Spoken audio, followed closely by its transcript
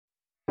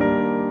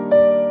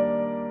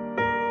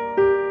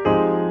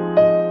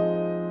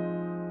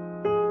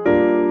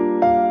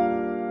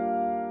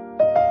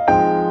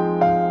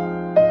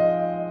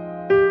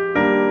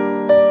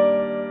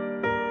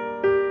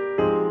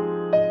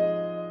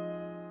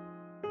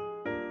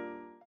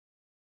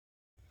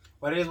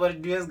What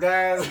it is,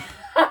 guys?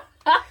 Wah,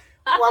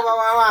 wah,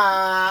 wah,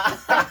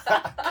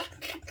 wah.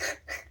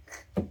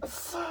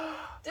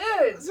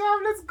 Dude. Jam,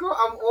 let's go.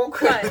 I'm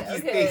awkward Fine, with these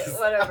okay, things.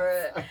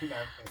 whatever. I'm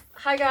laughing.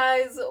 Hi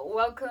guys,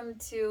 welcome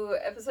to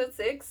episode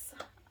 6.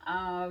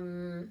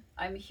 I'm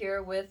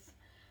here with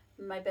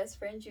my best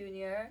friend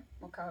Junior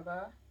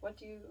Mokaba.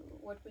 What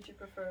would you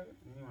prefer?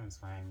 Anyone's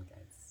fine,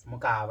 guys.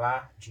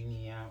 Mokaba,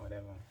 Junior,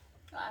 whatever.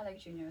 I like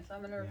Junior, so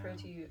I'm gonna refer Yeah.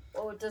 to you.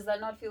 Oh, does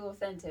that not feel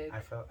authentic? I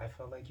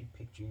felt like you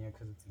picked Junior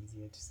because it's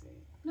easier to say.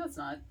 No, it's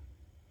not.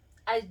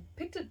 I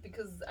picked it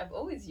because I've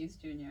always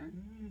used Junior.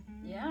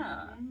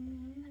 Yeah.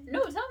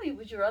 No, tell me,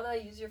 would you rather I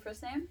use your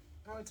first name?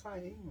 No, it's fine.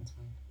 Anyone's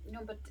fine.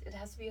 No, but it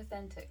has to be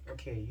authentic.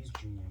 Okay, use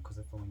Junior because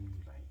that's the one you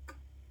like.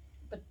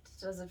 But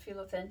does it feel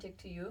authentic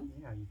to you?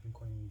 Yeah, you've been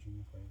calling me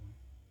Junior forever.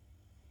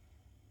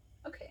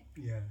 Okay.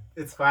 Yeah,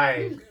 it's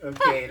fine.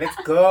 Okay, let's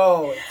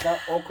go. It's not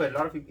awkward. A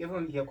lot of people,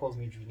 everyone here calls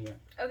me Junior.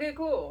 Okay,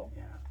 cool.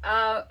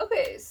 Yeah.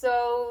 Okay,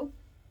 so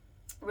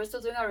we're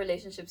still doing our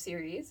relationship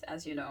series,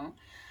 as you know.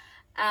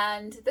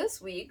 And this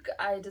week,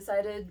 I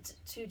decided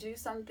to do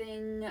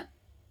something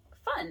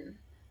fun.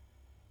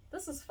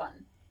 This is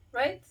fun,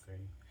 right?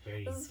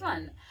 Very. This is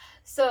fun.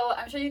 So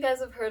I'm sure you guys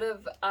have heard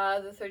of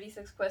the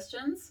 36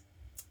 questions.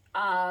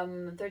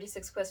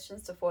 36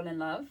 questions to fall in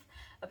love.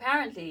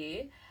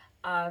 Apparently,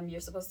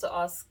 you're supposed to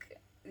ask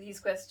these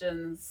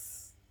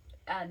questions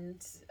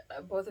and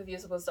both of you are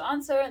supposed to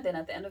answer, and then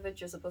at the end of it,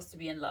 you're supposed to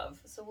be in love.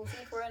 So we'll see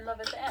if we're in love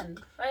at the end,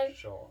 right?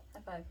 Sure.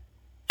 High five.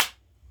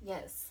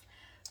 Yes.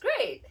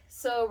 Great.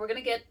 So we're going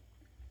to get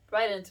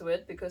right into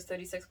it because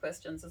 36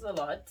 questions is a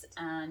lot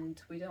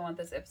and we don't want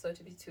this episode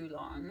to be too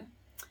long.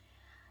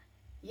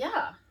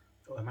 Yeah.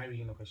 Oh, am I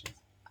reading the questions?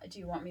 Do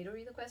you want me to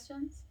read the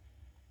questions?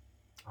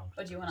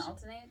 Or do you want to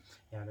alternate?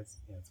 Yeah, it's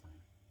fine.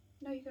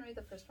 No, you can read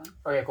the first one.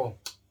 Okay, cool.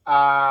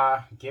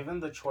 Given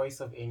the choice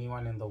of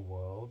anyone in the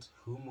world,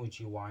 whom would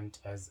you want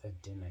as a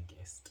dinner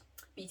guest?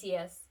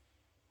 BTS.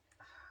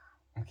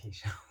 Okay,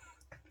 sure.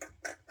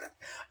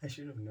 I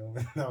should have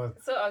known. No.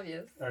 So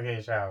obvious.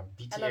 Okay, sure.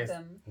 BTS. I love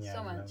them Yeah, so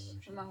I love much them,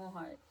 with sure. my whole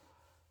heart.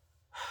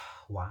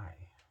 Why?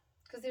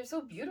 Because they're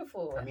so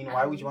beautiful. I mean,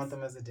 why would you want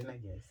them as a dinner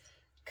guest?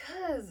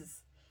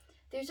 Because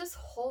they're just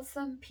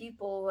wholesome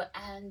people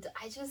and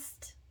I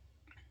just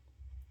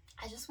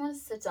want to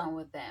sit down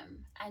with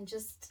them and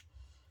just,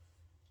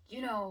 I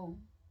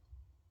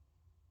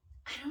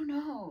don't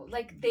know.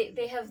 Like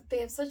they have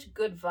such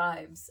good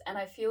vibes and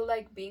I feel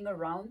like being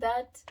around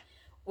that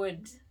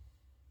would,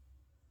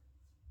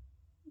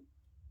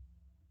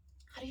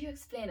 how do you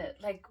explain it?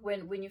 Like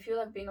when you feel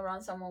like being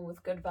around someone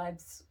with good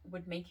vibes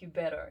would make you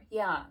better.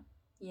 Yeah.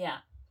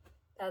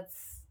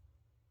 That's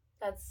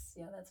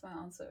my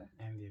answer.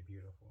 And they're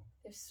beautiful.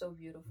 They're so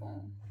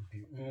beautiful.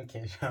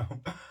 Okay, sure.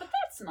 But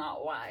that's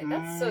not why.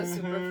 That's so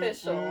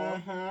superficial.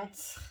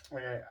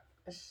 Okay.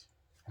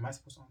 Am I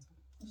supposed to answer?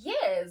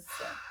 Yes.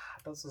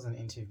 I thought this was an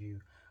interview.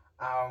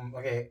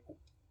 Okay.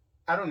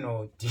 I don't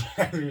know.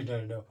 I really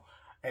don't know.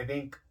 I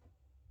think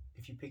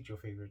if you picked your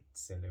favorite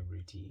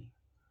celebrity.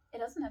 It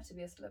doesn't have to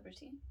be a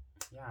celebrity.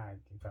 Yeah,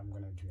 if I'm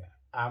gonna do that.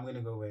 I'm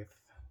gonna go with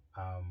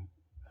I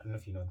don't know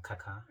if you know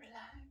Kaka.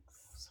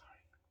 Relax. Sorry.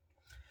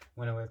 I'm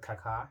gonna go with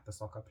Kaka, the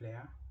soccer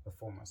player, the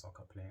former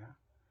soccer player.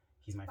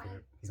 He's my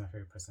favorite. He's my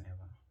favorite person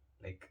ever.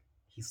 Like,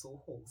 he's so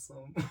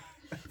wholesome.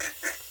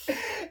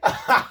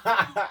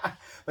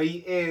 But he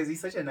is.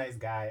 He's such a nice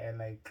guy, and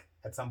like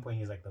at some point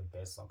he's like the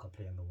best soccer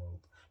player in the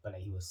world. But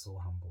like he was so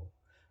humble.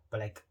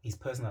 But like his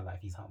personal life,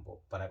 he's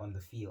humble. But like on the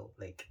field,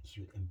 like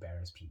he would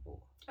embarrass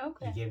people.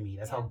 Okay. You get me?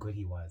 That's how good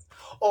he was.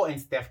 Oh,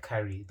 and Steph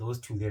Curry. Those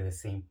two, they're the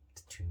same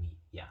to me.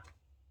 Yeah.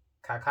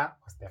 Kaka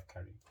or Steph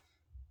Curry.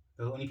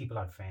 They're the only people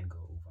I'd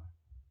fangirl over.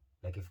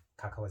 Like if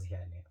Kaka was here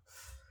and there.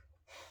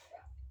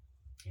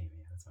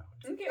 Anyway, that's my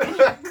Okay.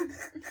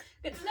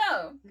 Good to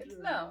know. Good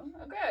to know.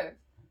 Okay.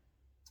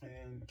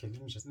 And okay,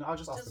 let me just I'll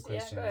just ask the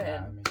question. Yeah, go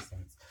ahead. That makes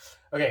sense.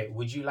 Okay,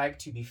 would you like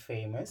to be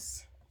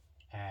famous,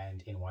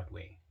 and in what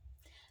way?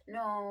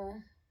 No.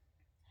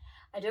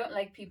 I don't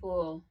like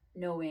people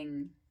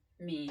knowing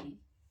me.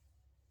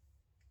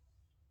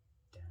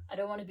 Damn. I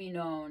don't want to be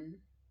known.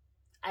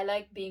 I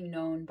like being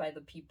known by the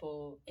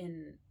people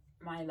in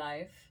my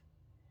life.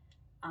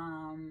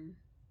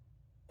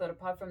 But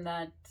apart from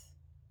that,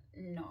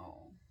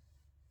 no.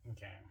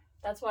 Okay.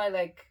 That's why,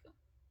 like,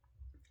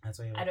 That's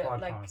why you I have a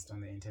don't, podcast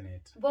on the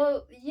internet.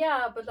 well,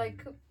 yeah, but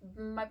like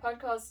my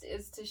podcast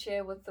is to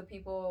share with the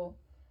people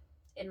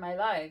in my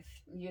life,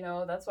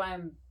 that's why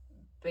I'm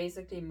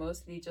basically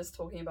mostly just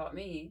talking about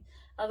me.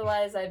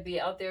 Otherwise I'd be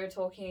out there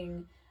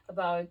talking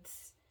about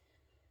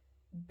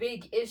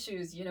big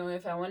issues,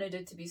 if I wanted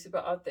it to be super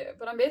out there.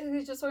 But I'm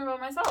basically just talking about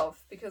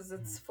myself because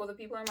it's for the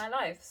people in my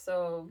life.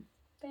 So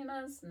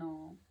famous?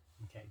 No.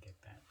 Okay, I get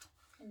that.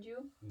 And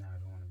you? No, I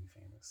don't want to be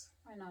famous.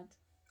 Why not?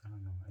 I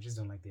don't know. I just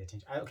don't like the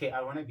attention.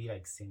 I want to be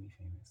like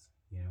semi-famous,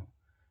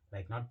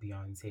 like not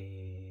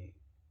Beyonce,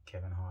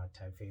 Kevin Hart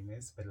type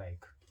famous, but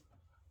like,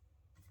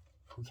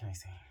 who can I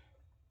say?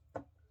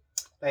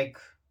 Like,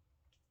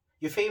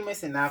 you're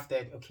famous enough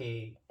that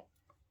okay,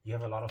 you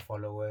have a lot of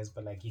followers,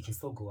 but like you can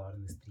still go out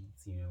in the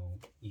streets, you know,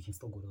 you can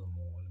still go to the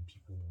mall and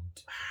people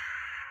won't.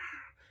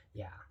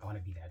 Yeah, I want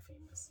to be that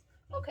famous.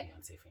 Not Okay.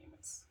 Beyonce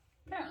famous.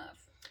 Fair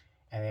enough.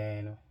 And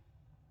then,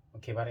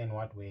 okay, but in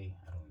what way?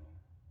 I don't know.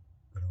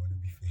 But I want to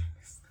be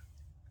famous.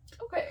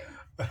 Okay.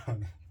 But I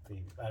want to be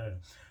famous. I don't know.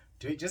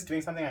 Just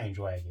doing something I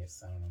enjoy, I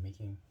guess. I don't know.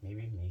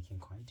 Maybe making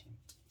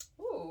content.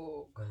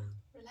 Ooh.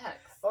 Relax.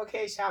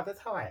 Okay, Shab, that's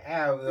how I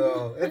am,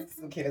 though.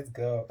 Okay, let's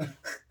go.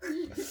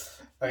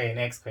 Okay,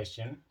 next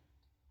question.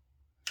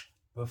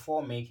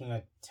 Before making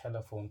a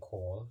telephone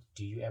call,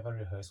 do you ever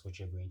rehearse what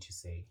you're going to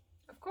say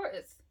Of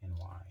course. and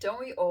why? Don't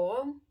we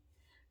all?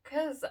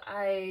 Because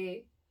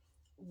I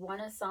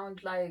want to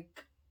sound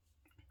like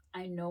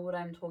I know what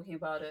I'm talking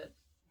about it.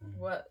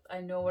 What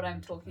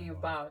I'm talking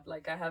about.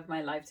 Like I have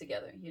my life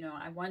together. You know,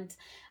 I want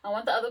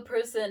the other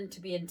person to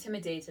be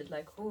intimidated.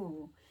 Like,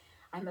 ooh,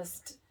 I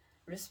must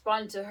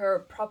respond to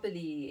her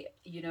properly.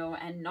 You know,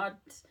 and not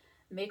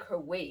make her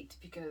wait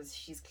because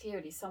she's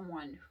clearly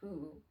someone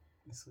who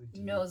So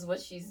knows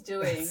what she's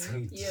doing. So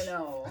you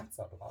know. That's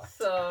a lot.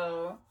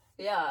 So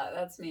yeah,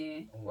 that's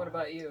me. Wow. What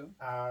about you?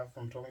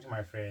 From talking to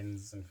my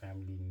friends and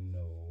family,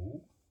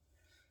 no.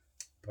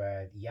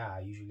 But yeah,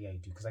 usually I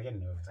do because I get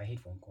nervous. I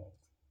hate phone calls.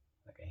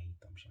 Like I hate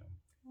them, Sham.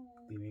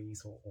 They make me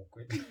so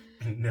awkward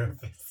and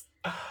nervous.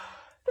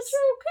 But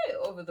you're okay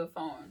over the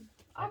phone.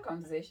 Our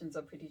conversations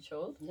are pretty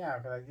chilled. Yeah,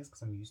 but I guess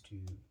because I'm used to,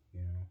 you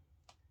know.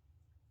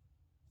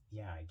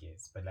 Yeah, I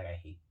guess. But like I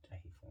hate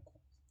phone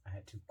calls. I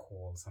had to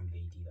call some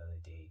lady the other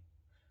day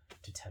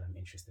to tell I'm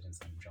interested in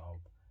some job.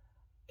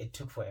 It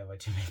took forever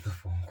to make the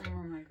phone call.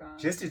 Oh my god.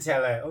 Just to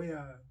tell her, oh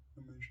yeah,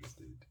 I'm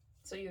interested.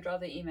 So you'd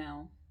rather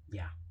email?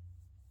 Yeah,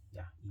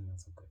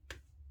 emails are good.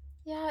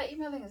 Yeah,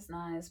 emailing is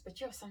nice, but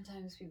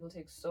sometimes people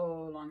take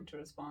so long to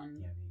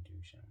respond. Yeah, they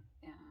do, Sham.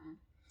 Yeah.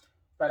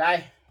 But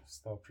I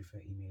still prefer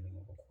emailing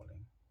over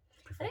calling.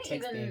 Prefer I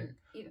think texting.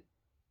 even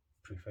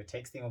Prefer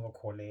texting over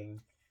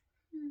calling.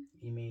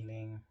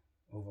 Emailing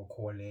over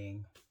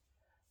calling.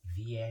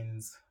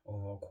 VNs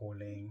over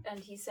calling. and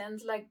he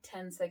sends like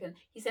 10-second.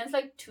 He sends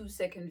like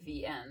 2-second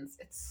VNs.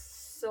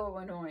 It's so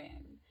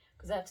annoying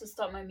because I have to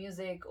stop my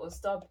music or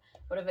stop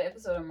whatever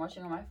episode I'm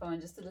watching on my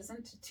phone just to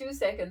listen to 2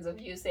 seconds of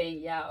you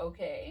saying yeah,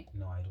 okay.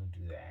 No, I don't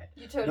do that.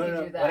 You totally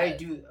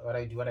do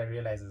that. What I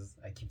realize is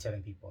I keep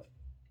telling people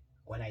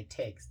when I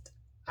text,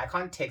 I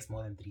can't text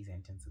more than 3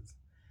 sentences.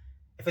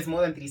 If it's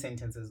more than 3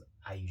 sentences,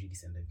 I usually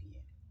send a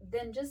VN.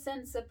 Then just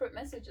send separate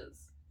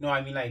messages. No,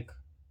 I mean like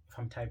if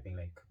I'm typing,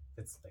 like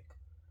it's like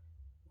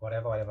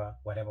whatever,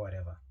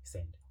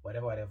 send.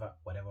 Whatever.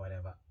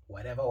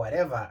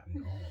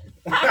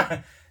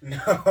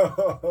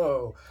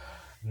 No.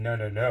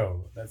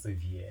 No. That's a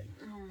VN.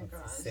 Oh my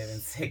That's gosh. a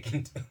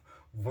 7-second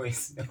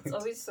voice note. It's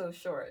always so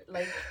short.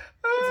 Like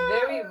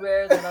it's very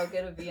rare that I'll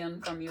get a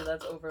VN from you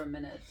that's over a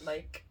minute.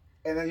 Like.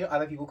 And then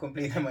other people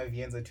complain that my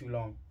VNs are too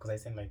long because I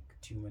send like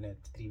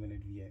 2-minute,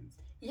 3-minute VNs.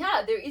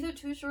 Yeah, they're either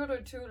too short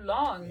or too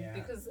long. Yeah.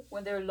 Because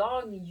when they're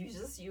long, you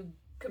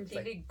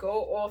completely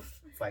go off.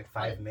 It's like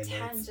 5 minutes.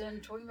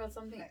 Tangent, talking about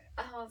something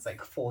else. It's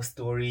like 4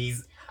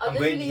 stories. I'll I'm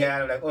going here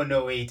and I'm like, oh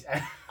no, wait.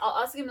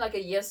 I'll ask him like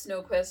a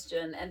yes/no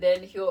question, and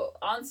then he'll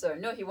answer.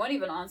 No, he won't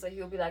even answer.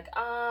 He'll be like,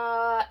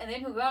 and then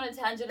he'll go on a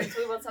tangent and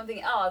talk about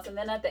something else, and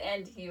then at the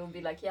end he'll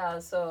be like, yeah,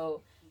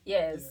 so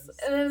yes.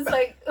 And then it's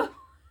like,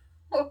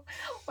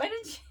 why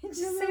didn't you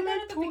just say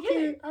that at the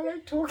beginning? I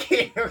like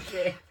talking,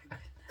 okay.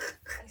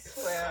 I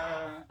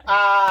swear.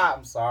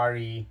 I'm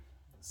sorry.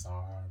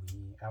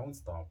 I won't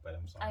stop, but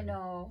I'm sorry. I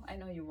know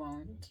you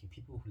won't. Okay,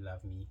 people who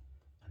love me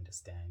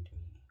understand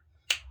me.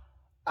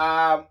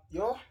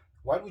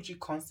 What would you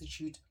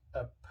constitute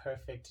a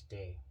perfect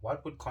day?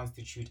 What would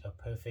constitute a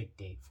perfect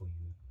day for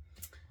you?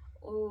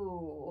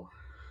 Ooh.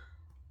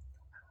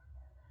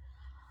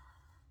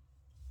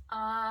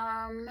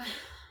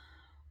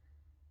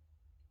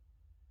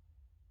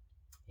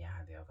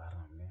 Yeah, they are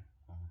varam.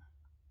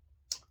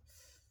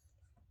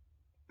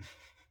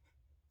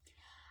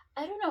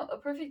 I don't know. A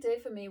perfect day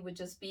for me would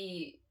just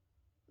be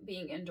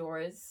being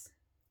indoors,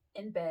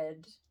 in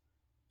bed,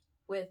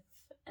 with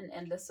an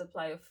endless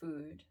supply of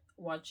food,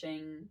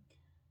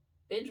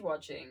 binge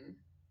watching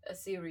a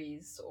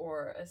series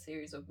or a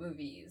series of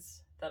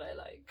movies that I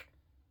like.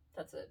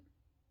 That's it.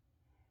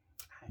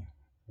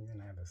 You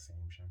and I are the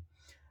same, Shem.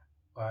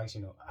 Well,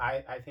 actually, no.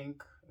 I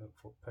think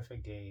for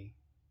perfect day,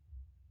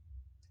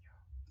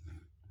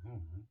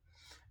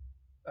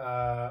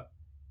 I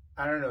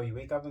don't know. You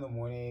wake up in the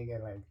morning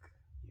and like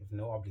you have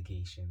no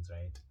obligations,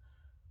 right?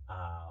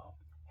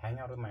 Hang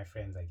out with my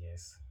friends, I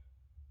guess.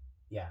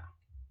 Yeah,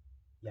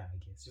 I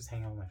guess just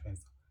hang out with my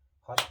friends.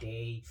 Hot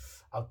day,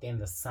 out there in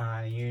the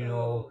sun, you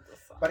know.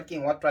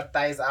 Working what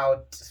thighs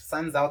out,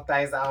 sun's out,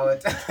 thighs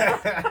out. Does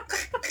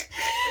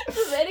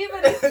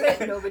anybody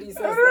say? Nobody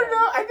says that. I don't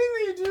know. I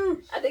think they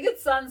do. I think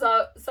it's sun's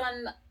out,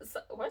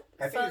 what?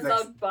 I think Sun's it's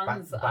like out,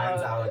 buns out.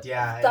 Buns out,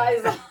 yeah.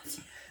 Thighs out.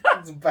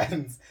 It's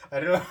buns. I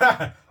don't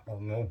know. Oh,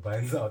 no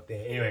buns out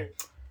there. Anyway.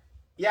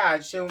 Yeah,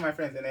 I'd chill with my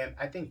friends, and then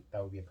I think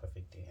that would be a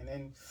perfect day. And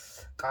then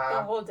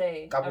The whole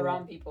day Kabo,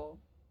 around people.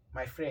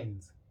 my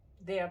friends.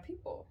 They are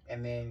people.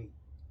 And then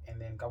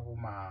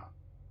Kabuma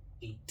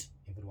 8,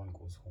 everyone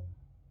goes home.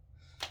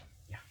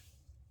 Yeah.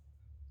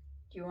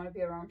 Do you want to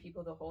be around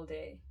people the whole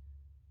day?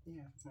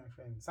 Yeah, it's my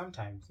friend.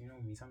 Sometimes, you know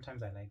me,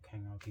 sometimes I like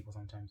hanging out with people,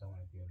 sometimes I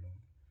want to be alone.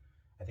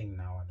 I think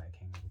now I like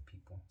hanging with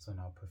people. So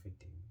now perfect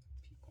day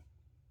with people.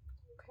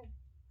 Okay.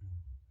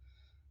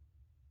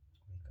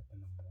 Wake up in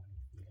the morning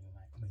feeling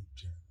like my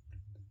job.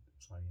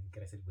 Sorry,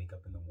 I said wake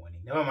up in the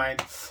morning. Never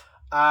mind.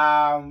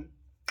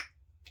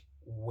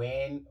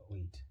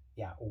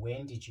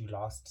 When did you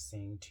last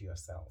sing to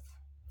yourself?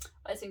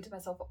 I sing to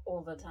myself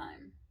all the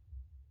time.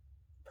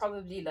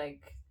 Probably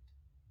like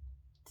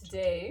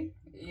today.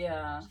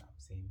 Yeah.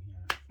 Same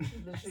here.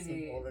 Literally.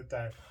 Sing all the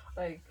time.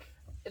 Like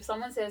if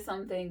someone says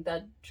something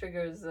that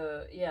triggers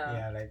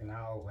Yeah, like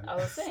now when I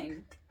will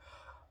sing.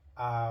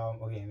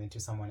 Okay, and then to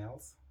someone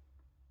else?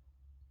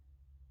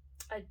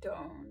 I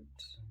don't.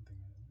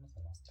 When's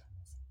the last time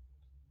I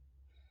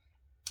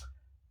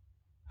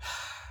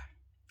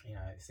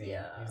sang?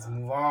 Yeah, let's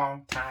move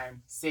on.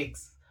 Time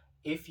 6.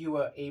 If you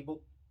were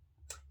able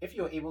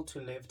to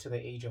live to the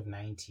age of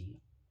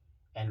 90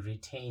 and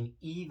retain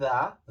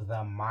either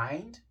the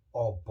mind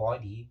or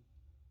body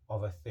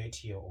of a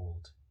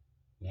 30-year-old,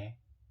 yeah.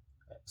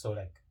 So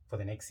like for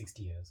the next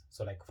 60 years.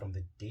 So like from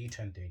the day you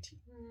turn 30,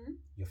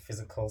 your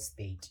physical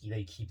state, either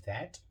you keep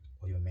that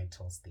or your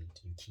mental state,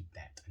 you keep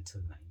that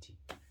until 90.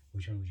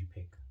 Which one would you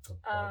pick? The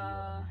body or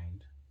the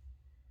mind?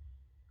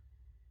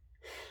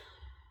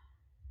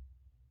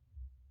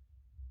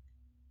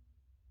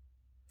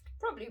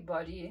 Probably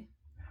body.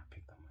 I'll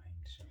pick the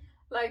mind. Sure.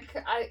 Like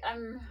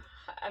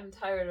I'm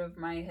tired of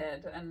my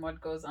head and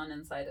what goes on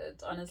inside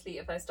it. Honestly,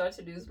 if I start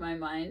to lose my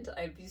mind,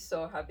 I'd be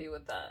so happy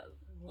with that.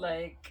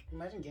 Like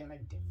imagine getting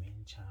like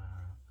dementia.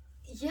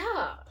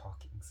 Yeah.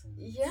 Parkinson's.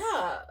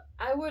 Yeah.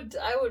 I would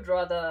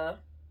rather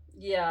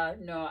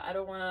no, I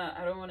don't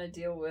wanna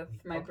deal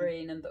with my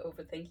brain and the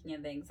overthinking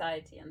and the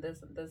anxiety and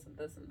this and this and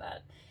this and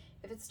that.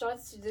 If it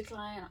starts to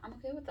decline, I'm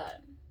okay with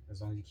that.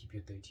 As long as you keep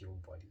your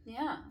 30-year-old body.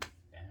 Yeah.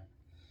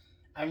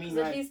 I mean,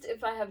 at least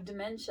if I have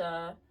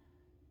dementia,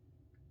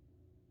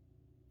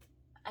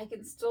 I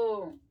can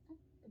still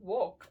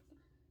walk,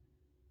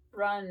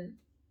 run,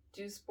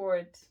 do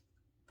sport.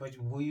 But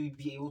will you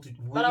be able to?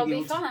 I'll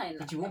be fine.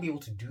 But you won't be able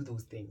to do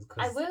those things.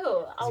 I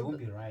will. You won't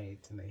be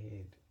right in the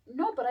head.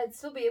 No, but I'd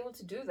still be able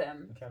to do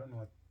them. Okay, I don't know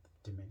what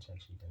dementia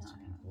actually does to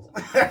people.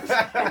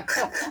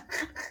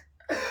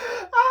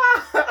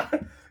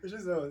 It's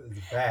just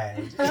it's bad,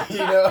 you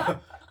know.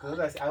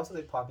 I also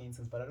say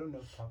Parkinson's, but I don't know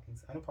if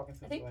Parkinson's. I know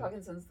Parkinson's. I think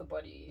Parkinson's the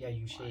body. Yeah,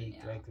 you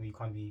shake like you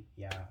can't be.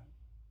 Yeah,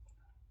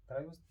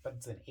 but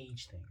it's an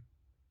age thing,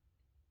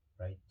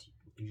 right?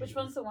 Which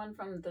one's the one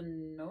from the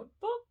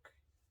Notebook?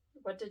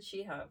 What did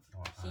she have?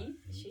 She?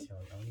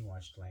 I only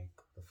watched like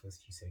the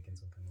first few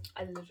seconds of the movie.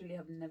 I literally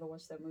have never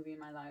watched that movie in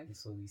my life.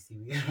 So we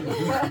see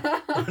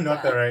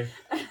not the right.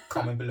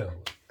 Comment below.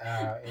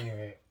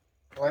 Anyway,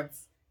 I've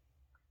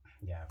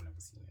never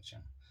seen it.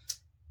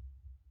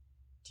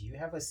 Do you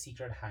have a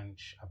secret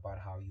hunch about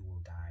how you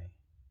will die?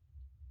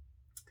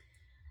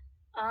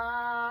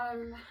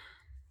 I'm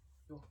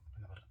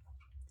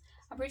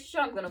pretty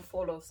sure I'm gonna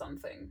fall off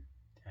something.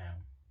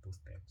 Damn, those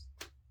steps.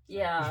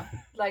 Yeah,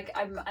 like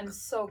I'm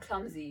so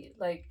clumsy.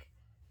 Like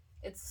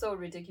it's so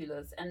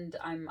ridiculous, and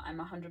I'm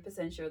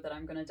 100% sure that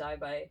I'm gonna die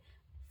by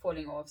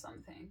falling off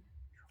something.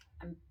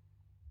 I'm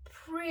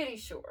pretty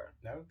sure.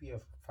 That would be a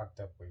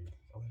fucked up way.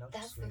 Are we allowed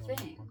to swear on the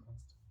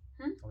podcast?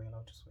 Are we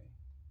allowed to swear?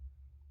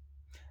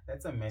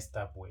 That's a messed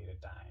up way to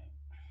die.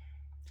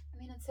 I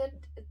mean, it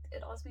said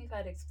it asked me if I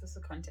had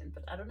explicit content,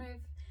 but I don't know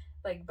if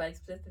like by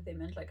explicit they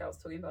meant like I was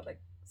talking about like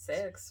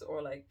sex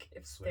or like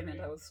if swearing. They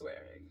meant I was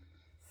swearing.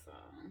 So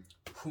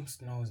who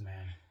knows,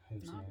 man? Who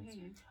knows?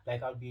 Me.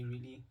 Like I'd be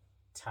really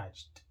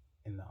touched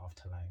in the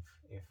afterlife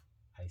if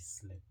I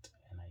slipped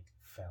and I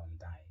fell and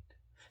died.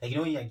 Like you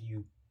know, like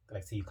you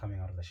like say you're coming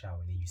out of the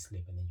shower, then you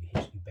slip and then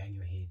you bang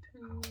your head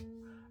out,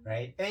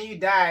 right? And then you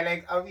die.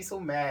 Like I'll be so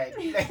mad.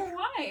 Like,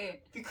 why?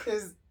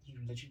 Because you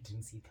literally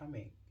didn't see it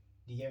coming.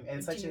 Do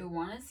you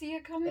want to see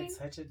it coming?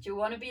 Do you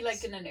want to be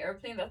like in an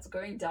airplane that's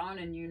going down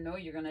and you know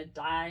you're gonna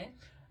die?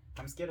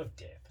 I'm scared of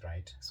death,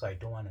 right? So I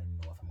don't want to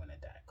know if I'm gonna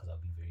die because I'll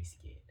be very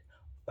scared.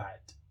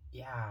 But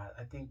yeah,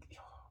 I think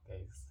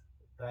guys,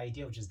 the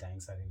idea of just dying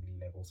suddenly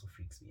like also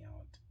freaks me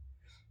out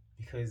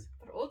because.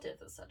 But all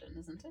death is sudden,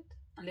 isn't it?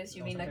 Unless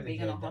you mean like being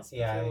in a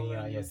hospital.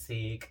 Yeah, you're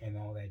sick and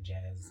all that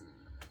jazz.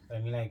 But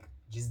I mean like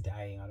just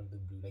dying out of the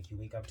blue. Like you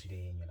wake up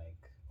today and you're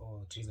like,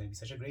 oh, today's gonna be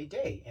such a great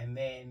day, and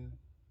then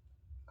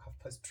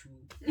 2:30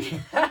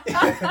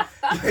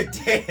 you're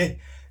dead.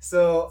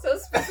 So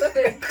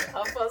specific.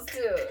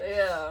 2:30.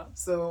 Yeah.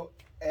 So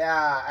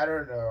yeah, I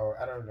don't know.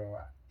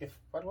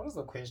 What was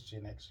the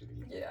question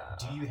actually? Yeah.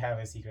 Do you have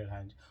a secret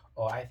hunch?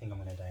 Oh, I think I'm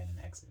gonna die in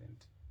an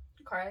accident.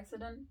 Car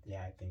accident?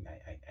 Yeah, I think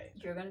I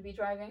You're gonna be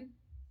driving?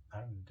 I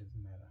don't know, it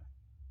doesn't matter.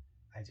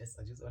 I just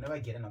whenever I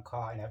get in a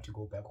car and I have to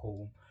go back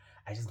home,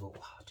 I just go,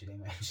 wow, today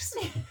might just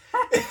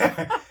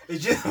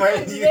it's just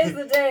might Today's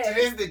the day.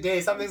 Today's the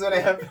day. Something's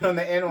gonna happen on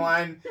the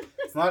N1.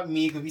 It's not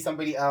me, it could be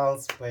somebody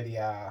else, but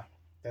yeah,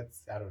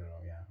 that's I don't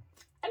know, yeah.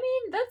 I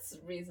mean, that's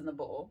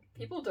reasonable.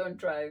 People don't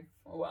drive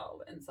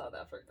well in South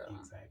Africa.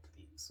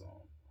 Exactly.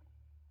 So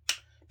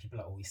people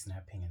are always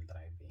snapping and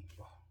driving.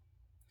 Oh,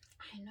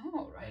 I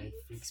know, right? it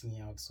freaks me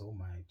out so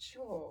much.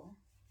 Sure.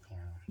 Yeah.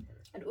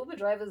 And Uber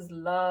drivers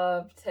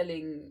love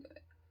telling,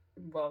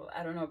 well,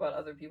 I don't know about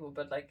other people,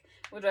 but like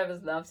Uber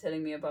drivers love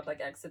telling me about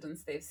like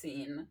accidents they've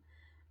seen.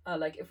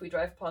 Like if we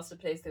drive past a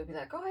place, they'll be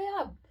like, "Oh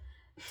yeah,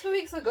 2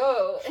 weeks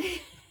ago."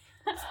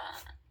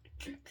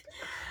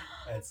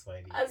 That's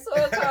funny. I saw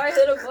a car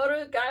hit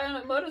a guy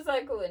on a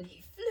motorcycle and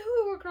he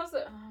flew across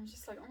it. I'm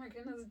just like, oh my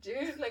goodness,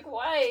 dude, like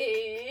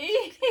why?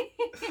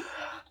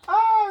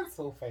 Ah, it's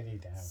so funny,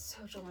 damn.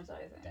 So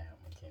traumatizing. Damn,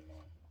 okay,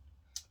 no.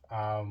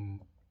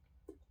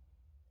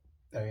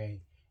 Okay.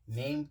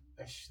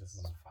 This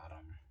is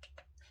bottom.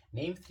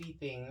 Name 3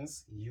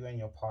 things you and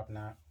your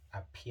partner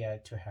appear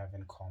to have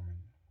in common.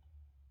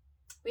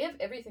 We have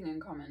everything in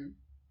common.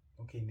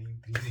 Okay,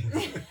 name 3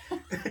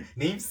 things.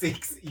 Name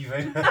 6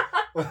 even.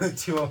 For the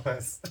 2 of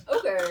us.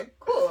 Okay,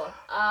 cool.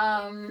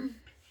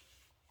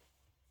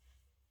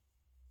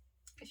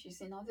 If you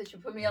see now that you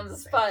put me on the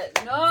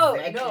spot. No,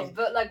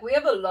 but like we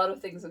have a lot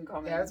of things in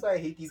common. Yeah, that's why I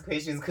hate these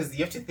questions, because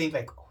you have to think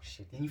like, oh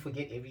shit, then you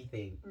forget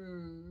everything.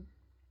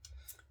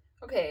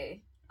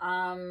 Okay.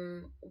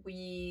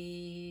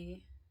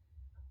 We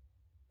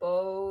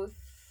both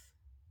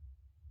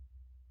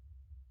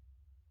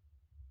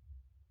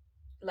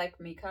like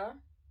Mika.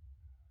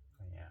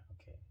 Yeah,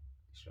 okay.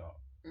 Sure.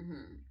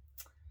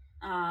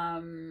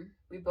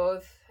 We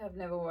both have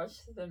never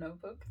watched The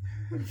Notebook.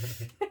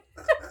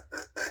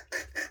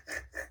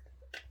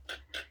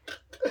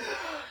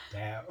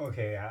 Damn,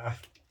 okay, yeah.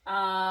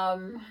 I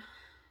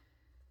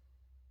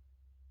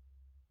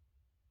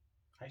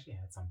actually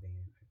had something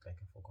like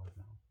I forgot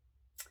now.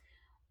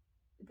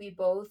 We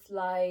both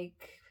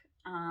like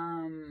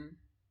I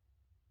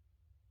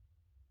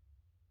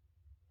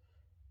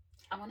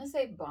want to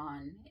say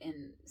Bond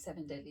in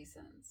 7 Deadly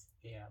Sins.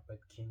 Yeah, but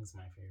King's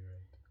my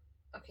favorite.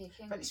 Okay,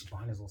 King. But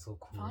Bond is also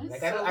cool. Bond is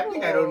like so I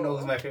think I don't know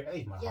who's my favorite.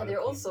 Hey, yeah,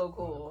 they're all so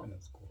cool.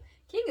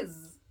 King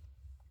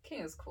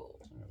is cool.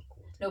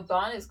 No,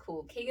 Bond is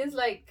cool. King is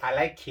like I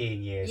like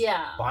King, yes.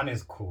 Yeah. Bond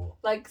is cool.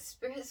 Like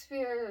Spirit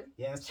Sphere.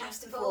 Yes.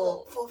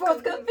 Chastiful.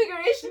 Fourth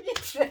configuration.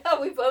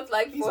 We both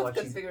like fourth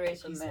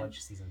configuration. Please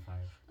watch season 5.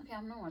 Okay,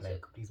 I'm not watching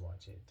it. Please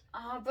watch it.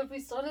 But we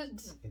started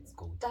it's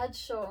good. That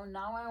show.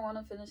 Now I want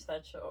to finish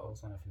that show. I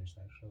also want to finish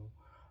that show.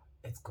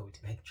 It's good.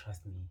 Like,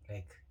 trust me.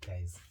 Like,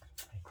 guys,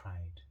 I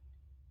cried.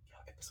 Yeah,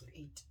 episode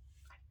 8.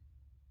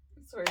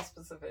 It's very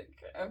specific.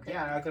 Okay.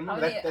 Yeah, I can how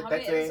remember many, how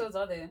many episodes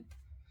are there?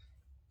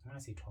 I want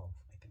to say 12,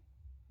 I think.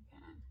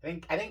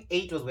 Okay. I think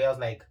 8 was where I was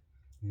like,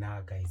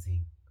 nah, guys,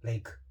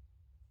 like,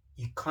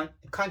 it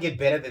can't get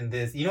better than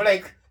this. You know,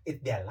 like,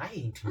 they're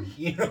lying to me,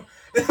 you know?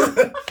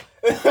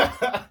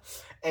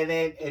 and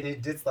then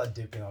it did start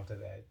dipping after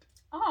that.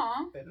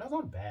 Aww. That's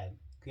not bad.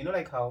 You know,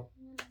 like how,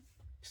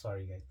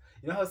 sorry guys,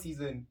 you know how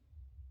season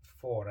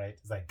 4, right?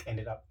 It's like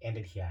ended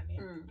here,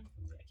 yeah.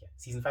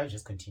 Season 5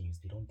 just continues.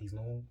 There's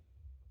no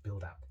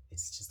build up.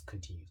 It's just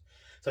continues.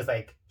 So it's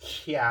like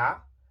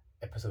here,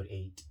 episode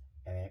 8,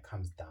 and then it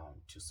comes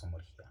down to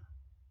somewhat here.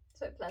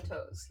 So it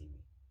plateaus.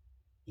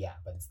 Yeah,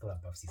 but it's still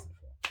above season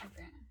 4.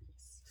 Okay.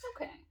 Yes.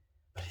 Okay.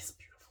 But it's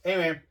beautiful.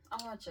 Anyway.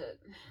 I'll watch it.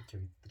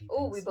 Okay,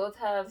 oh, we both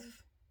have.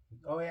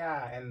 Oh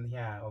yeah, and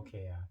yeah,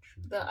 okay, yeah,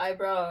 true. The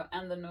eyebrow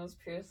and the nose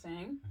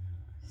piercing.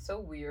 So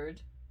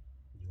weird.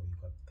 You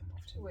got them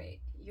off too.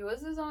 Wait,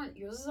 yours is on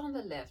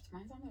the left.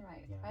 Mine's on the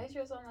right. Yeah. Why is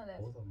yours on the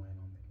left? Both of mine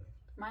on the left.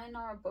 Mine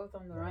are both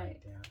on the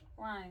right. Yeah.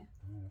 Why?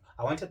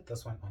 I wanted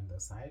this one on the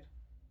side.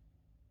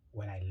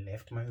 When I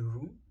left my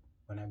room,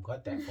 when I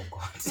got there, I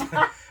forgot.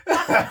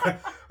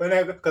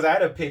 Because I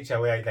had a picture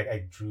where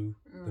I drew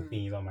the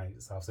things on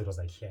myself, so it was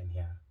like here and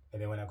here.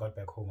 And then when I got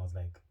back home, I was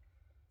like,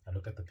 I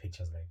looked at the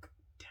pictures like,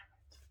 damn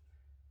it.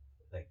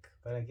 Like,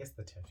 but I guess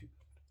the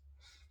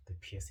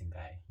piercing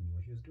guy knew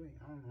what he was doing.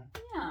 I don't know.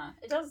 Yeah,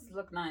 it does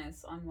look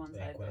nice on one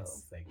side though.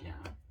 Yeah.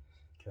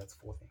 Okay, that's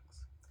 4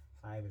 things.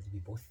 5 is we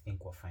both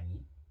think we're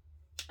funny.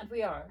 And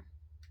we are.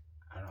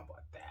 I don't know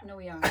about that. No,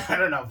 we are. I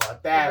don't know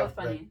about that. We're both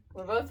funny.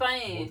 We're both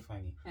funny. We're both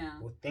funny. Yeah.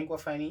 We think we're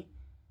funny,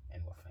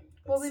 and we're funny.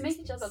 Well, we make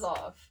each other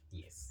laugh.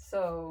 Yes.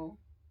 So.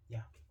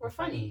 Yeah. We're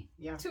funny.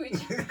 Yeah. To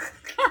each other.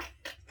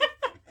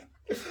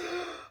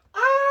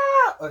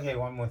 Okay,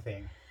 one more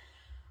thing.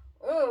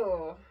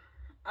 Oh.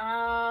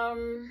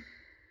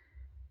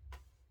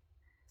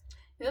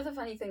 You know, the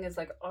funny thing is,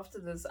 like, after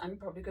this, I'm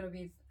gonna think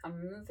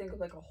of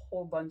like a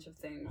whole bunch of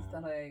things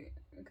that I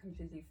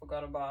completely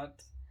forgot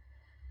about.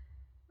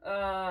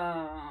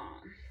 I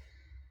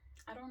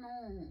don't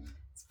know.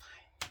 It's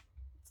fine.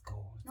 Let's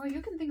go. No,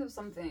 you can think of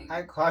something.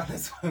 I can't.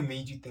 That's why I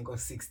made you think of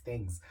 6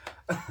 things.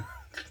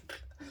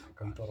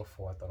 You thought of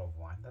 4, I thought of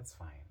 1. That's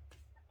fine.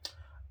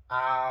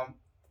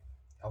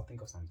 I'll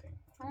think of something.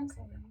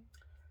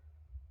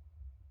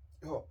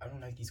 Oh, I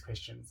don't like these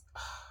questions.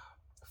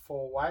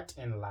 For what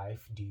in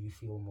life do you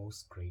feel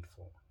most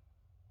grateful?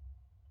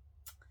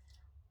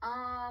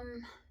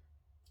 Um,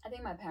 I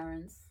think my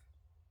parents.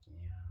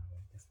 Yeah, I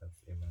guess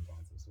that's everyone's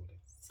answer. So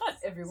It's not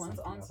let's everyone's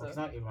something else. Okay, it's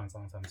answer. not everyone's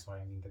answer. I'm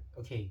sorry. I mean,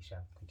 okay,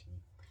 Shab, continue.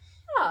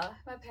 Yeah,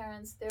 my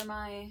parents. They're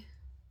my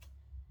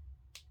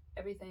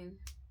everything.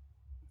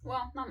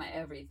 Well, not my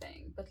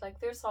everything, but like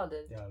they're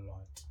solid. There are a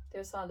lot.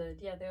 They're solid.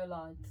 Yeah, they're a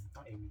lot.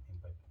 Not everything,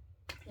 but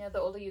Yeah, the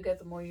older you get,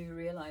 the more you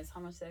realize how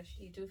much they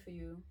actually do for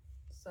you.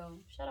 So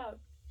shout out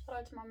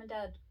to mom and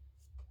dad.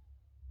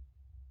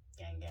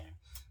 gang, gang.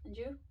 And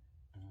you?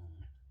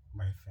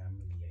 My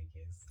family, I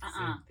guess.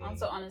 Same thing.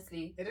 Answer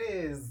honestly. It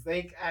is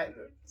like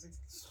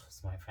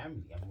it's my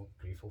family. I'm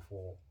grateful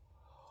for.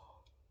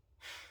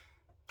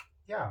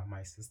 Yeah,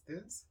 my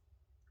sisters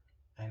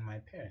and my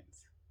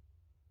parents.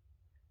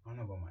 I don't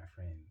know about my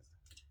friends.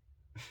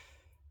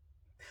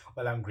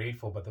 Well, I'm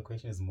grateful, but the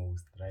question is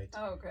most, right?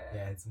 Okay.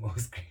 Yeah, it's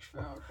most grateful.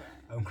 Okay.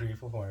 I'm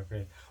grateful for my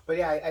friends. But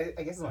yeah,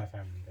 I guess it's my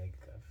family. Like,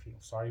 I feel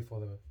sorry for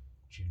the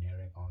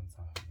generic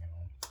answer, you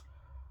know.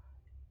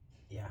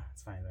 Yeah,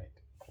 it's fine, right?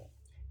 Cool.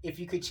 If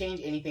you could change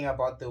anything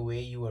about the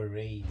way you were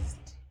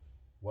raised,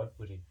 what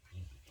would it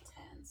be?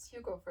 Tense.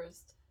 You go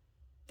first.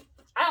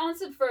 I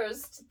answered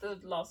first, the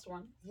last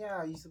one.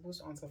 Yeah, you're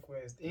supposed to answer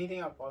first.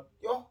 Anything about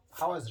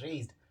how I was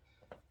raised?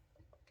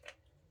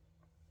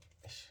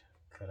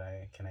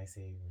 Can I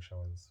say wish I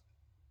was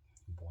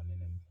born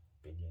in a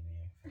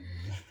billionaire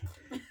family?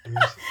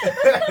 That's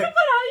not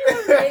about how you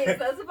were raised.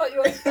 That's about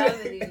your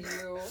family,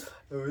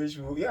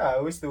 you. I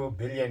wish they were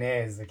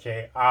billionaires.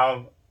 Okay.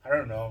 I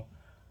don't know.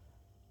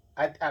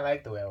 I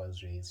like the way I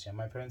was raised. Yeah,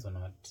 my parents were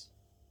not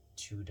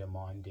too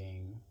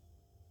demanding,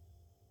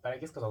 but I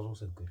guess because I was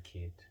also a good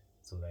kid.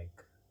 So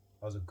like,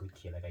 I was a good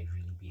kid. Like I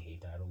really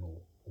behaved. And I don't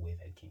know where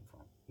that came from.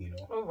 You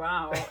know. Oh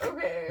wow.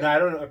 Okay. No, I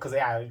don't know because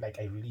I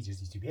really just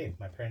used to behave.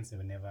 My parents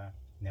never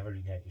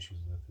really had issues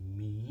with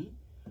me.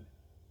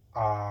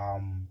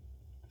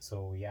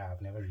 So yeah,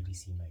 I've never really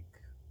seen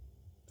like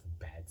the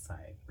bad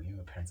side. Maybe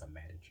my parents are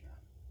mad at you.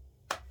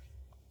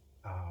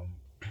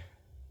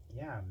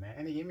 Yeah, man,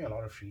 and they gave me a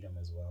lot of freedom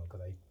as well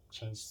because I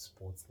changed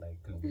sports like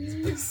nobody's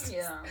business.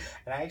 Yeah.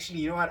 And I actually,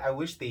 you know what? I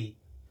wish they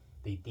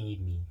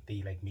thingied me.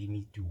 They like made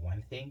me do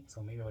one thing,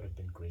 so maybe I would have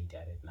been great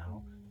at it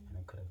now, and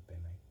I could have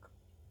been like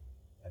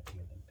at the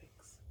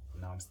Olympics.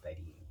 Now I'm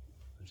studying,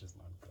 which is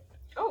not good.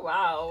 Oh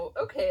wow.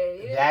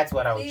 Okay. That's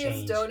what I would Please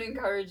change. don't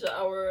encourage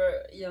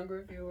our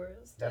younger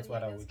viewers. That's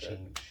what I Studying is would good.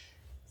 change.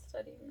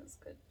 Studying is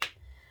good.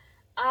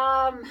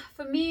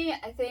 For me,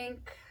 I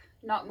think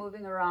not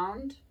moving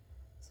around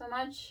so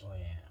much. Oh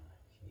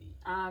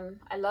yeah.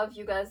 I love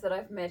you guys that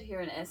I've met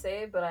here in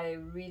SA, but I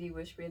really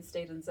wish we had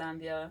stayed in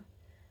Zambia.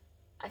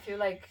 I feel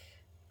like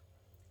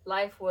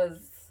life was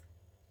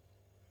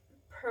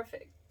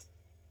perfect.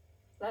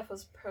 Life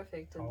was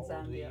perfect in How old were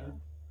Zambia.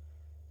 you?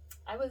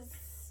 I was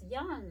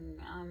young.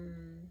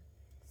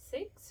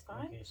 6,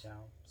 5, Okay,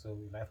 so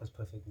life was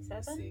perfect when you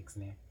were 7? 6,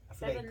 ne? I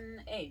feel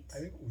 7, 8. I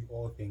think we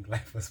all think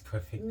life was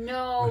perfect.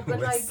 No, when we but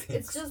were like 6.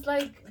 it's just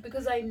like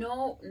because I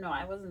know. No,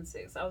 I wasn't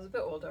 6. I was a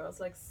bit older. I was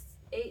like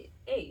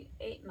 8,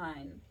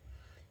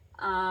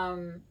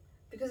 9.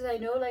 Because I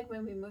know like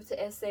when we moved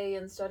to SA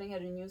and starting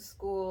at a new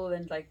school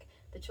and like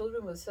the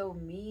children were so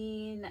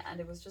mean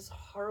and it was just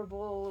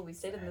horrible. We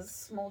stayed in this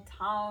small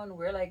town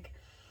where like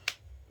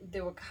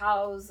there were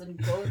cows and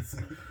goats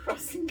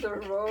crossing the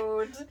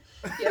road.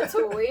 You had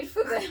to wait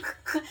for them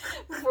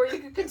before you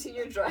could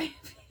continue driving.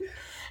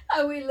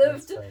 And we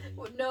lived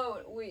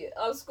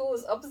our school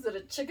was opposite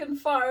a chicken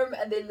farm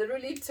and they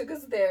literally took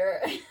us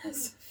there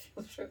as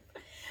a field trip.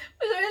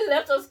 We literally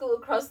left our school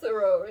across the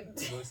road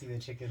to go see the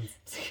chickens.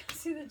 to go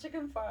see the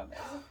chicken farm as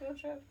a field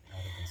trip. I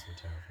would have been so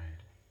terrified.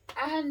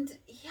 And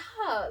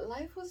yeah,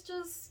 life was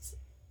just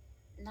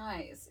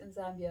nice in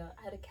Zambia.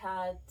 I had a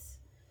cat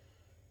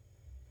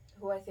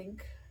who I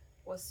think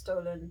was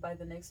stolen by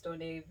the next door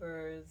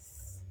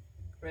neighbor's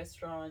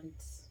restaurant.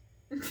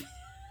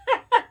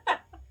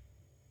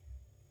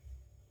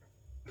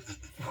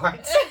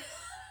 What?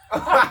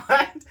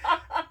 What?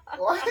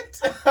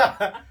 What?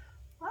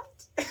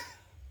 What?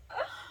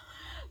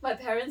 My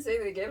parents say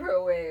they gave her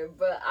away,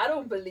 but I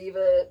don't believe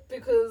it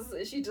because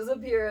she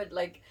disappeared.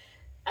 Like,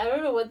 I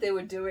don't know what they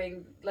were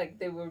doing. Like,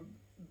 they were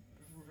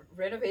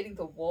renovating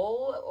the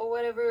wall or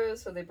whatever,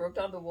 so they broke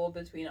down the wall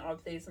between our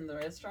place and the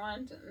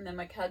restaurant, and then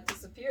my cat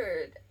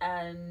disappeared.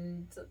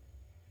 And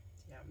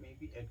yeah,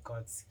 maybe it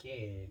got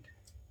scared.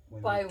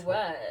 When by they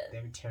what?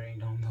 Them tearing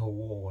down the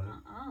wall.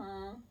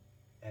 Uh-uh.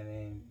 And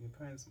then your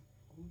parents,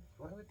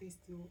 why would they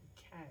steal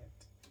a cat?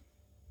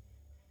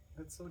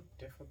 That's so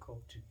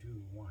difficult to do.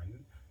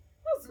 One,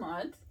 It's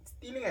not.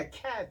 stealing a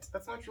cat.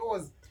 That's not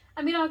yours.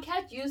 I mean, our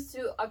cat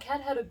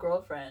had a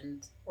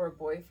girlfriend or a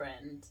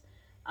boyfriend.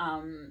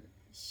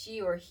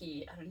 She or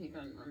he, I don't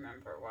even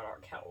remember what our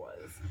cat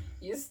was.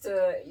 Used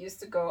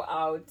to go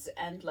out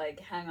and like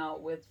hang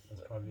out with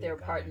their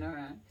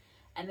partner,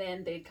 and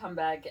then they'd come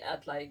back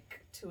at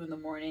like 2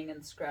 a.m.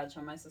 and scratch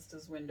on my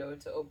sister's window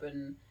to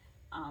open,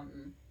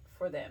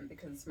 for them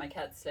because my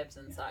cat slept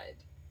inside.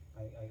 I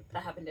think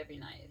That happened every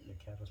night. the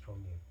cat was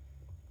probably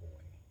a boy.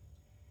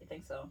 You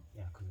think so?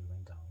 Yeah, because we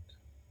went out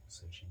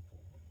searching for.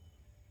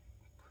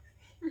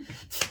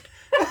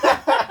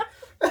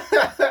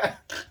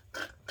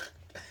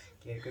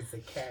 Yeah, because the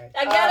cat.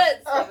 I get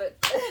it. Stop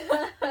it.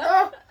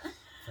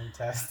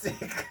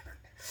 Fantastic.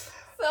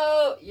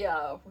 So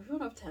yeah, we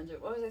went off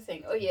tangent. What was I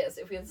saying? Oh yes,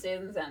 if we had stayed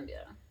in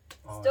Zambia,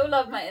 still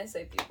love my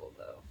SA people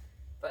though,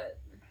 but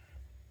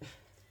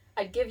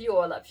I'd give you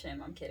all up,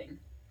 shame. I'm kidding.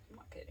 I'm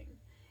not kidding.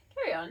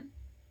 Carry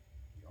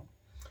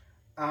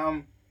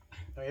on.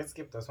 Let's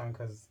skip this one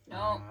because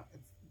No.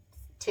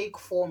 take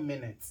 4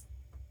 minutes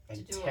and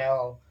To do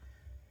tell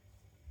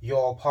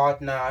your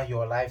partner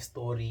your life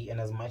story in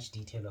as much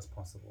detail as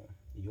possible.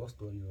 Your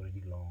story is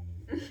already long.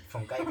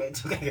 From guy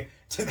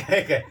to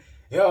guy.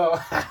 Yo.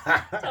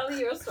 Tell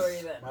your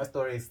story then. My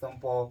story is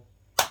simple.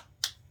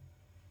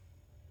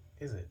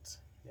 Is it?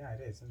 Yeah,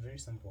 it is. It's very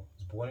simple. I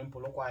was born in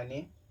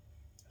Polokwane.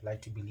 I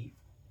like to believe.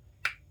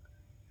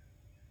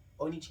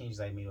 Only changes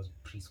I made was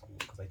preschool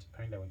because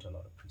apparently I went to a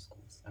lot of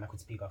preschools and I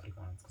could speak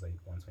Afrikaans because I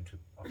once went to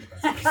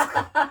Afrikaans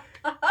preschool.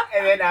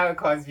 And then now I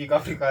can't speak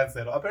Afrikaans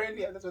at all.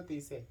 Apparently that's what they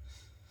say.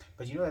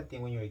 But you know that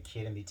thing when you're a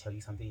kid and they tell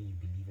you something and you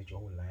believe it your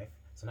whole life?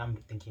 So now I'm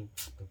thinking,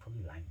 they're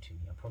probably lying to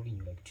me. I probably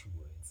knew like 2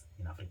 words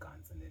in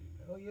Afrikaans and then,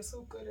 oh, you're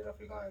so good at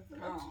Afrikaans.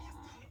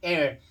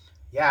 Anyway,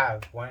 yeah,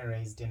 born and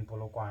raised in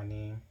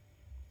Polokwane.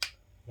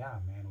 Yeah,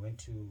 man, went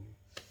to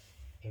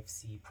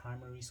FC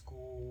primary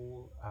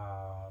school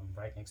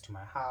right next to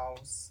my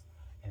house.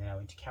 And then I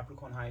went to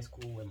Capricorn High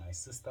School where my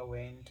sister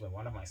went, where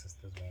one of my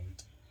sisters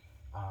went.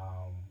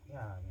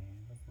 Yeah,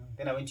 man.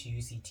 Then I went to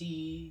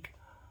UCT.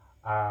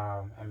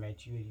 I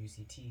met you at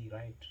UCT,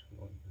 right?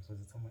 Or was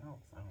it somewhere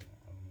else? I don't know.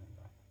 I don't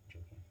remember.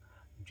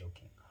 I'm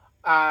joking.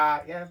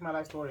 Yeah, that's my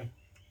life story.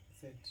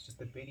 It's just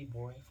a baby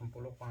boy from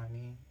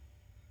Polokwane.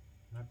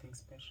 Nothing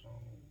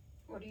special.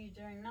 What are you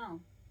doing now?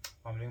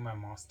 I'm doing my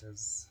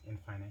master's in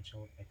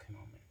financial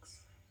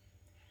economics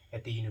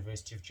at the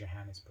University of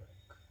Johannesburg,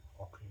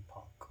 Auckland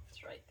Park.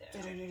 It's right there.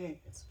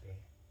 It's there.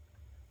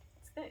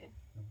 It's there.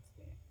 No, it's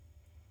there.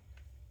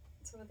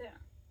 It's over there.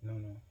 No,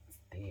 it's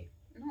there.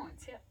 No,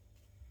 it's here.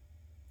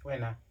 Where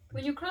now?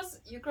 When you cross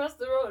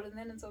the road and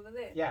then it's over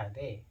there. Yeah,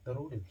 there. The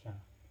road is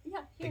here.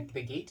 Yeah, here.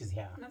 The gate is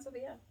here. And that's over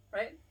here,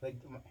 right? Like,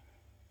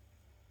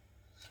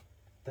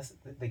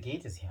 the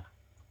gate is here.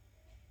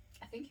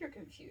 I think you're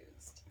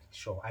confused.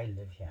 Sure, I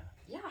live here.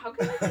 Yeah, how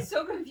can you be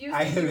so confused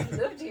if you've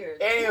lived here?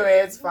 Anyway,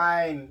 it's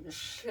fine.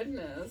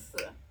 Goodness.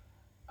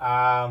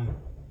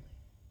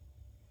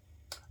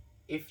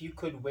 If you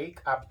could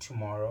wake up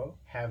tomorrow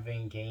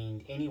having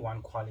gained any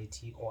one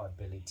quality or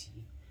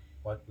ability,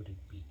 what would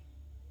it be?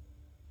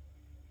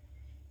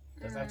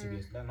 Does that have to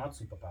be not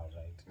superpower,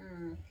 right?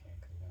 Okay,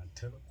 because we're not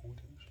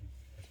teleportation.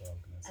 That's what I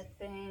was gonna say. I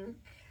think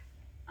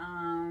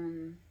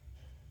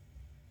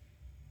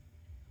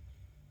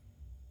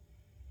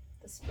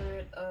the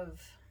spirit of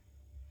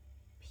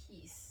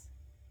peace.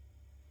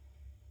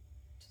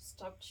 To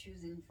stop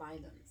choosing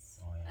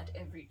violence at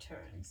every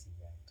turn. I see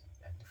that.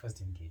 At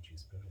first engage you,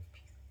 spirit of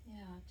peace.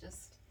 Yeah,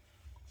 just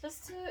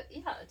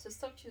to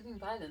stop choosing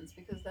violence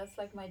because that's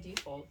like my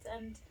default.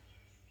 And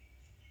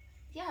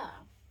yeah,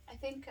 I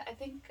think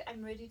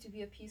I'm ready to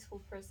be a peaceful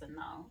person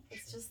now.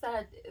 It's just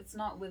that it's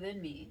not within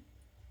me.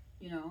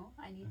 You know,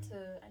 I need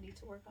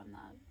to work on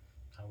that.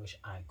 I wish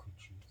I could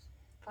choose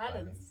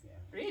Violence. Yeah.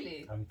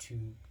 Really? I'm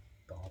too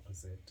the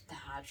opposite.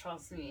 Nah,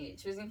 trust me.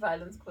 Choosing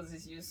violence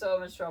causes you so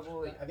much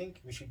trouble. I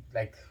think we should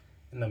like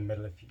in the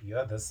middle. If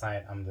you're this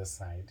side, I'm this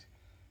side.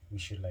 We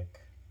should like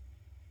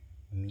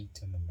meet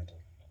in the middle,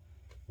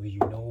 where you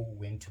know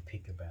when to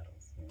pick your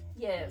battles. You know?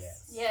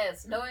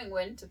 Yes. Knowing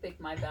when to pick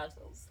my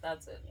battles.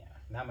 That's it. Yeah.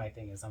 Now my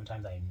thing is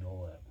sometimes I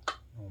know,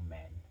 oh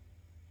man,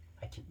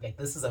 I can like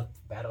this is a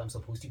battle I'm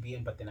supposed to be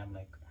in, but then I'm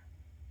like,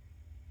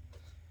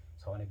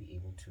 so I want to be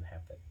able to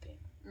have that thing.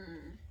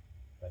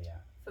 But yeah.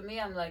 For me,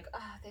 I'm like,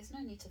 there's no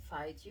need to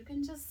fight. You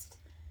can just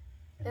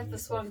let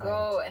this one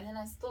go, and then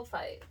I still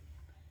fight.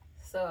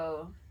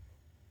 So,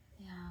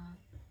 yeah,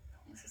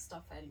 I need to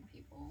stop fighting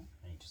people.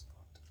 I just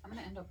thought I'm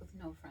gonna end up with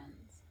no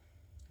friends.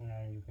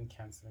 Yeah, you've been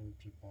canceling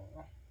people.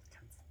 Oh,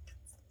 cancel.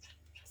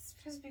 Just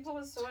because people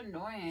are so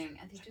annoying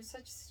and they do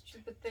such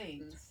stupid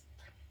things.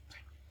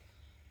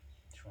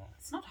 Sure.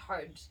 It's not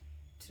hard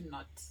to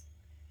not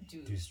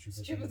do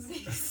stupid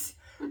things.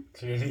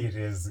 Clearly it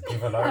is.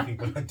 If a lot of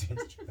people are doing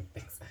stupid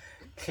things.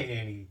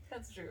 Clearly.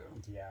 That's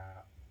true.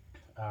 Yeah.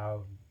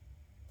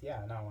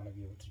 Yeah, now I want to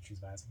be able to choose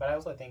violence. But I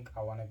also think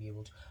I want to be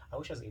able to, I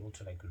wish I was able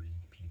to like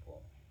read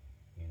people,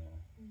 you know.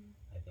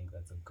 I think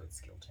that's a good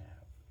skill to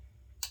have.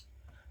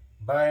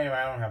 But anyway,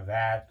 I don't have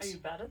that. Are you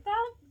bad at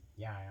that?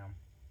 Yeah, I am.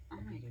 Oh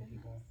my Reading goodness.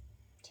 people.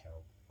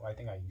 Terrible. Well, I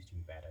think I used to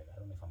be bad at it. I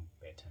don't know if I'm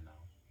better now.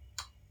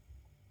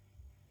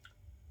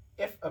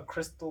 If a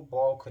crystal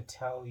ball could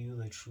tell you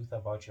the truth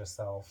about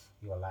yourself,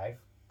 your life,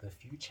 the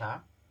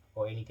future,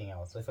 or anything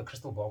else. So if a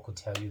crystal ball could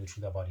tell you the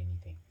truth about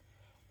anything,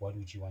 what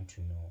would you want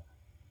to know?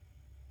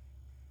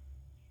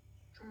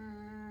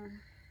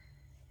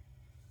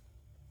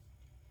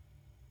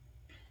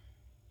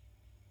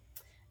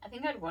 I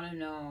think I'd want to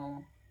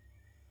know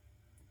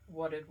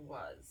what it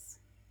was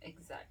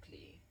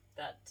exactly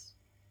that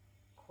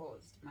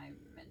caused my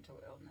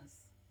mental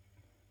illness.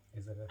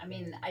 Is it a I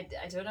thing? mean,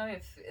 I don't know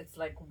if it's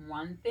like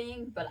one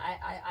thing, but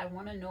I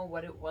want to know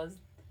what it was,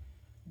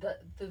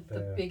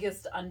 the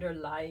biggest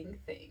underlying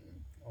thing,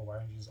 Oh, why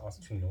don't you just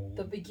ask to know?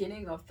 the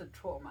beginning of the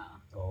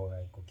trauma, Oh,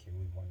 like, okay,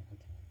 we want,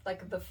 okay,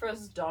 like the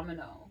first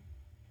domino.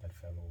 that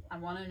fell over. I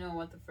want to know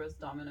what the first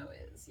domino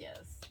is,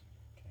 yes.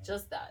 Okay.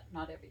 Just that,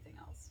 not everything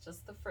else.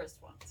 Just the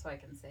first one, so I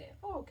can say,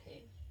 oh,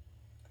 okay.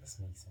 This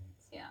makes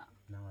sense. Yeah.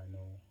 Now I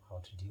know how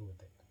to deal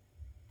with it.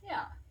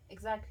 Yeah,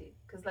 exactly.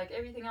 Because, like,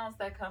 everything else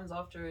that comes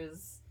after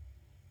is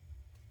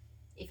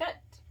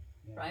effect,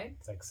 Yeah. right?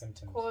 It's like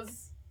symptoms.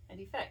 Cause and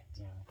effect.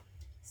 Yeah.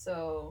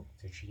 So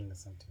So you're treating the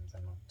symptoms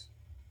and not.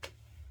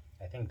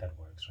 I think that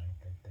works,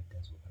 right? That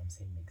does what I'm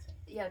saying makes sense.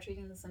 yeah,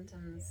 treating the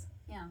symptoms.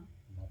 Yeah.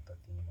 Not the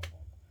theme of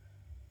all.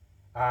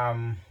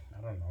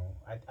 I don't know.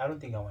 I don't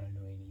think I want to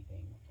know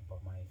anything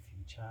about my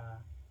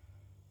future,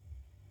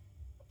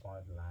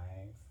 about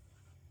life.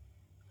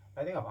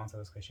 I think I've answered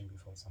this question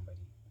before.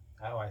 Somebody.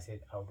 I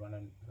said I would want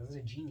to. Was it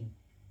a genie?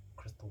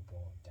 Crystal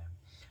ball. Damn.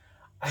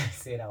 I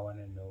said I want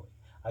to know.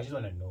 I just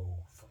want to know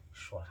for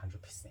sure, 100%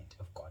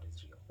 if God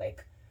is real.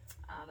 Like.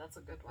 That's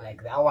a good one.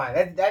 Like that one.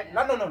 That Yeah.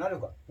 no, not a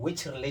God.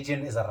 Which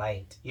religion is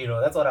right? You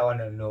know, that's what I want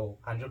to know.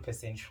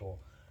 100% sure,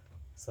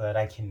 so that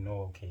I can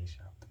know. Okay,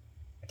 sharp.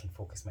 I can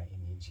focus my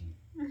energy.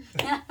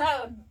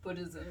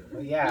 Buddhism.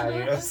 But yeah,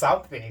 you know,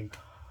 something.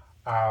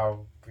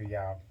 But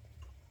yeah.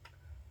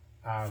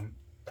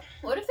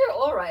 What if they're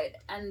all right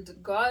and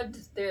God,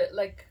 they're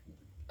like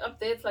up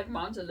there? It's like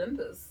Mount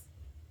Olympus.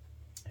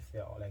 If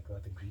they're all like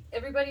the Greek.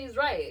 Everybody's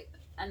right,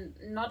 and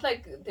not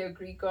like they're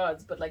Greek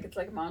gods, but like it's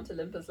like Mount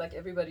Olympus. Like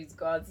everybody's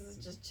gods is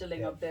just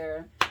chilling up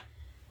there,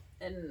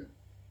 in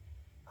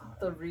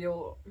the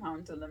real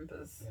Mount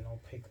Olympus. You know,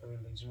 pick a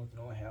religion with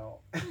no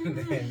hell, and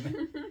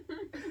then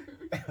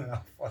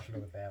I'll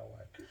follow that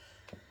one.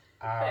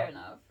 Fair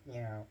enough.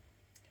 Yeah.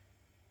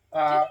 Do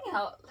you think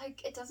how,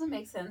 like, it doesn't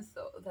make sense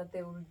though that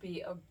there would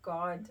be a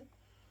God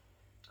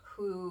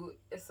who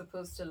is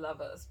supposed to love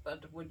us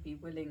but would be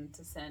willing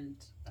to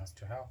send us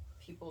to hell,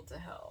 people to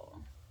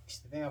hell?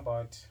 The thing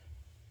about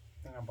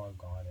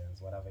God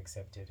is, what I've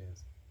accepted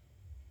is,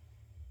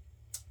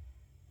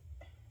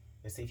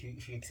 let's say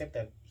if you accept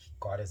that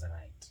God is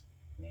right,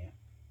 yeah,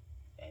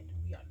 and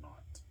we are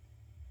not,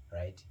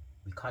 right?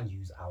 We can't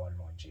use our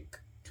logic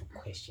to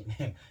question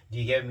him. Do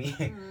you get me?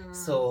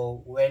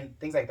 So when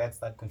things like that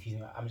start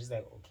confusing me, I'm just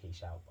like, okay,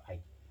 sharp.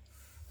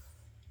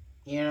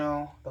 You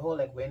know, the whole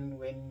like when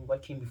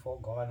what came before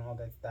God and all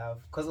that stuff,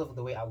 because of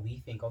the way we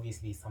think,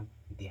 obviously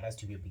there has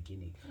to be a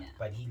beginning,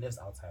 but he lives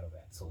outside of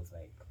that, so it's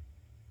like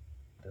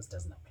this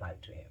doesn't apply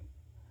to him.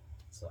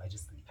 So I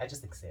just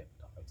accept.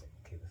 I was like,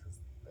 okay, this is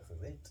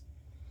it.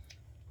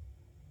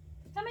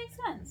 That makes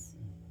sense.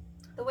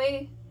 The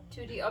way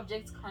 2D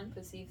objects can't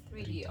perceive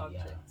 3D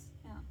objects.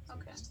 Yeah.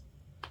 Okay.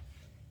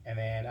 And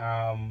then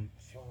I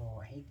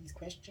hate these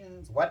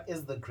questions. What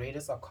is the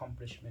greatest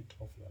accomplishment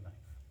of your life?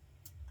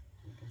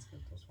 You can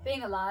skip those ones.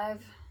 Being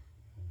alive.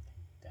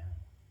 Damn.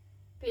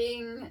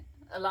 Being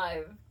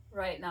alive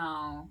right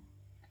now,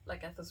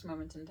 like at this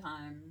moment in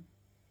time.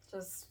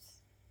 Just,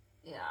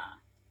 yeah.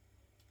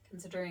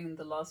 Considering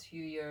the last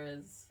few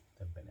years,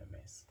 they've been a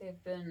mess.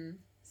 They've been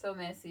so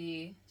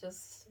messy,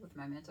 just with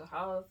my mental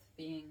health,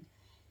 being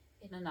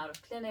in and out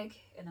of clinic,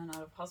 in and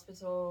out of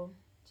hospital.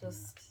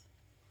 Just,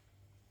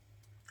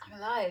 I'm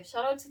alive.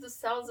 Shout out to the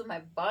cells of my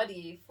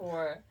body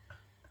for,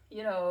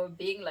 you know,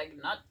 being like,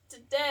 not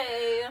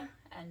today,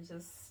 and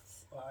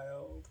just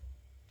wild.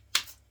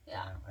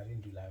 Yeah. I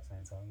didn't do life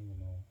science. I don't even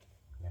know.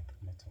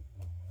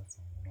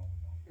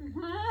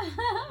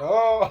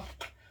 No.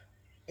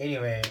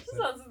 Anyway.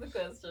 Just answer the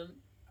question.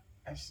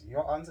 Actually,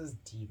 your answer is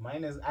deep.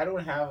 Mine is, I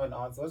don't have an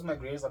answer. What's my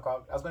greatest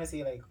accomplishment? I was going to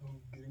say, like,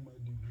 getting my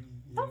degree.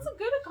 That's a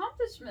good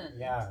accomplishment.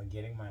 Yeah,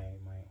 getting my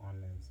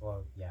honors.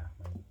 Well, yeah,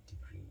 my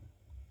degree.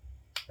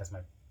 That's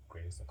my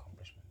greatest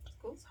accomplishment.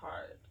 School's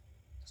hard.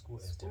 School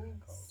is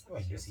difficult. Oh,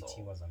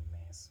 UCT was a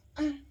mess.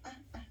 I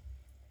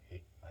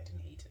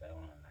didn't hate it. I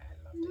don't know. I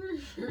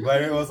loved it.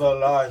 But it was a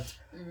lot.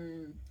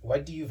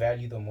 What do you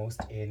value the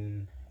most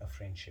in a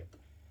friendship?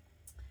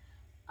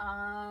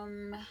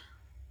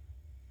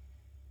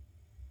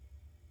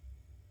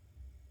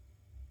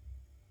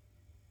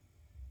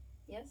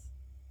 Yes.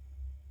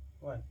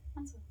 What?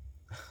 Answer.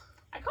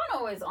 I can't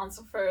always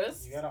answer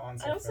first. You gotta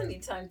answer I also first.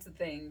 need time to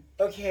think.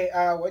 Okay,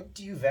 what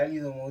do you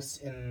value the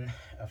most in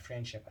a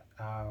friendship?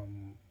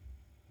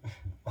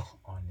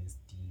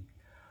 Honesty.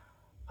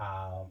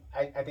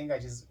 I think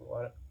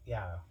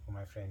for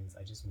my friends,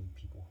 I just need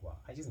people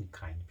I just need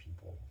kind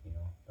people, you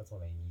know. That's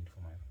all I need for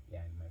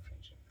in my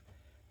friendship.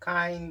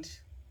 Kind,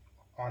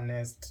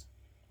 honest,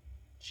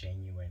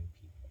 genuine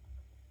people.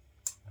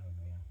 I don't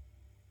know,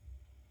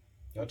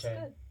 yeah. Your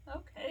turn. Good.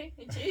 Okay.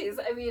 Jeez.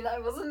 I mean, I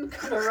wasn't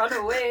gonna run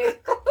away.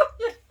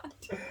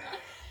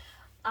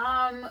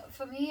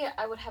 For me,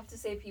 I would have to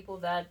say people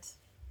that.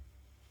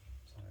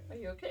 Sorry. Are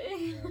you okay?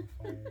 Yeah, I'm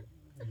fine.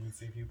 You would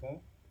say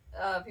people?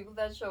 People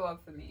that show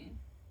up for me.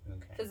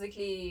 Okay.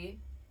 Physically,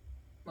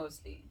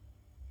 mostly.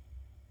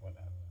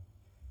 Whatever.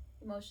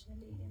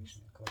 Emotionally.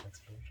 Emotional close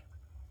exposure.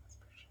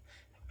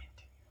 Like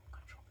mentally,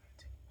 control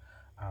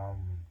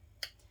mentally.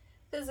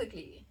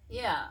 Physically,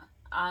 yeah.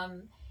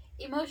 Um,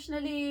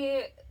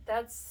 Emotionally,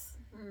 that's.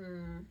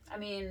 I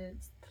mean,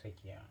 It's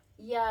trickier.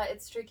 yeah,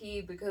 it's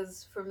tricky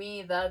because for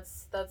me,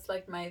 that's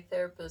like my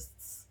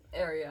therapist's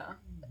area.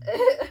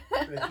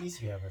 But at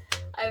least you have a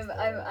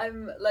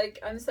therapist.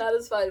 I'm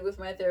satisfied with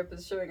my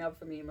therapist showing up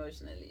for me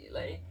emotionally.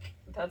 Like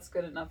that's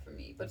good enough for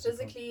me. But That's super-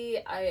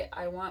 physically,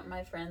 I want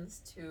my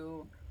friends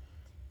to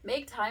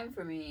make time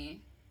for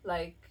me.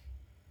 Like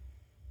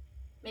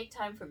make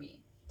time for me.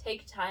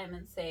 Take time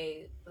and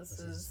say this This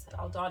is is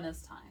Donna.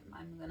 Aldana's time.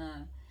 I'm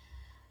gonna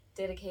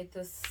dedicate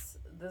this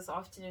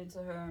afternoon to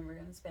her, and we're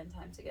gonna spend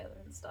time together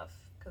and stuff.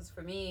 Because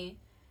for me,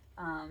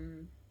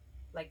 um,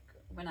 like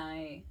when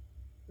I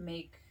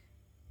make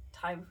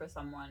time for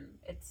someone,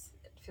 it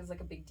feels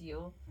like a big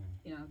deal,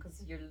 you know,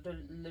 because you're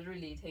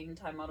literally taking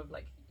time out of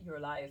like your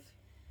life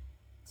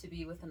to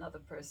be with another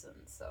person.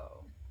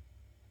 So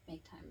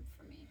make time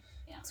for me.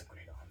 Yeah. That's a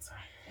great answer.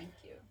 Thank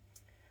you.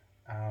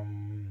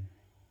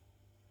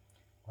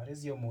 What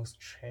is your most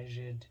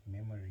treasured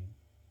memory?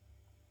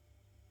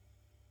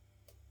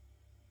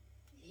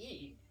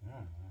 Yee.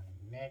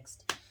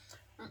 Next.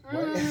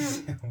 What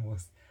is your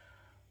most?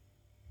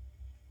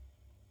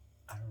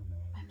 I don't know.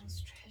 My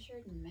most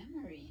treasured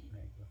memory.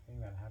 Like the thing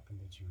that happened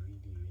that you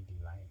really, really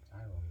liked. I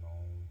don't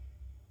know.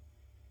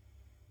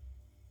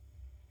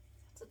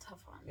 That's a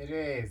tough one. It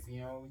is.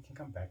 You know, we can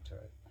come back to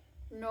it.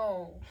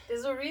 No,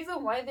 there's a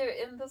reason why they're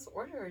in this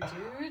order,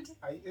 dude.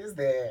 Is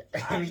there? I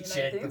Let me mean, I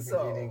check the think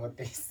so. beginning what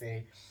they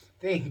say.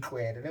 Think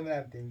weird. And then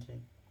I'm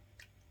thinking.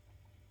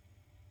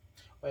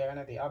 Oh yeah,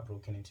 no, they are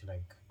broken into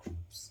like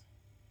groups.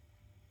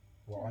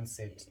 We're on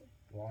set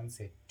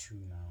 2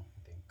 now,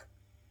 I think.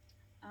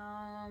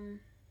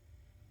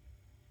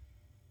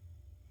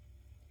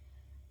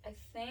 I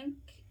think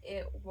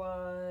it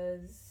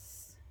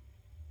was.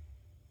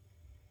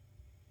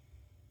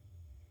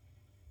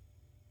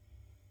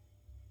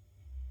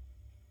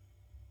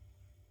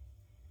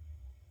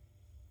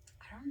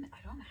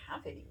 I don't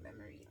have any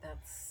memory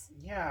that's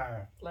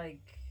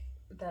like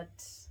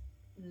that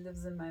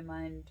lives in my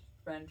mind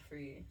rent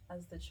free,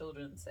 as the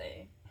children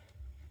say.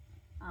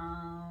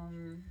 I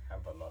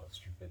have a lot of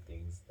stupid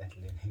things that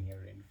live in your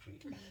rent free.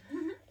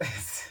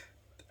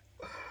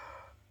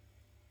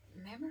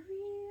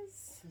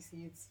 Memories? You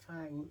see, it's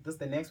fine.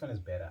 The next one is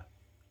better.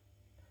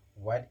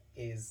 What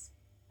is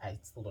I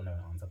still don't have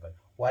an answer, but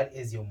what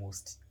is your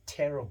most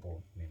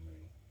terrible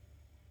memory?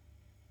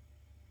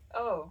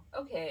 Oh,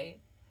 okay.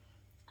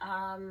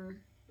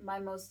 My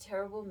most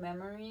terrible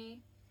memory,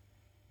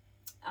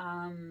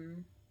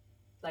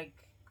 like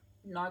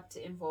not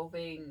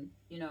involving,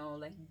 you know,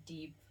 like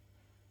deep,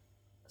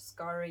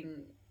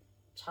 scarring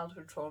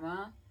childhood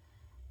trauma,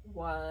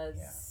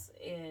 was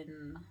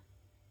in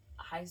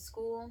high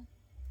school.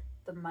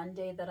 The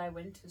Monday that I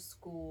went to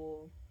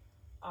school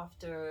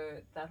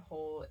after that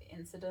whole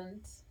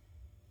incident.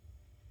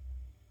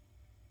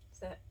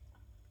 That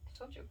I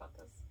told you about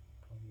this.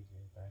 Probably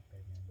back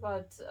then.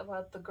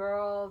 About the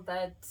girl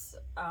that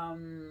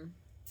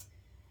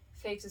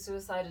faked a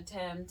suicide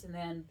attempt and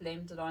then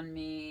blamed it on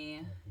me.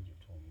 I think you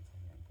told me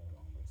something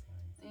along those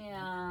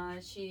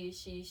lines.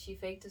 Yeah, she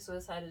faked a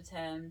suicide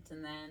attempt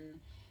and then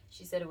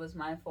she said it was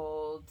my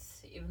fault,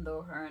 even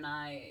though her and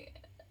I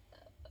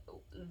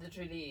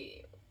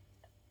literally.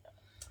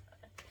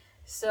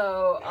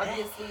 So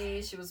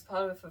obviously she was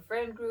part of a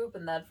friend group,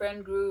 and that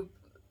friend group,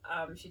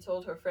 she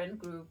told her friend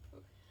group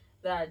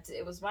that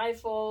it was my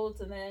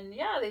fault, and then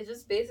they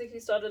just basically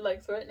started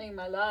like threatening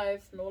my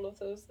life and all of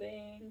those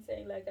things,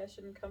 saying like I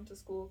shouldn't come to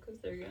school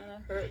because they're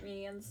gonna hurt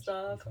me and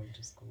stuff. Come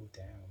to school,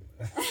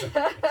 damn.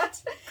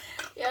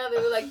 Yeah,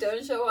 they were like,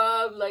 don't show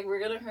up, like we're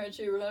gonna hurt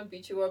you, we're gonna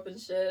beat you up and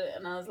shit.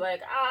 And I was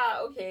like,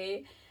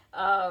 okay.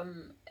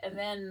 And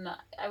then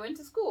I went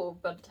to school,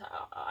 but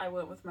I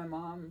went with my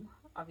mom,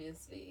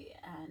 obviously,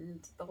 and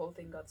the whole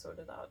thing got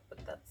sorted out.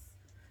 But that's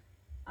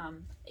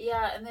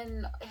and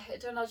then it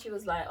turned out she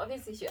was lying.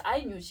 Obviously,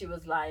 I knew she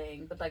was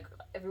lying, but like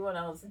everyone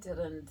else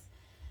didn't.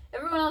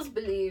 Everyone else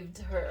believed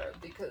her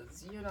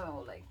because, you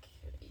know, like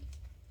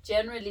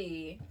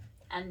generally,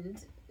 and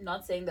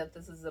not saying that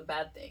this is a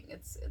bad thing.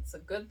 It's a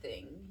good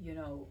thing. You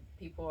know,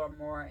 people are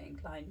more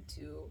inclined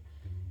to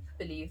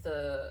believe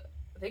the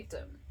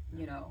victim.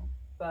 You know,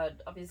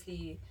 but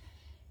obviously,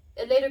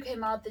 it later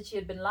came out that she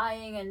had been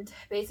lying, and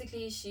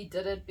basically she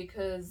did it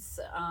because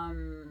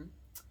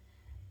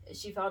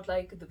she felt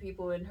like the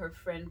people in her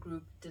friend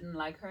group didn't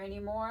like her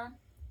anymore,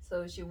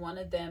 so she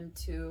wanted them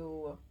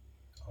to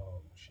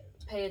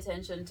pay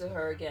attention to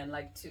her again,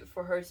 like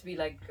for her to be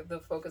like the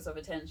focus of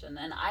attention.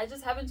 And I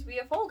just happened to be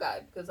a fall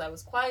guy because I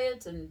was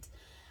quiet and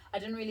I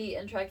didn't really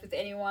interact with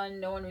anyone.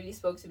 No one really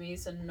spoke to me,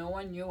 so no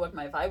one knew what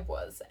my vibe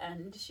was.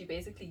 And she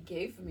basically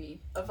gave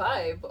me a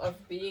vibe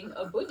of being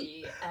a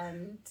bully.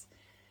 And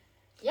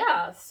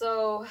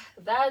so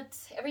that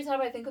every time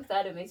I think of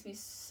that, it makes me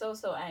so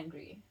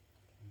angry.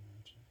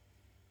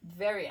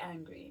 very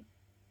angry.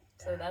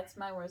 So that's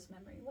my worst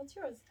memory. What's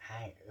yours?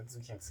 Hi,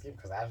 we can skip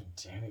because I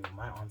genuinely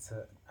my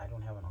answer. I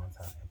don't have an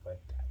answer,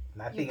 but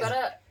You nothing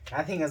gotta,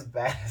 nothing as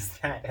bad as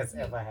that has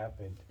ever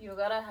happened. you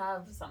gotta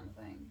have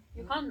something.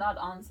 You can't not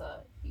answer.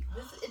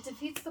 It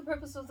defeats the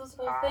purpose of this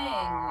whole thing.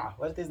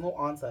 What if there's no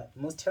answer?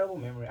 Most terrible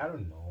memory? I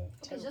don't know.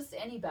 Okay, just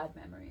any bad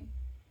memory.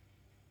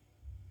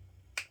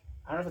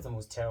 I don't know if it's the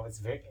most terrible. It's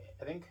very.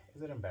 I think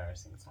is it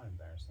embarrassing? It's not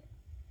embarrassing.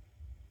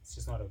 It's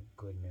just not a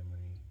good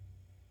memory.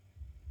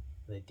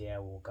 The day I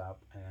woke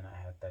up and then I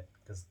had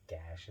this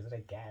gash. Is it a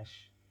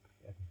gash?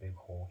 A big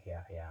hole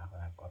here. Yeah,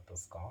 when I got the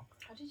scar.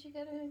 How did you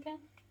get it again?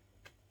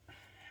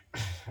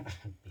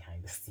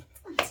 Behind the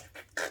scenes.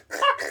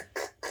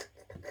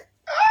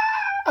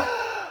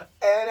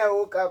 And I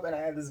woke up and I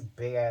had this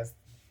big ass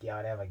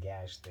whatever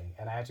gash thing,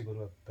 and I had to go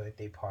to a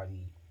birthday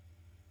party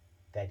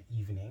that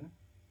evening,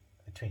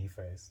 the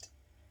 21st.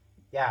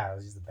 Yeah, it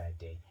was just a bad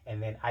day.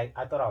 And then I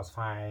thought I was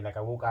fine. Like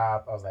I woke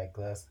up, I was like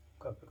this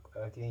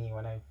thingy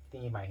when I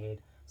thingy in my head.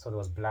 So there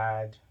was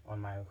blood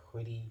on my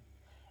hoodie,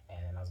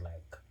 and then I was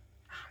like,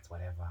 it's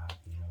whatever,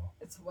 you know.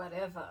 It's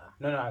whatever.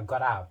 No, I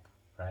got up,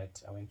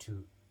 right? I went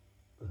to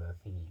the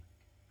thingy,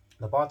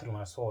 the bathroom.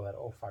 I saw that.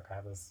 Oh fuck! I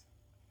have this.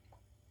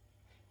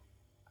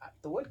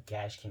 The word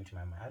gash came to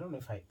my mind. I don't know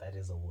if that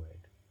is a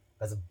word.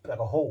 There's like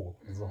a hole.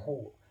 There's a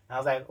hole. And I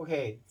was like,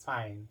 okay, it's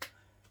fine.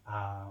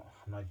 I'm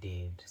not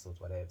dead, so it's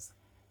whatever.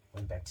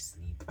 Went back to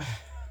sleep.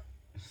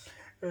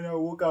 And I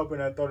woke up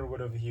and I thought it would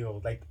have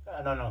healed. Like,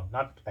 no,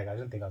 not like I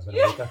didn't think I was gonna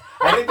wake up.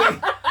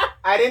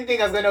 I didn't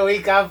think I was gonna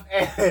wake up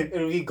and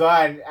it would be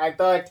gone. I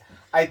thought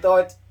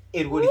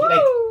it would heal.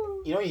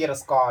 Like, you know, you get a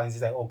scar and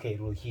it's like, okay, it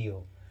will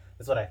heal.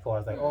 That's what I thought. I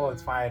was like, oh,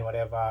 it's fine,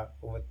 whatever.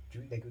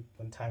 Like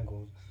when time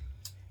goes,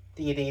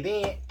 ding,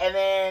 and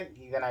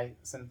then I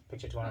sent a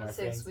picture to one of my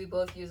friends. We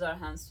both use our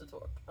hands to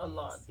talk a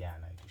lot. Yeah,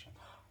 no,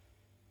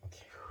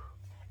 okay.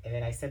 And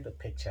then I sent the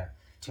picture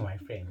to my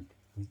friend.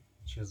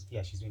 She's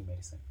doing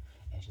medicine,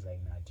 and she's like,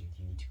 nah, dude,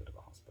 you need to go to the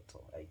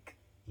hospital. Like,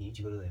 you need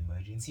to go to the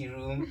emergency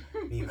room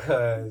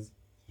because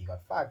you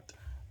got fucked.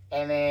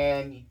 And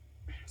then,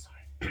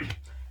 sorry.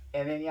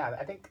 And then yeah,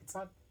 I think it's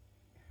not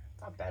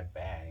that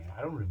bad. You know,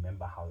 I don't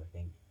remember how the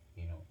thing,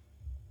 you know,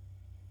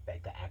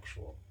 like the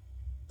actual.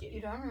 You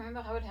don't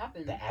remember how it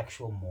happened? The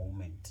actual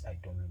moment, I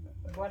don't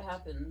remember. What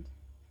happened?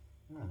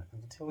 No, I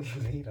can tell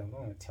you later. I'm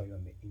not going to tell you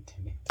on the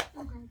internet.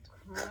 Oh my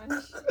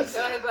gosh. You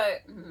got hit by...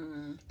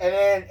 And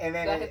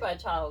then... got hit by a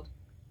child.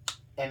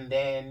 And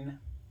then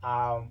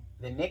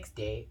the next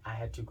day, I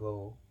had to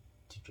go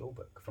to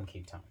Joburg from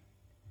Cape Town.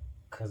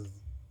 Because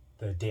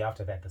the day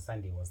after that, the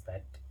Sunday, was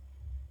that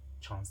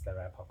Chance the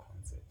Rapper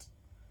concert.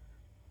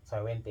 So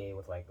I went there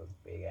with like this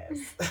big ass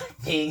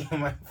thing in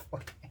my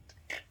forehead.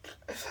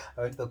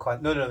 I went to the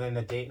concert.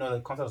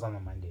 The concert was on a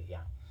Monday,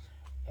 yeah.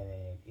 And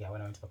then,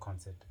 when I went to the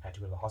concert, I had to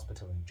go to the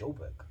hospital in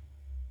Joburg.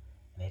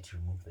 And they had to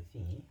remove the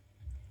thingy.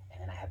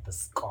 And then I had the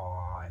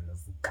scar and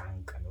this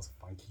gunk and this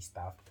funky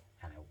stuff.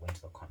 And I went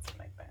to the concert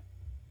like that.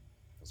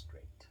 It was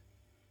great.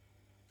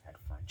 I had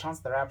fun. Chance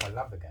the Rapper, I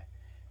love the guy.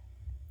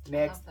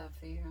 Next. I love that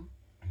for you.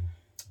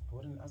 I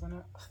was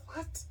gonna...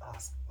 What?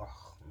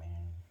 Oh,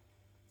 man.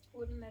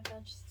 Wouldn't let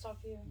that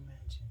stop you?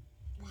 Imagine.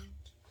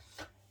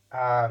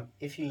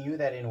 If you knew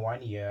that in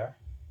 1 year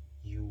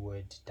you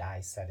would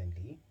die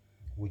suddenly,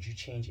 would you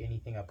change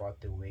anything about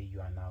the way you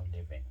are now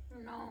living?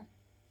 No.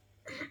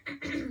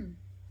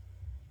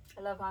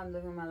 I love how I'm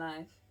living my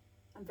life.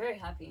 I'm very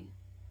happy.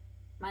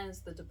 Minus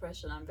the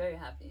depression, I'm very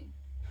happy.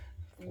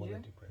 For the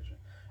depression.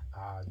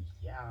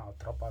 Yeah, I'll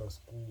drop out of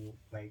school.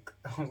 Like,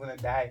 I'm gonna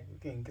die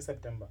in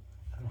September.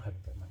 I don't know how to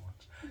get my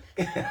watch.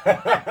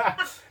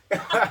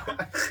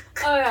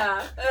 Oh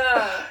yeah.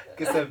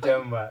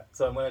 September.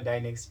 So I'm gonna die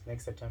next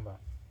September.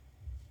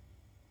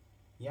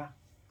 Yeah.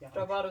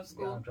 Drop out of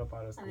school. Yeah, drop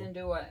out of school. And then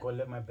do what? Go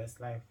live my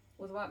best life.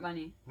 With what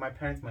money? My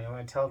parents might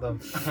want to tell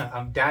them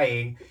I'm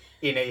dying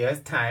in a year's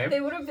time. They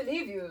wouldn't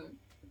believe you.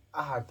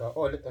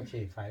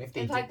 Okay, fine. If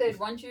they in fact, they'd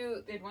want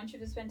you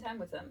to spend time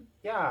with them.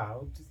 Yeah,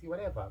 I'll just see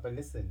whatever. But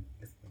listen.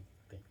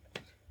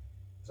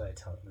 So I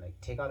tell them, like,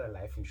 take out a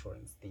life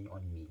insurance thing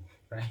on me,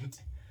 right?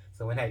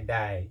 So when I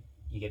die,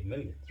 you get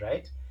millions,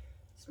 right?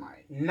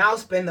 Smart. Now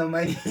spend the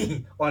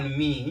money on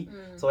me.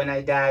 So when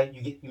I die,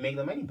 you make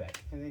the money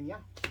back, and then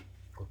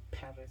go to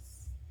Paris.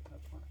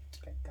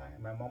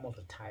 My mom will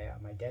retire.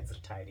 My dad's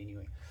retired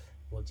anyway.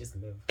 We'll just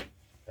live.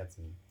 That's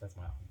me. That's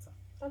my answer.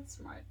 That's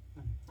smart.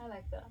 I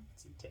like that.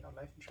 So you take out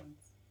life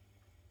insurance,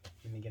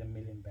 and you get $1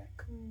 million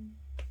back.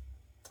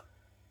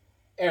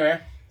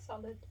 Anyway.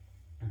 Solid.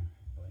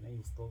 When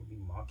you still be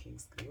marking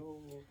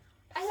skill.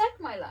 I like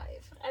my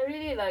life. I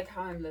really like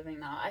how I'm living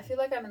now. I feel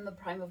like I'm in the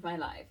prime of my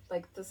life.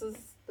 Like, this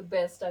is the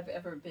best I've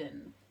ever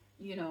been,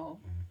 you know,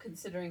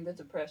 considering the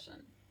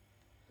depression.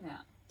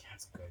 Yeah.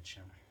 That's good,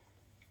 Shem.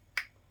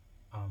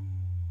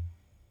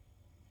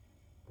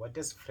 What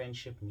does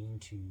friendship mean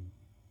to you?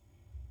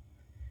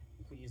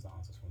 You could use the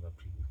answers from the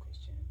previous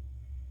question.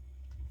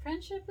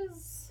 Friendship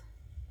is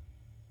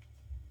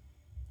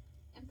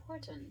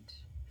important.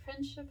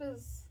 Friendship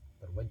is...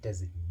 But what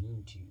does it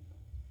mean to you?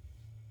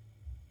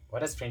 what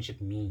does friendship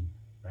mean,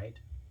 right?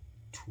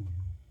 To you.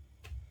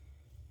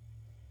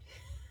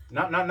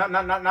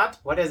 Not.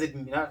 What does it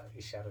mean? Not,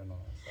 I don't know.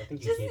 I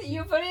think you Just get me.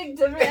 you're putting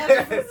different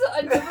emphasis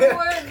on different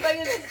words. Like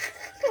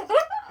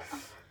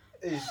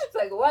it's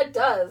like, what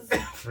does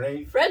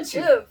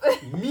friendship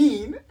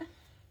mean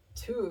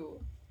to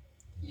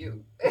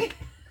you?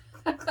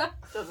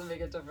 Doesn't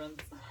make a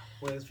difference.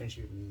 What does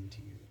friendship mean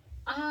to you?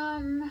 I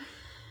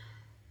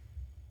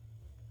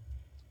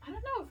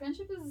don't know.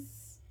 Friendship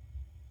is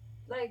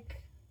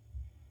like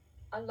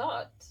a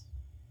lot.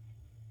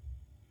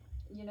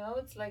 You know,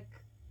 it's like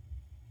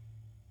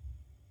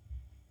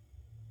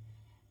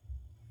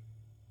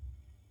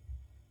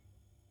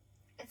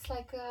it's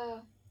like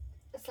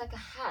a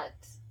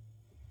hat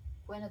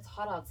when it's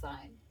hot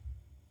outside.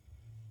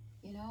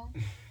 You know,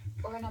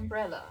 or an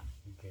umbrella,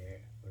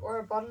 Okay. or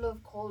a bottle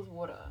of cold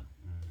water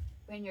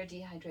when you're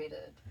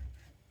dehydrated,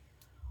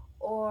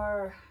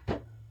 or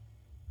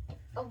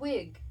a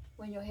wig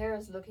when your hair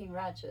is looking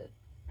ratchet.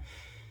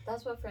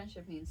 That's what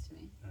friendship means to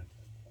me. Okay.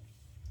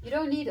 You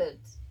don't need it,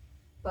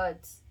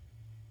 but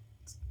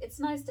it's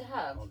nice to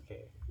have.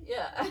 Okay.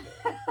 Yeah.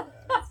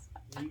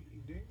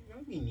 You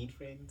don't really need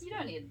friends. You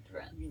don't need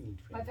friends. You need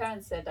friends. My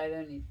parents said I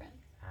don't need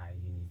friends.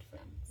 You need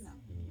friends. No.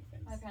 You need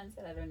friends. My parents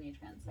said I don't need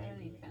friends. I don't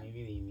need friends.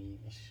 Maybe they mean.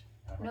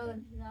 No,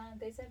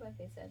 they said what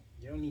they said.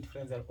 You don't need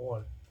friends at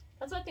all.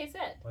 That's what they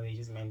said. Or they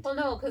just meant. Well,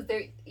 no, because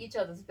they're each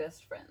other's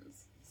best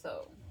friends.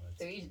 So Oh,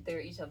 they're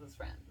each other's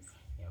friends.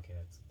 Yeah. Okay.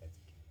 That's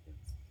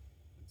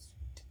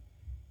sweet.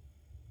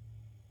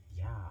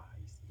 Yeah.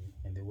 You see,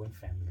 and they weren't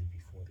family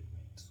before they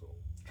met, so.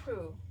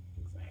 True.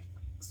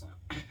 Exactly. So.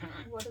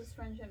 What does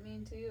friendship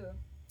mean to you?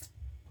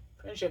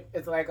 Friendship.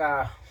 It's like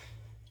a.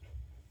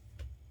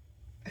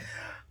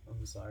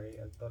 I'm sorry.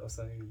 I thought of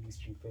something really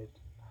stupid.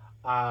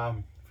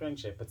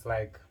 Friendship. It's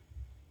like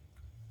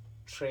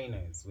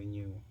trainers when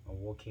you are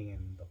walking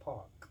in the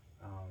park.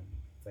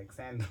 It's like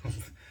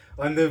sandals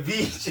on the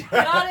beach.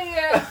 Get out of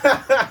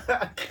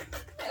here!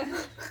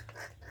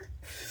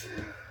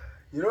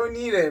 You don't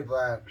need it,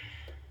 but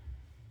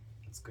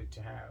it's good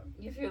to have.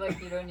 You feel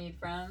like you don't need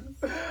friends?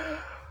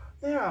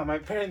 Yeah, my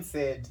parents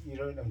said you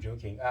don't. I'm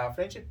joking.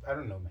 Friendship. I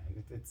don't know,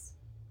 man. It's.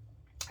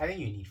 I think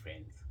you need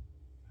friends.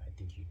 I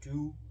think you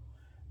do,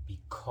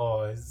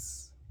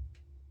 because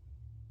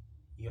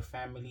your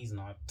family is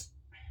not.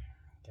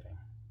 Kidding.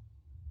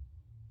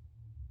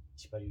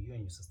 But you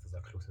and your sisters are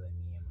closer than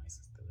me and my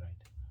sisters,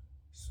 right?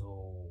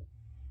 So,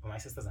 but my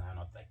sisters and I are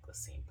not like the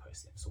same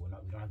person, so we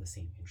don't have the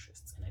same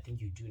interests. And I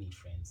think you do need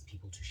friends,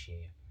 people to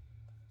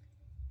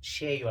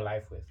share your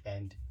life with,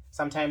 and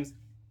sometimes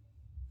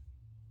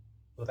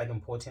with like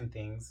important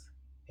things,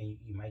 and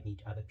you might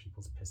need other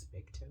people's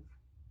perspective,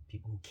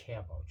 people who care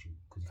about you,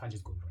 because you can't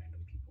just go to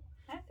random people.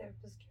 My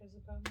therapist cares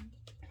about me.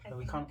 But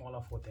we can't all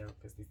afford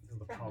therapists. This is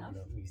the Fair problem,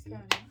 enough. you see. Fair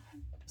enough.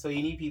 So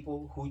you need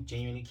people who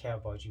genuinely care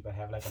about you, but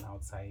have like an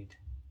outside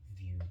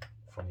view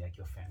from like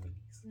your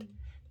families.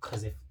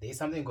 Because if there's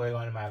something going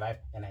on in my life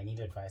and I need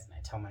advice, and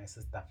I tell my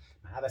sister,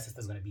 my other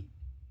sister's gonna be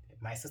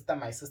my sister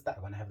are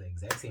gonna have the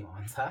exact same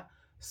answer.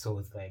 So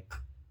it's like,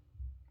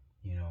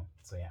 you know.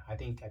 So yeah, I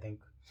think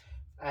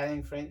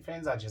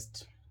friends are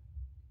just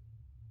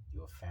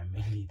your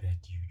family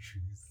that you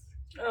choose.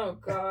 Oh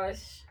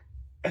gosh.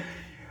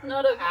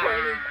 Not a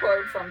corny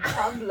quote from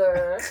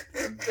Tumblr.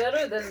 You're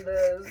better than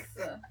this.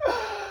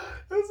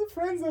 Those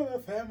friends are the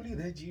family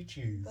that you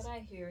choose. But I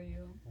hear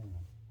you.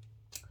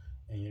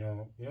 And you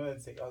know,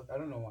 it's like, I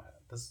don't know why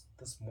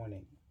this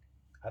morning,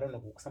 I don't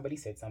know, somebody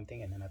said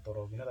something, and then I thought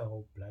of, that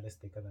whole blood is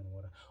thicker than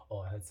water.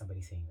 Oh, I heard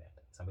somebody saying that.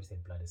 Somebody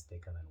said blood is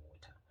thicker than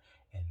water.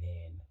 And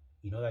then,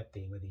 that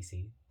thing where they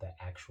say the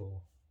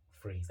actual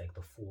phrase, like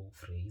the full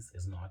phrase,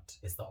 is not,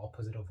 it's the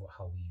opposite of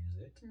how we use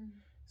it.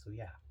 So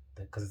yeah,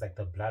 because it's like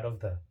the blood of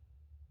the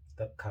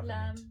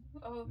covenant. Lamb.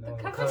 Oh, No,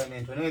 the the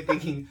covenant. covenant. When you're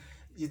thinking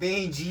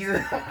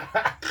Jesus.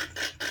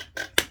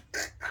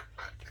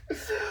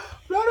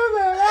 Blood of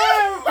the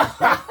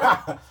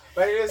lamb.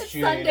 But it is It's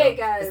true. Sunday,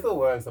 guys. It still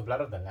works. The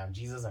blood of the lamb.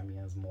 Jesus,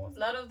 is more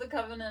Blood of the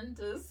covenant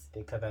is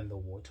thicker than the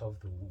water of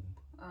the womb.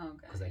 Oh, okay.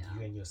 Because like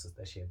you and your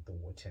sister shared the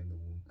water in the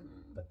womb.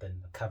 But then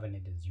the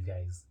covenant is you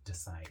guys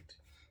decide.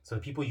 So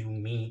the people you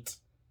meet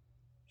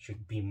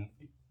should be,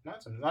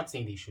 I'm not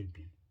saying they should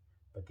be,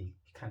 but they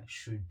kind of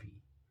should be.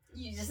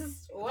 You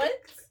just what?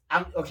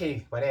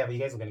 Okay, whatever. You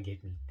guys are gonna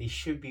get me. They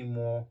should be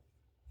more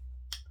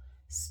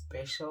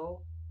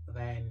special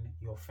than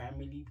your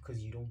family,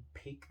 because you don't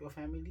pick your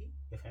family.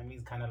 Your family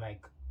is kind of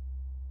like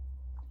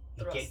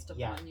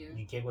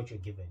you get what you're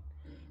given.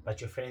 But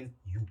your friends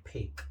you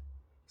pick,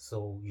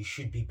 so you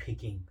should be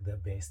picking the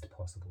best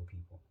possible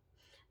people.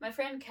 My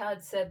friend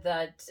Kat said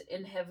that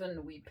in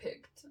heaven we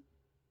picked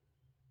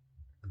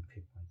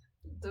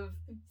the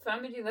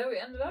family that we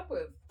ended up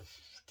with.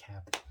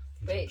 Cap.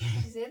 Wait,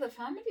 did you say the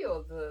family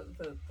or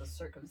the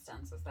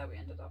circumstances that we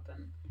ended up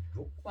in?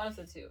 One of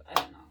the two. I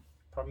don't know.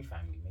 Probably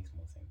family makes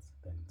more sense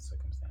than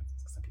circumstances,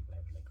 because some people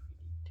have like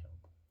really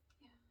terrible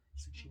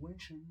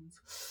situations.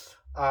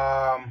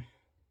 I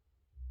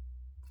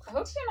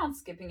hope you're not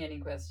skipping any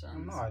questions.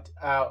 I'm not.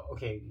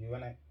 Okay, you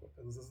wanna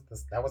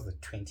That was the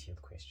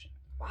 20th question.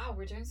 Wow,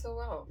 we're doing so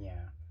well.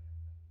 Yeah,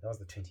 that was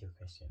the 20th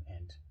question,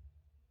 and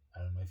I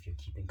don't know if you're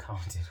keeping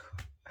count.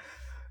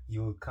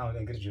 You'll count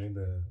and get it during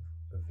the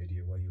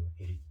video while you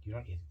edit. You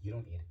don't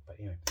edit, but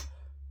anyway,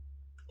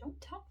 Don't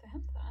tell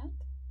them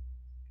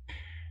that.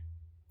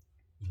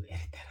 you'll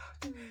edit that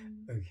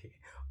out. Okay.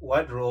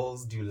 What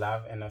roles do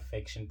love and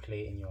affection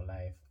play in your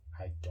life?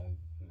 I don't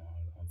know.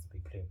 Honestly, they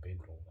play a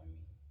big role. I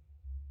mean,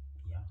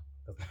 yeah,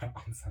 that's my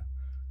answer.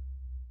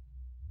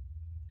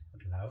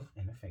 Love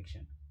and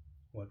affection.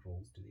 What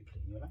roles do they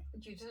play in your life?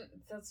 You didn't.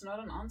 That's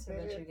not an answer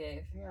that you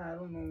gave. Yeah, I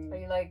don't know. Are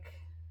you like,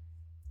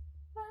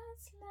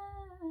 what's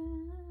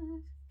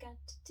love got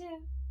to do?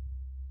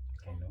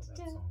 I know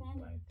that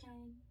song,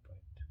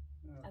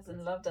 but As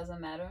in, love doesn't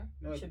matter.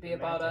 No, it it should be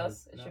about matters.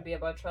 us. It No. should be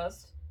about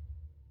trust.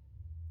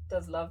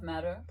 Does love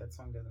matter? That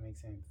song doesn't make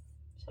sense.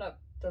 Shut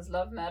up. Does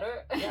love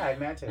matter? Yeah, it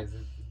matters.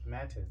 It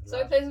matters. So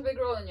Love. it plays a big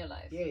role in your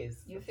life.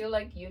 Yes. You feel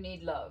like you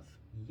need love.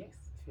 Yes,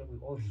 I feel we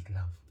all need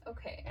love.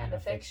 Okay. And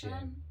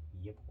affection?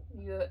 Yep.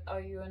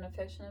 Are you an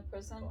affectionate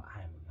person? Well,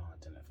 I'm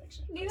not an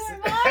affectionate Neither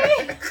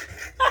person.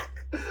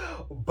 am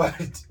I.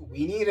 But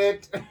we need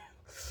it.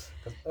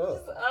 Oh,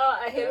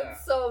 I hate it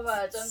so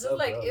much. I'm So just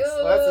like, gross. ew.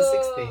 Well, that's a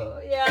 6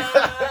 thing.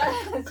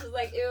 Yeah. It's just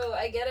like, ew,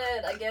 I get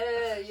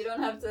it. You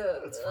don't have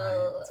to. It's fine.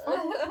 It's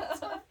fine. It's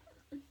fine.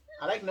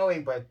 I like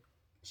knowing, but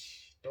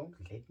don't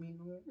let me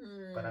know.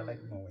 But I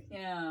like knowing.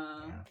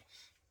 Yeah.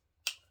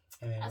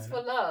 And then As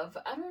for love,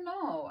 I don't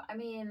know. I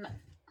mean,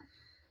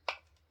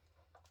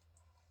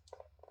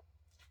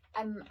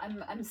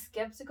 I'm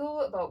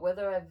skeptical about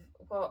whether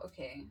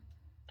okay.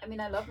 I mean,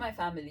 I love my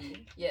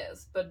family,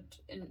 yes, but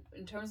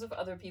in terms of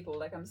other people,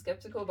 like, I'm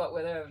skeptical about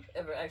whether I've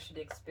ever actually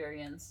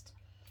experienced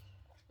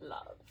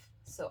love.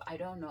 So I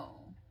don't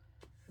know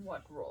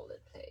what role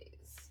it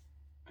plays.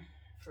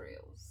 For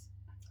reals.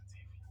 That's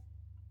heavy.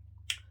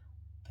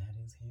 That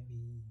is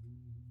heavy.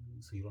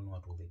 So you don't know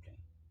what role they play?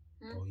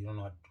 Or you don't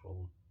know what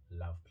role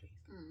love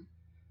plays?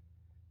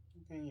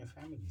 Okay, your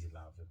family's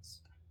love.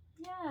 It's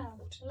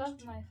important love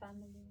to my you.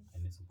 family.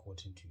 And it's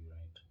important to you,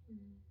 right?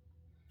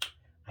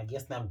 I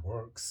guess that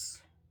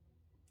works.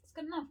 It's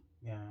good enough.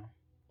 Yeah.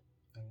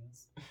 I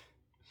guess.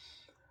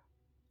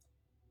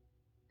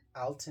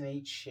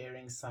 Alternate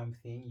sharing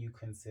something you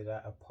consider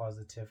a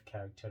positive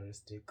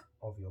characteristic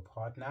of your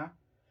partner.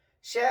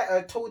 Share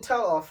a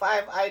total of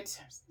 5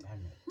 items.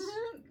 Damn it.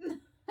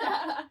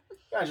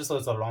 Yeah, I just thought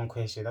it's a long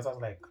question. That's what I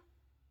was like.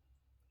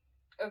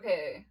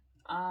 Okay.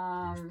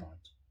 You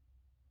start.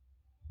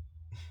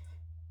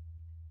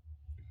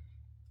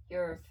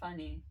 You're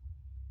funny.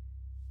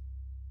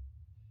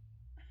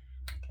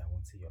 Okay, I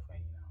won't say you're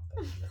funny now.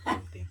 That'll be the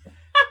third thing.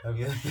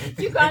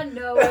 You can't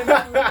know. We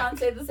can't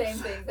say the same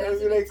thing.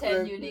 There's Like,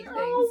 10 unique things.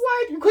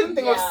 Why? We couldn't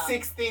think of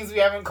 6 things we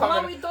have in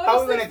common. We thought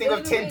How of are we going to six think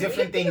of 10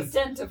 different things?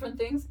 10 different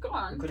things. Go We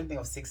on. couldn't think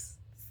of 6.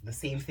 The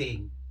same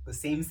thing. The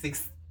same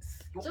 6.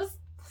 Just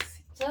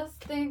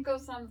think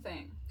of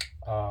something.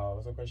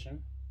 What's the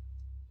question?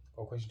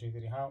 Or question 2,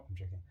 3, how? I'm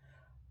joking.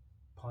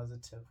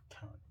 Positive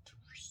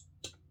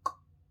characteristic.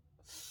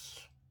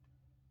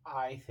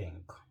 I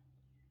think.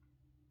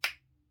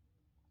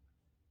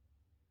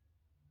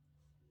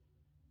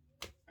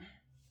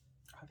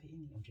 Are they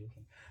any? I'm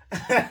joking.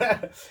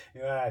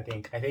 Yeah, I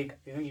think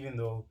even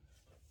though,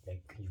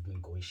 like, you've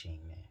been goishing,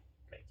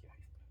 like, you've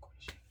been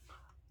goishing,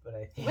 but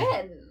I think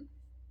When?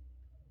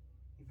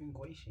 you've been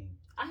goishing.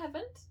 I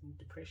haven't.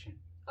 Depression.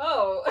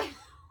 Oh.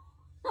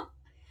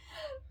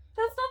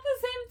 That's not the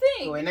same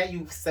thing. So when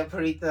you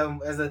separate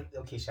them as a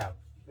sharp.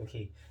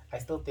 Okay, I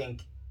still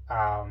think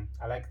I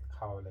like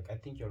how, like, I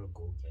think you're a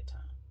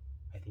go-getter.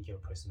 I think you're a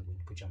person who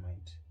would put your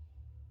mind,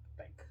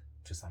 like,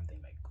 to something,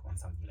 like, on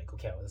something, like,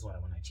 okay, well, this is what I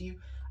want to achieve.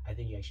 I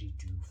think you actually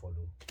do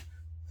follow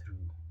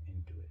through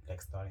and do it.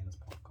 Like starting this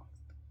podcast.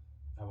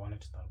 I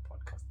wanted to start a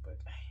podcast, but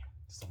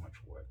so much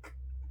work.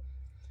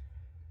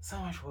 So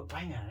much work.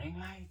 Buying a ring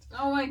light.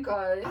 Oh my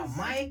god. A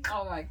mic.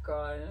 Oh my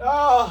god.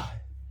 Oh,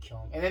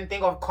 kill me. And then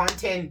think of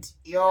content.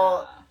 Yo,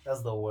 Yeah.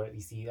 that's the word.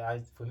 You see,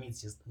 for me,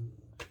 it's just.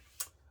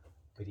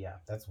 But yeah,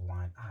 that's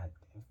 1.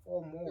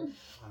 4 more.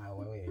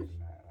 Wait,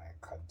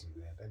 I can't do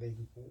that. I think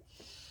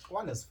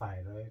 1 is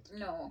fine, right?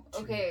 No. 2.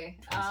 Okay.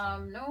 2 is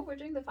fine. No, we're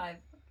doing the 5.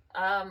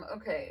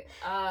 Okay.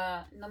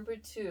 Number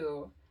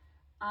 2.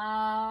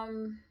 I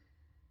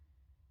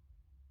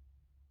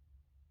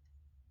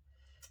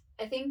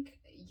think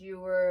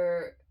you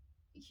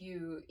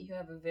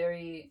have a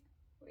very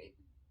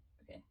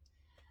okay.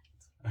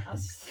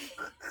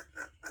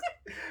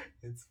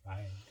 It's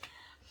fine.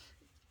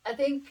 I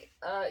think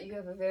you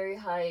have a very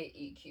high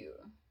EQ.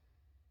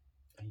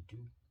 I do.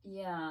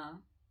 Yeah.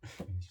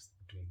 I'm just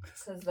doing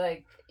this. Cause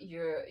like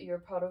you're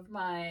part of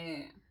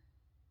my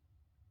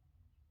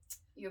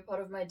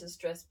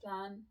distress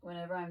plan.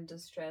 Whenever I'm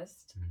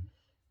distressed,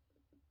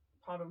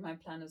 part of my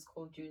plan is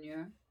called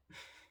Junior.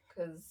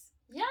 Cause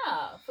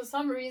yeah, for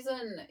some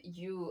reason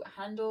you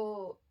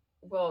handle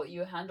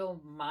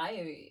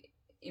my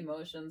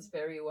emotions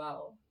very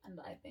well, and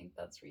I think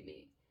that's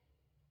really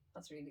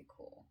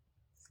cool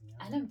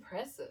and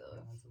impressive.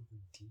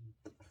 Deep.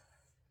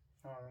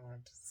 don't know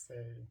what to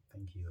say.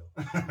 Thank you.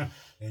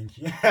 Thank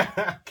you.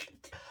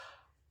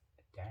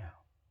 Damn.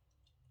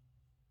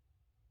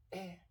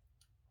 Okay,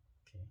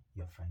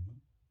 you're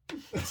funny.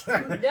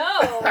 No.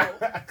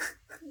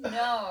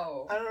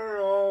 No. I don't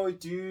know,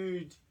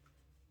 dude.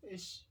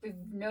 Ish. We've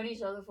known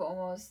each other for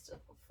almost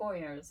 4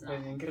 years now.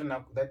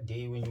 But that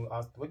day when you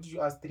asked, what did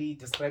you ask?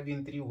 Describe you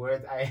in 3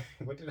 words.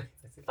 What did I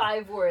say?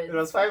 5 words. It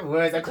was 5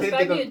 words. I couldn't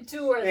Describe think you of. in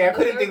 2 words. Yeah, I and the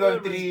couldn't third think word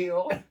of was 3. you.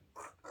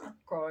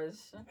 Of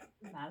course.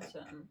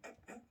 Imagine.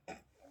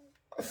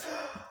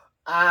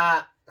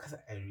 Because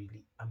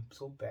I'm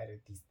so bad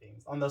at these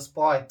things. On the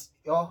spot,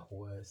 oh,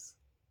 worse.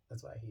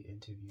 That's why I hate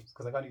interviews.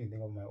 Because I can't even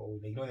think of my own.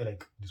 Like, they're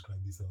like,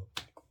 describe yourself.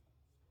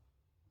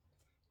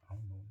 I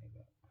don't know,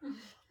 nigga.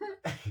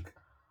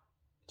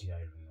 Dude,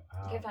 I don't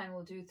know. Okay, fine.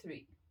 We'll do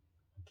 3.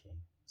 Okay,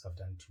 so I've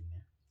done 2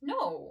 now.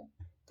 No.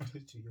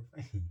 2, you're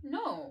fine.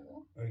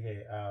 No. Okay,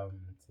 it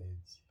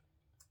says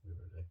we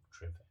were like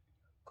driven.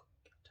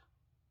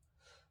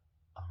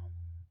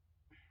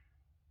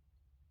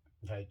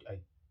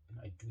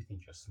 I do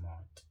think you're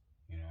smart,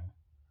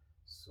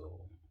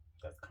 so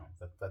that counts.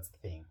 That's the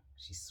thing.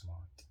 She's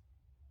smart.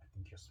 I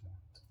think you're smart.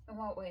 In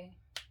what way?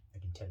 I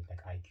can tell,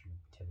 like IQ,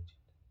 intelligent.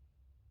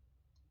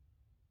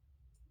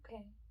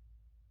 Okay.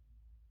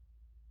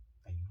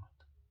 Are you not?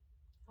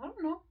 I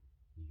don't know.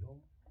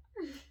 Yo.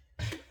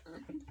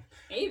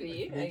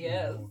 Maybe, I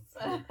guess.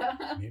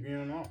 Maybe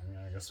you're not. I mean,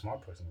 you're a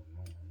smart person.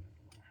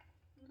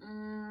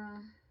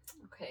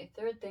 Okay,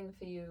 third thing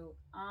for you.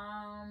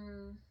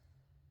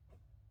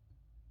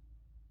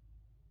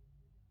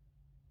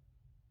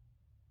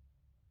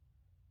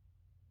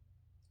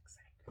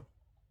 Exactly.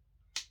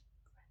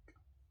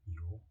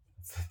 Yo.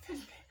 That's the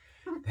thing.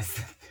 That's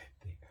the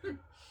thing.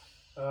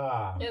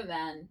 No,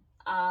 man.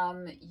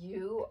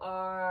 You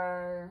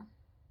are.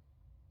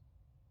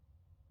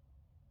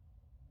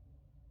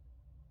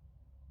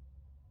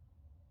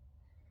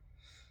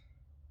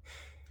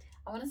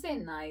 I want to say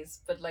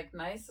nice, but like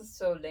nice is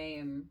so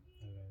lame.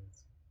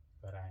 Yes,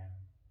 but I am.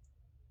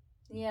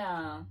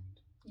 Yeah.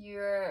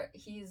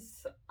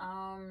 He's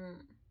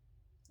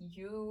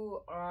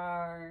you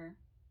are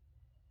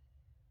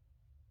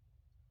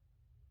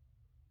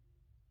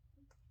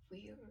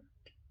weird,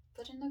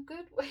 but in a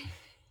good way.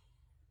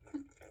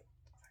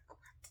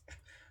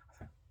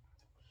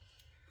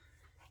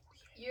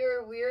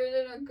 You're weird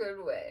in a good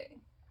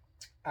way.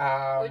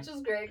 Which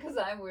is great because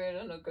I'm weird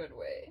in a good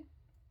way.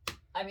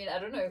 I mean, I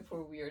don't know if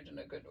we're weird in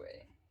a good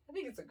way. I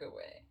think it's a good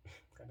way.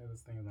 Kind of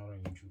this thing is not on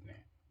YouTube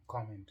now.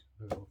 Comment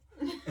below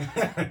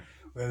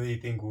whether you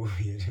think we're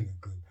weird in a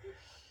good.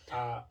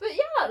 But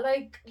yeah,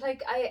 like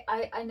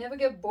I never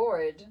get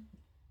bored.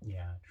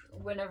 Yeah, true.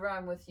 Whenever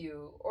I'm with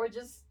you, or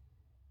just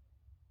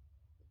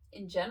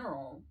in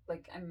general,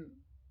 like I'm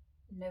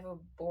never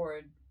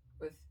bored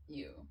with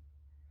you.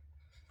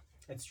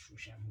 It's true,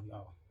 Shem.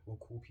 We're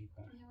cool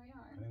people. Yeah, we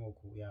are. I think we're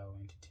cool. Yeah, we're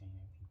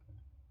entertaining people.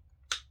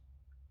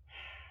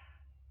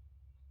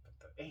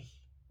 But hey,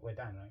 we're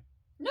done, right?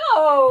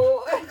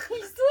 No, you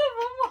still have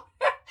one more.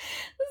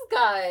 This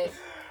guy.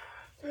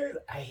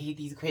 I hate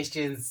these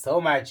questions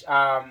so much.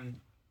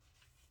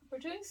 We're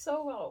doing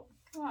so well.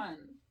 Come on.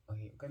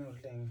 Okay, we're gonna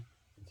thing.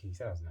 Okay, you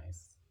said that was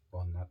nice.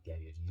 Well, not yeah,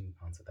 you didn't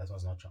answer. That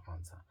was not your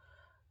answer.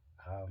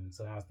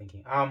 So I was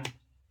thinking. I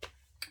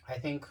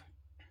think.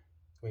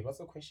 Wait, what's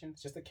the question?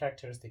 It's just a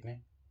characteristic,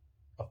 name.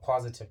 A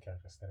positive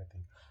characteristic.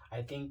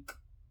 I think.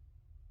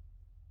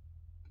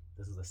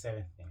 This is the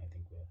 7th thing. I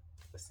think we're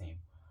the same.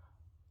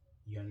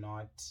 You're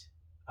not.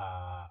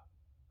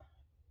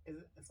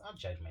 It's not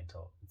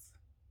judgmental.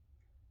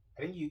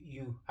 I think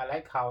you. I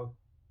like how.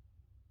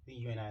 I think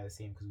you and I are the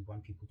same because we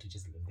want people to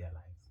just live their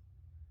lives.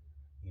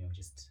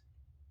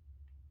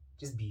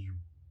 Just be you.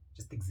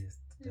 Just exist.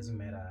 Doesn't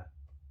matter.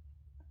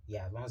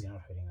 Yeah, as long as you're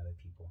not hurting other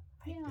people.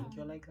 I think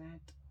you're like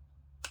that.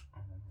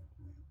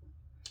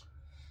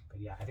 But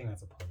yeah, I think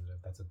that's a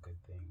positive. That's a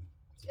good thing.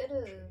 It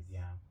is. Trait.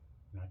 Yeah.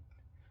 I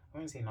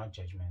wouldn't say not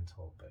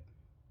judgmental, but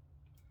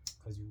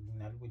because you're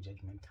not with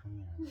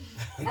judgmental.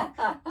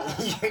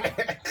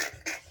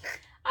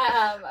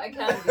 I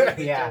can't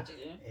be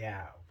judgy.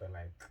 Yeah,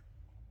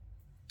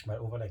 but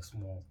over like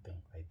small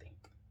things,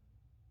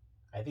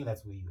 I think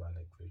that's where you are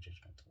like very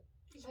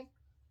judgmental. Like,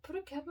 put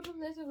a capital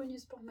letter when you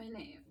spell my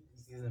name.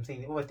 See what I'm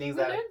saying? Over things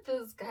we learned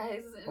this,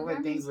 guys. Over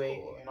things where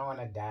you're not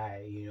gonna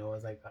die,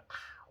 it's like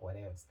what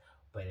else?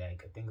 But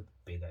like I think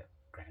bigger,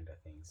 grander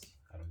things,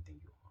 I don't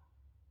think you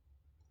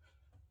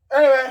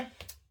are. Anyway.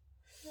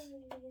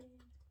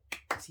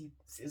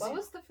 What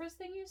was the first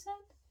thing you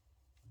said?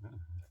 I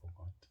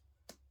forgot.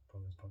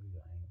 Probably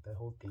the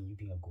whole thing, you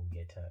being a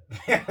go-getter.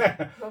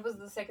 What was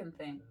the second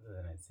thing?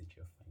 Then I said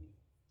you're funny.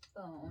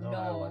 Oh, no. No,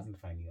 I wasn't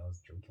funny. I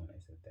was joking when I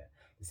said that.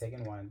 The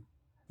second one.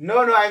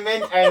 No, I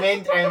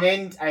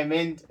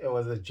meant it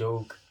was a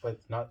joke, but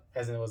not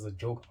as in it was a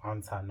joke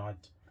answer,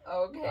 not.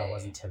 Okay. I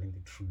wasn't telling the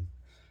truth.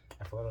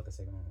 I forgot what the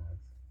second one was.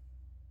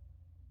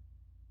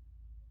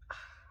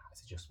 I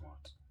said you're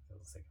smart. That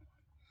was the second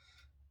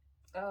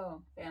one.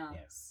 Oh, yeah.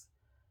 Yes.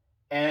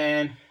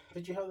 And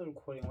did you have the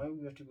recording? Why do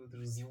we have to go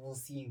through this? You will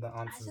see the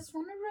I answers. just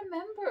want to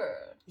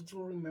remember. Did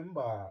you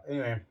remember?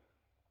 Anyway,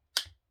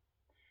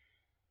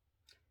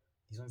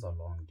 these ones are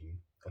long, dude.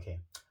 Okay.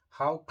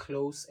 How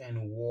close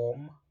and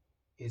warm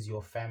is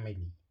your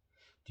family?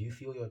 Do you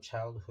feel your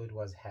childhood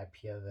was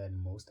happier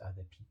than most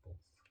other people's?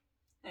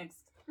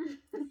 Next.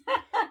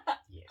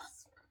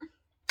 Yes.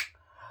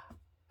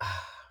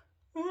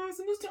 Oh, it's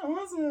supposed to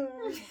answer.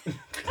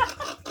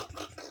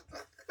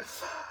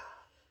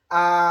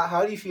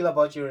 How do you feel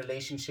about your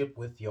relationship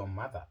with your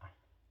mother?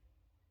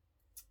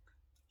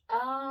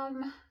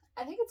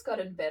 I think it's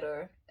gotten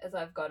better as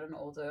I've gotten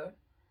older.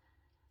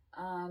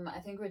 I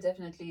think we're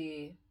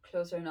definitely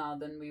closer now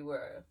than we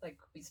were. Like,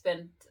 we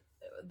spent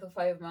the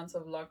 5 months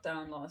of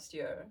lockdown last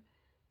year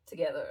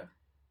together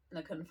in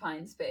a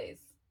confined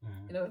space.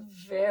 In a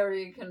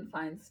very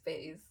confined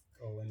space.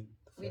 Oh, and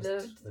we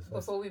lived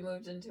before we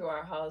moved into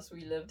our house.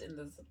 We lived in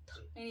this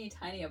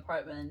tiny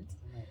apartment.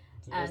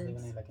 You guys living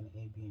in like an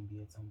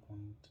Airbnb at some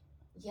point?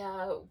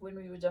 Yeah, when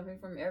we were jumping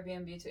from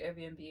Airbnb to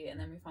Airbnb, and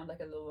then we found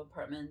like a little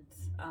apartment.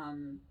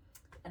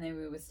 And then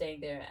we were staying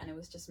there, and it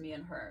was just me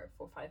and her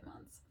for 5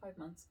 months. 5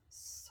 months,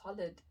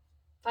 solid.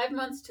 5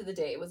 months to the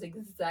day. It was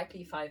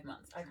exactly 5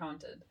 months. I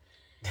counted,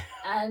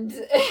 and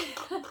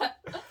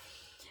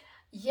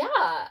yeah,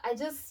 I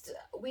just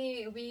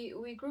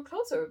we grew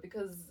closer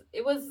because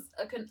it was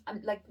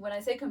like, when I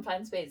say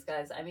confined space,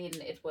 guys, I mean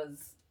it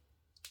was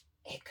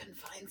a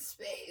confined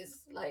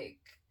space. Like,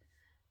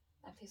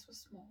 that place was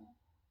small.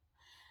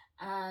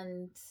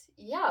 And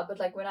yeah, but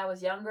like when I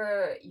was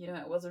younger,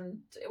 it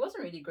wasn't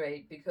really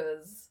great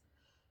because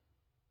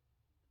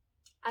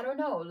I don't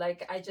know,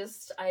 like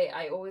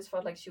I always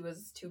felt like she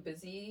was too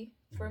busy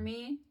for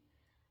me.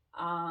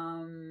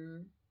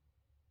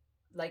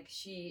 Like,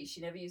 she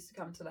never used to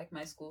come to like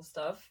my school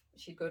stuff.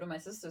 She'd go to my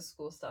sister's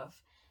school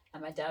stuff,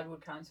 and my dad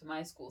would come to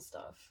my school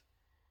stuff.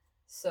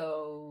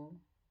 So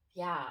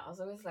yeah, I was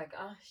always like,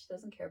 she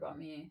doesn't care about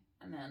me.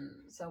 And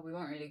then so we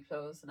weren't really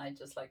close, and I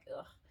just like,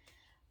 ugh.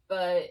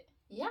 But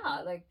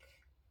yeah, like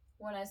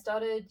when I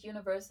started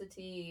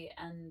university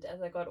and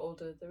as I got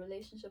older, the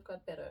relationship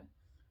got better.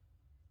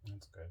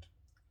 That's good.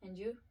 And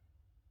you?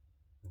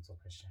 That's a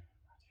question.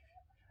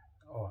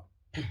 Oh,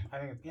 I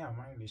think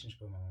my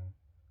relationship with my mom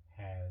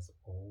has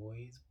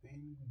always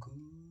been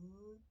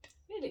good.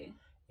 Really?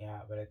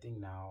 Yeah, but I think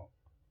now,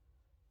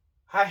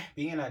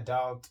 being an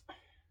adult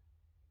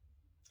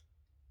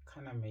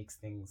kind of makes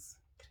things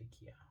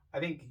trickier. I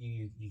think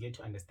you get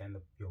to understand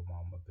your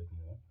mom a bit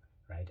more,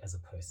 right, as a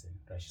person,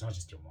 right? She's not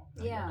just your mom.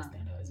 Now you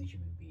understand her as a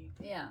human being.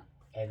 Yeah.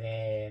 And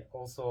then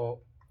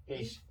also,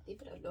 leave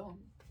it alone.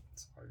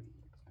 Sorry.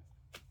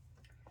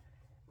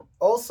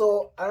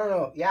 Also, I don't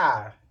know.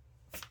 Yeah,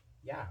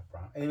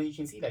 bro. And then you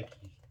can see, like,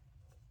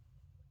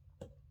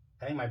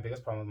 I think my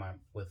biggest problem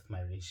with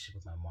my relationship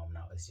with my mom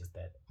now is just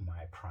that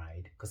my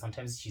pride. Because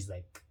sometimes she's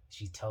like,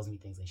 she tells me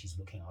things and she's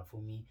looking out for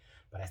me,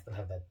 but I still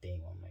have that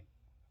thing where I'm like,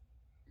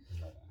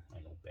 no, I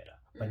know better.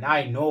 But now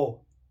I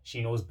know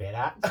she knows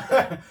better.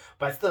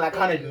 But still, I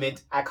can't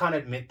admit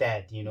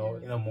that, in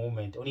a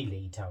moment. Only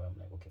later, I'm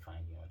like, okay,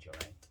 fine, you're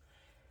right.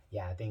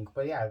 Yeah, I think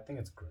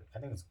it's good. I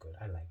think it's good.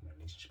 I like my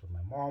relationship with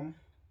my mom.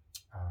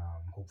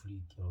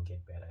 Hopefully it'll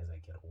get better as I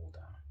get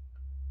older.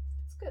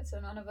 It's good. So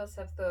none of us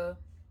have the,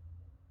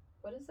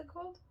 what is it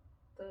called?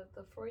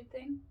 The Freud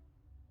thing?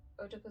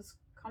 Oedipus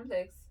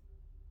complex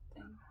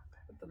thing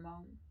with the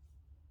mom.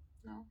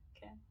 No?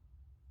 Okay.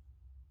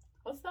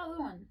 What's the other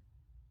one?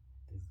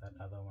 There's that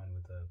other one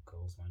with the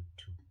girls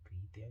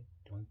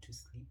want to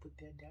sleep with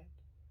their dad.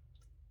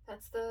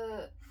 That's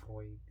the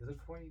Freud. Is it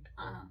Freud?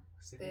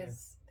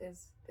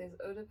 There's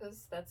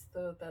Oedipus. That's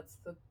the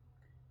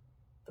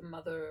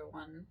mother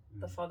one.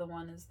 The father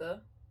one is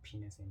the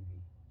penis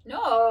envy.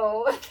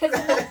 No. There's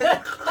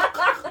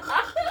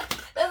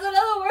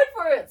another word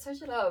for it.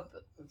 Search it up.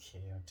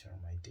 Okay, I'll turn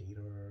my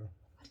data.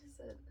 What is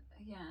it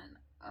again?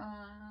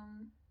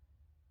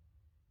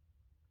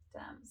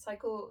 Damn.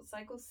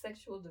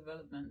 Psychosexual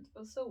development. It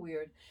was so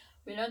weird.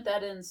 We learned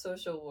that in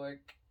social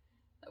work.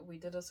 We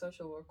did a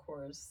social work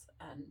course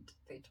and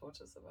they taught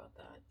us about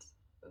that.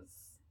 It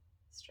was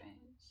strange.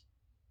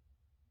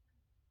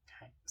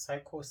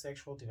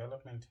 Psychosexual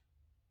development.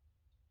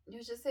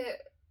 You just say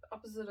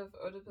opposite of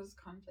Oedipus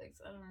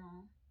complex. I don't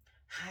know.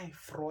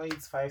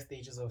 Freud's 5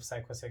 stages of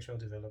psychosexual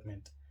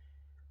development.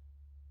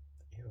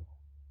 Ew.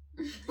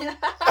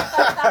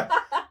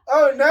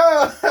 Oh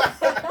no!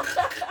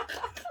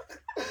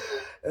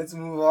 Let's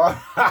move on.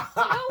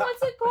 No,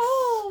 what's it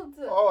called?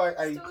 Oh,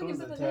 I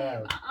closed the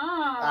tab.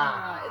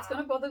 It's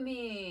gonna bother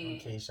me.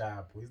 Okay,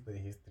 sharp. Where's the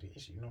history?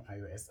 Actually,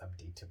 iOS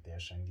updated their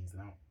shandies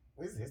now.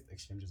 Where's this?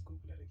 Actually, let me just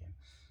Google it again.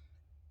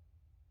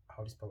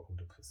 How do you spell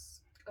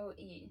Oedipus?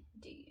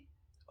 OED.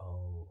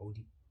 Oh,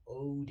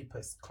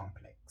 Oedipus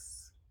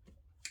complex.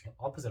 The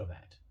opposite of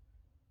that.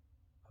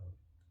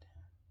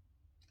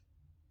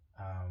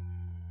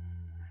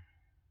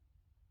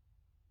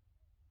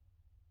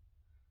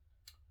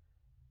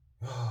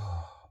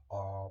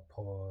 Oh,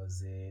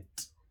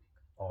 opposite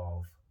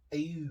of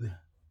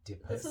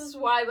Oedipus. This is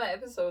why my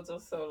episodes are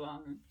so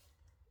long.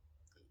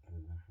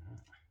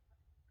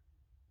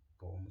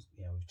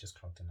 we've just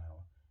clocked an hour.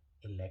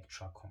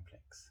 Electra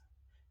complex.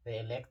 The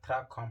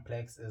Electra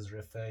complex is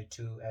referred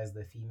to as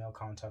the female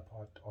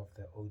counterpart of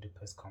the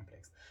Oedipus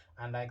complex.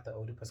 Unlike the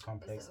Oedipus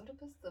complex, Is the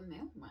Oedipus the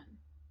male one?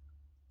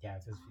 yeah,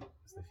 it's the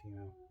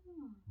female.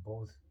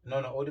 Both. No,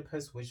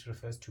 Oedipus, which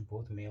refers to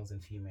both males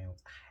and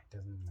females. It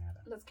doesn't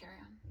matter. Let's carry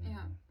on.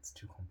 Yeah. It's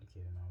too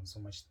complicated now. So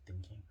much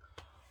thinking.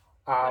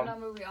 What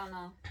number are we on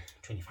now?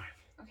 25.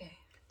 Okay,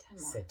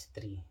 10 more. Set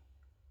 3.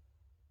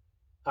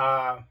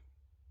 11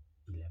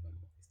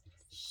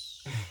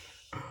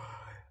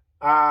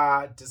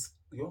 more. Just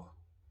yo.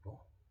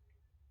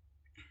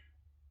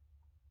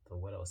 So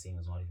what I was saying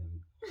is not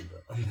even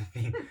on the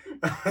thing.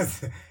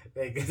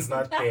 Like, it's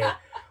not there.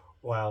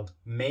 Wild.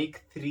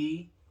 Make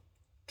 3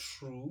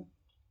 true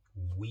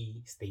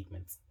we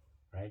statements,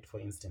 right? For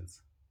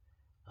instance,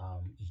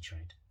 each,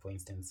 right? For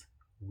instance,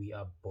 we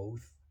are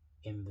both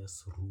in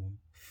this room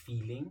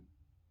feeling.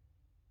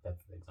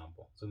 That's the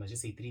example. So we must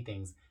just say 3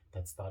 things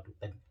that start with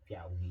that.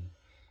 Yeah,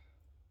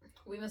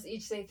 we must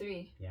each say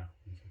 3. Yeah,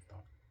 we can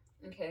start.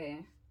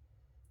 Okay.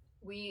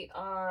 We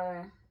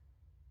are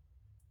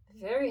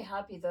very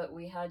happy that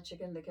we had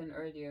chicken licken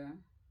earlier.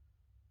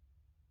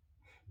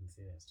 You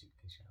say that's stupid.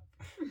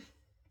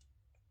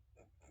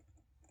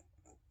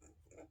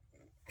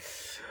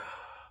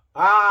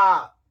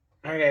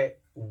 Okay.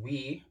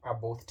 We are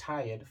both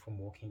tired from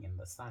walking in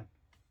the sun.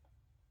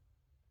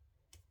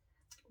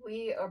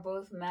 We are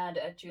both mad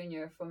at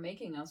Junior for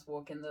making us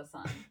walk in the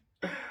sun.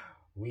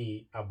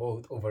 We are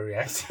both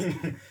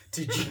overreacting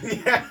to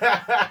Junior.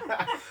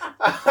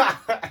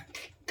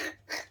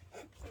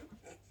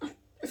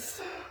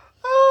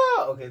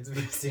 Okay, let's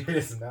be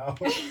serious now.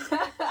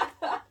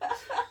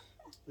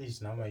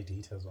 Please, now my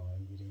data's on.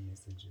 I'm reading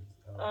messages.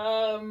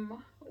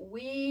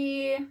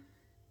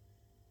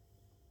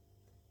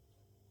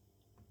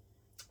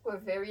 We're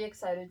very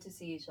excited to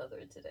see each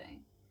other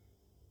today.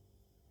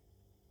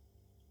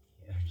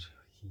 Yeah, I'm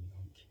joking.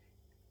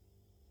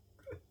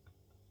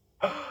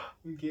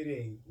 I'm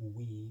kidding.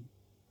 We.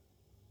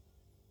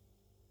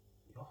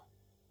 Oh.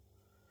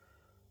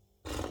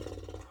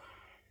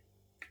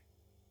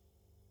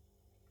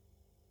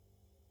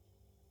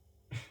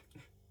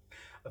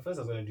 At first,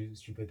 I was going to do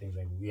stupid things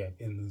like we are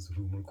in this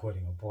room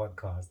recording a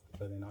podcast,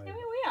 but then we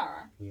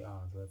are. We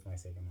are, so that's my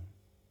second one.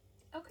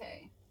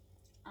 Okay.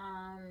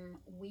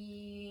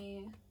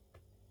 We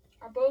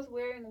are both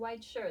wearing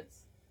white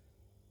shirts.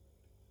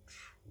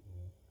 True.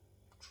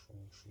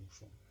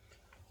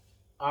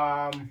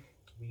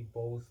 We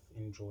both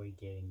enjoy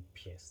getting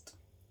pierced.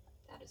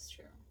 That is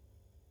true.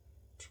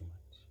 Too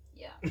much.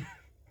 Yeah.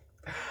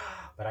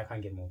 But I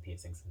can't get more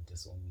piercings than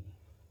just on me.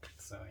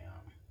 So yeah,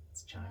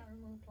 it's charming. I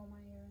removed all my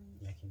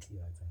earrings. Yeah, I can see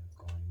that side's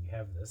gone. You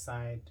have this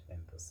side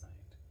and this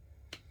side.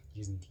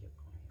 You just need to get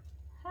the one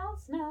here.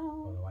 House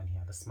now. Or the one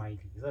here, the smiley.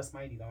 Is that a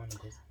smiley? That one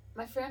that goes.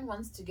 My friend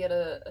wants to get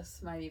a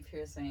smiley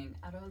piercing.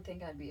 I don't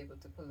think I'd be able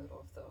to pull it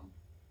off though.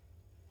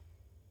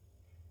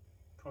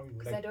 Probably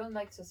because I don't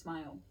like to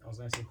smile. I was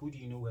gonna say, who do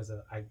you know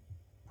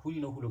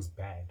who looks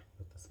bad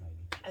with the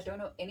smiley piercing? I don't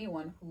know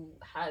anyone who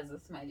has a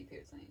smiley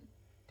piercing.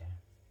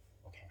 Damn.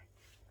 Okay.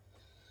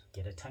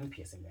 Get a tongue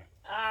piercing then.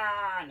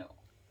 No.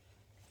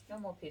 No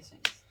more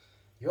piercings.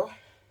 Yo.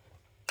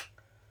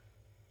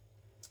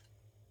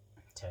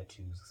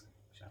 Tattoos.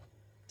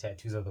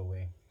 Tattoos are the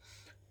way.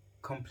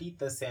 Complete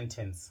the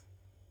sentence.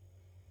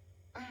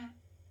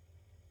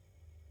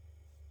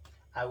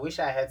 I wish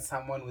I had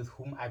someone with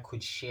whom I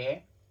could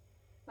share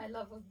my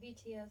love of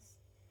BTS.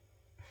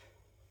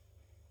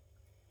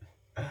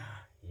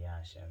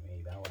 Yeah,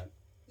 Shamay, that one.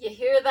 You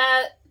hear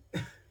that?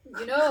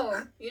 You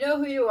know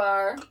who you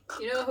are.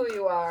 You know who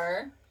you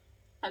are.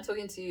 I'm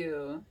talking to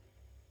you.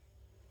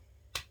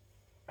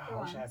 I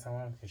wish I had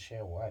someone who could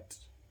share what?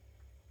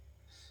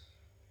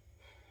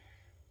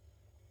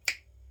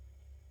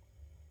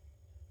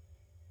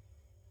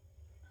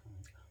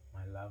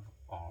 My love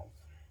of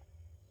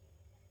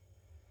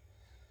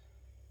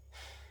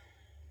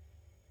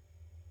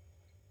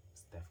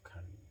Steph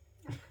Curry.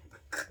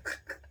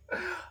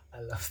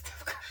 I love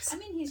Steph Curry. I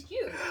mean, he's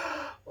cute.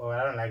 Oh,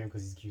 I don't like him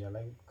because he's cute. I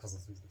like him because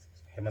of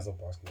him as a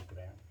basketball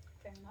player.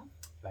 Fair enough.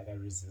 Like, I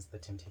resist the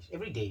temptation.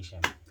 Every day,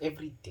 Shem.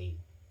 Every day.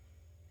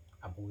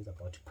 I'm always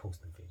about to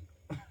post a video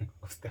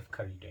of Steph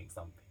Curry doing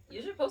something.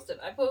 You should post it.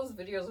 I post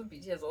videos of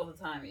BTS all the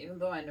time, even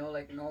though I know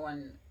like no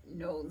one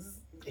knows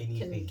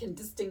anything can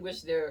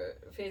distinguish their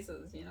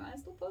faces. You know, I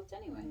still post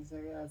anyway. It's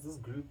like, yeah, it's this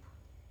group,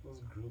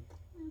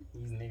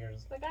 these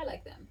niggers. Like I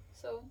like them,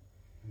 so.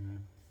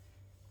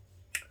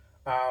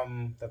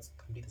 That's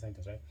complete the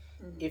sentence, right?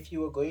 Mm-hmm. If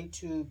you were going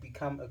to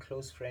become a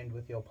close friend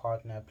with your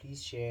partner,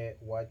 please share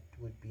what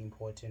would be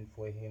important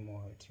for him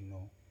or her to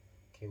know.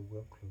 Okay,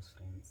 we're close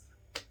friends.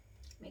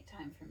 Make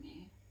time for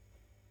me.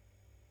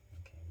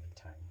 Okay, make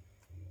time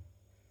for you.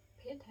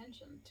 Pay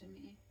attention to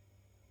me.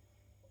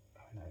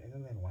 Oh, no,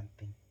 isn't that one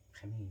thing?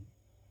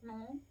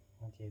 No.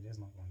 Okay, there's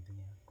not one thing.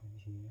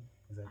 Yeah.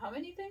 Is that... How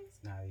many things?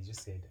 Nah, they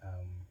just said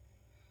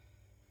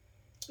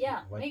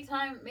yeah, what? Make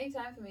time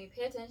for me.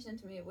 Pay attention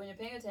to me. When you're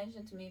paying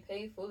attention to me,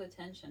 pay full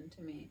attention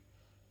to me.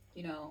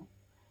 You know,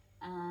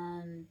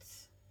 and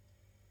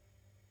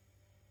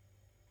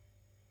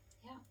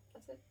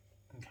That's it.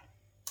 Okay.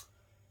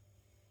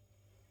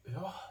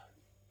 Yeah.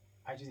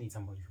 I just need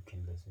somebody who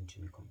can listen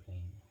to me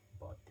complain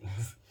about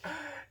things.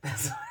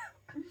 That's what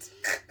I want.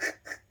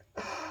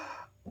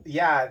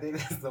 Yeah, I think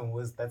that's the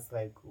most. That's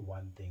like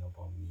one thing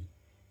about me,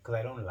 because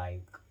I don't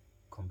like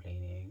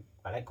complaining.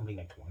 I like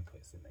complaining like to one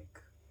person,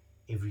 like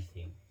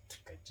everything,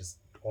 like just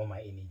all my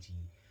energy.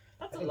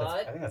 That's a lot.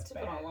 I think that's to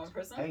bad. put on one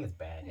person. I think it's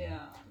bad.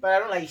 Yeah. But I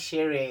don't like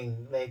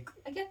sharing. Like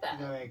I get that.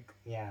 like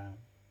yeah.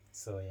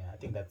 So yeah, I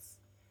think that's.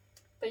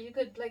 But you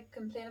could like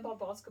complain about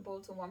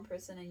basketball to one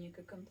person, and you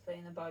could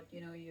complain about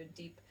your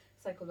deep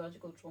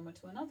psychological trauma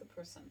to another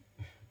person.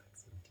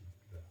 That's so deep.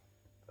 Yeah.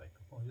 Like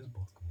oh, just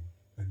basketball,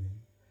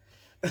 and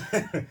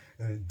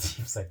then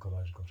deep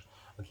psychological.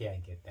 Okay, I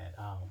get that.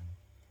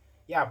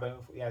 Yeah,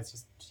 but yeah, it's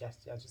just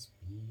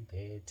be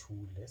there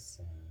to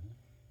listen,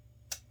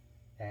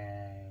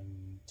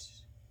 and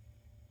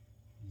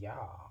yeah,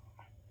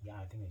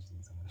 I think I just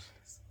need someone to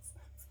listen.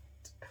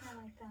 I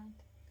like that.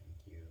 Thank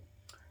you.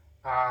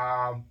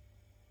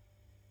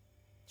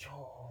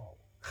 Yo,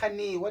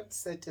 honey, what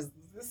set is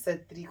this?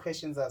 Set 3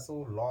 questions are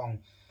so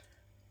long.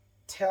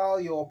 Tell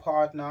your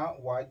partner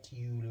what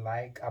you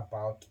like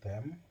about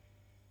them.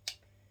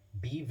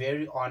 Be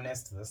very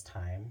honest this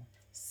time.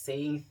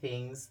 Saying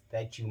things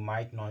that you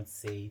might not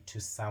say to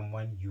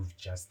someone you've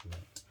just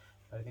met.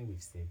 But I think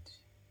we've said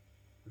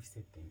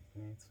things.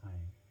 Yeah, it's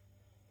fine.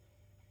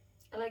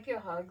 I like your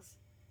hugs.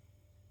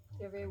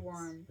 They're very Thanks.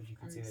 warm But you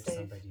can and say that safe. to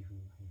somebody who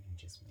you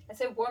just met. I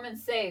said warm and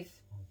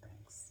safe. Oh,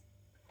 thanks.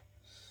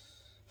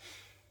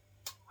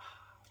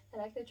 I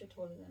like that you're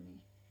taller than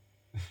me.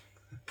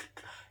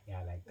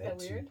 Yeah, I like Is that that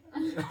too. weird?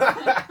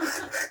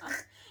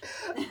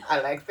 I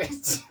like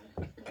that too.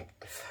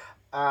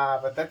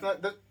 But that's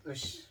not that.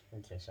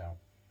 Okay, sure. I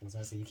was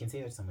gonna say you can say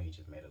that to someone you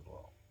just met as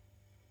well.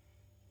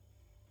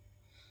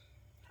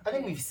 I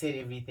think we've said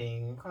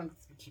everything. We can't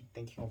keep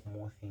thinking of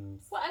more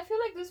things. Well, I feel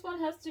like this one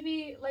has to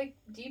be like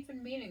deep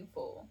and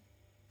meaningful.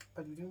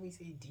 But didn't we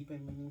say deep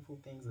and meaningful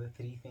things? The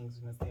 3 things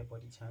we must say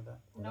about each other.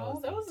 No,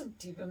 that wasn't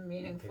deep and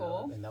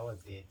meaningful. Okay, and that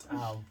was it.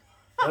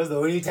 That was the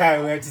only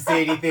time we had to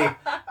say anything.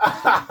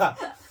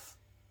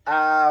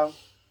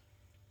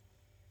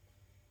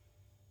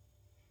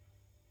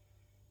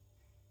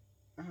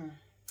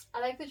 I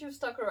like that you've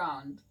stuck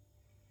around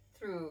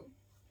through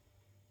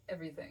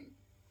everything.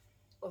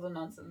 All the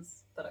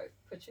nonsense that I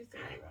put you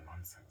through.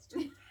 Nonsense.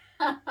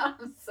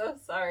 I'm so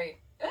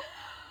sorry.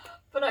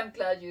 But I'm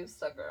glad you've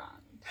stuck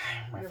around.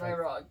 You're my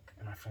rock.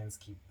 And my friends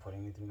keep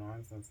putting me through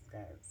nonsense,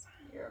 guys.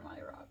 You're my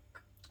rock.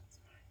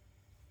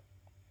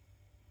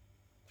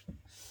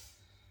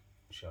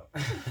 Sure.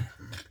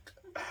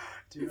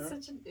 You're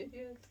such an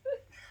idiot.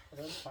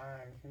 That's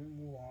fine. Can we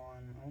move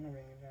on? I want to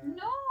bring that.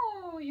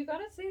 No, you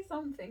gotta say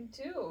something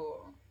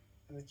too.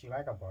 What did you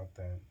like about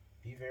them?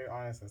 Be very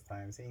honest this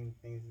time. Saying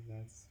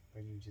things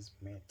that you just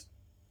met.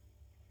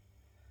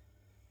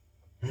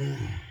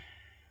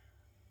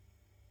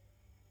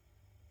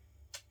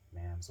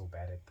 Man, I'm so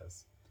bad at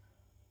this.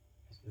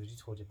 I already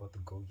told you about the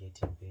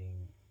go-getting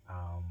thing.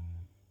 I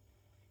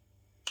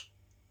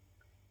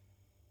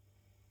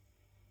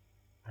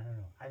don't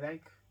know. I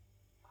like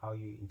how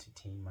you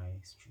entertain my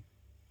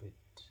stupid.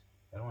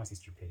 I don't want to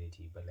say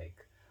stupidity, but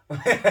like,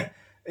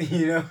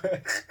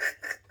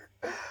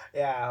 yeah,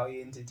 how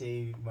you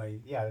entertain my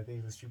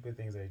the stupid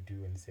things I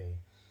do and say.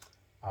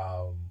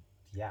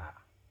 Yeah,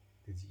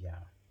 because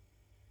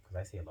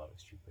I say a lot of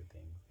stupid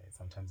things.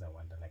 Sometimes I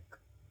wonder, like,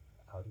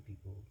 how do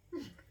people?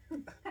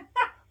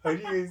 How do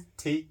you guys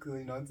take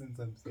the nonsense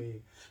I'm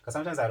saying? Because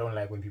sometimes I don't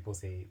like when people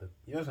say that.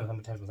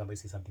 Sometimes when somebody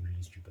says something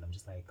really stupid, I'm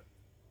just like,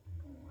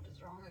 what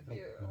is wrong with like,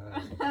 you? no, what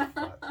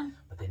the fuck?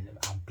 But then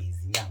I'm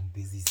busy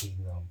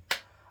saying them.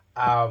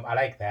 I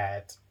like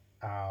that.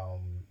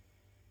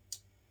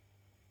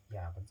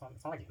 Yeah, but it's not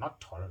like you're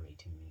not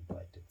tolerating me,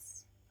 but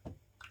it's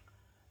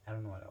I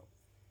don't know what else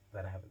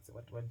that I haven't said.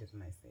 What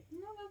didn't I say?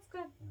 No, that's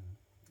good.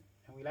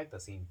 And we like the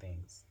same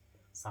things.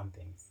 Some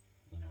things,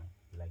 we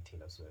like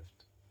Taylor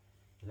Swift.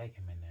 We like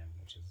Eminem,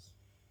 which is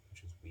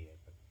weird,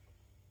 but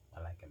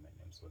I like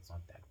Eminem, so it's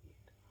not that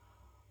weird.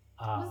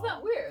 Was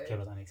that weird? Okay, it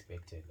was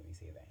unexpected. Let me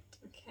say that.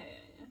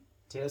 Okay.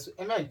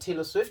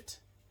 Taylor Swift,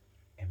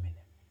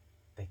 Eminem,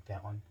 like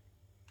they're on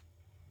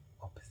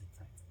opposite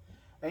sides.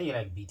 Then you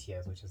like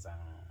BTS, which is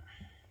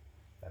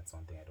that's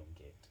one thing I don't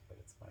get, but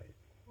it's fine.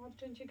 What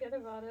didn't you get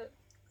about it?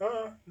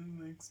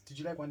 Next. Did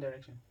you like One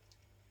Direction?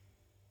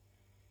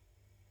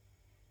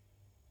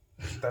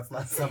 That's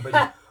not somebody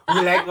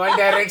who like One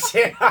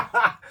Direction.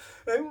 No,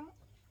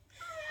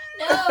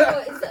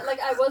 it's like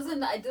I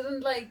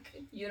didn't like,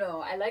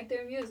 I like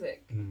their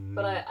music,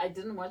 but I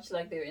didn't watch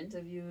like their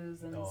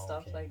interviews and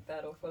stuff like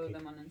that, or follow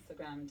them on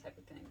Instagram type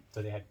of thing. So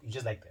you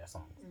just like their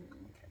songs.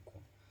 Okay,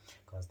 cool.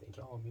 Because I think,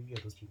 maybe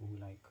you're those people who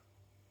like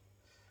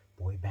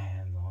boy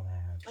bands and all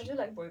that. I do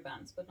like boy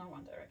bands, but not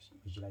One Direction.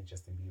 Did you like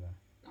Justin Bieber?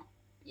 No.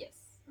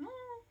 Yes. No,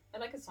 I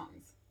like his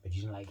songs. But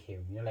you didn't like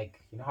him.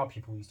 How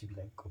people used to be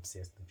like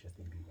obsessed with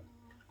Justin Bieber.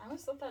 I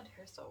always thought that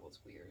hairstyle was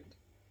weird.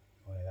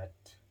 Oh, that.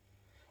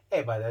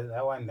 Hey, but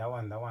that one.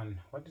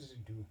 What did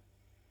it do?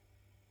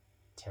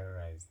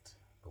 terrorized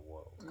the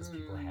world because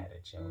people had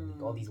it. You know,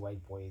 like all these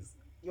white boys,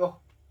 yo,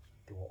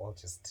 they were all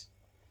just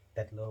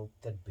that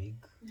big.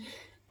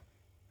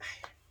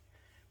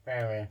 But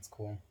anyway, it's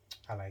cool.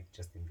 I like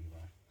Justin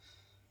Bieber.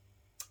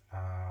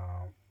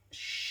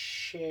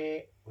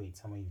 Share. Wait,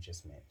 someone you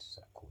just met.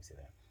 So cool. Say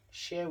that.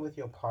 Share with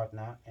your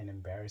partner an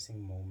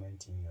embarrassing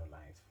moment in your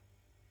life.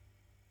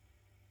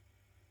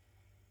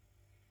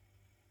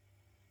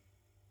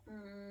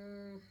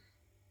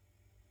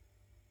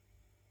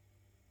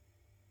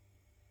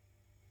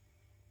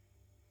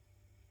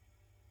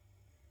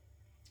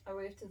 I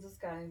waved to this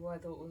guy who I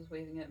thought was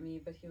waving at me,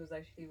 but he was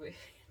actually waving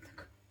at the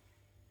girl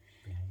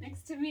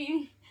next to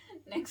me.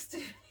 Next to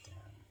me.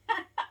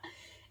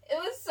 It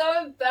was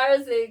so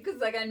embarrassing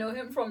because like I know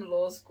him from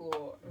law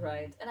school,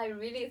 right? And I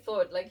really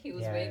thought like he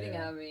was waving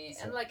at me,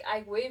 and like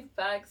I waved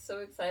back so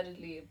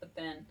excitedly, but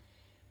then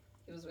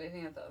he was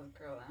waving at the other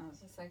girl, and I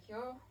was just like,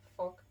 "Yo,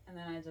 fuck," and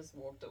then I just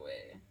walked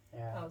away.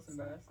 Yeah, that was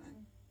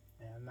embarrassing.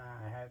 Yeah,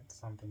 I had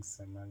something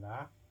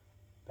similar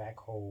back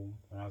home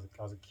when I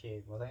was a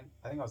kid. Well, then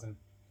I think I was in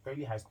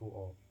early high school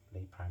or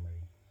late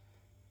primary.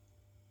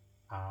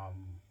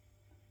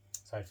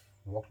 So I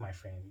walked my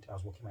friend. I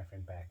was walking my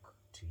friend back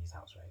to his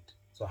house, right?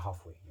 So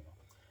halfway, you know.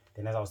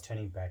 Then as I was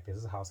turning back,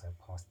 there's this house I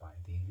passed by.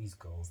 These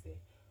girls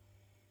there.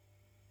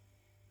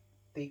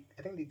 I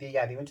think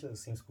they went to the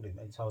same school.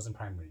 So I was in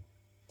primary,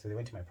 so they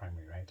went to my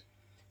primary, right?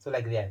 So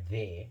like they are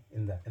there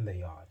in the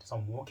yard. So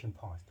I'm walking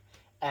past,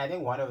 and I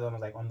think one of them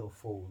was like on the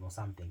phone or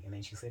something, and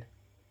then she said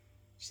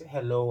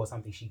hello or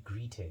something. She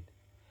greeted,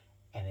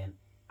 and then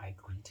I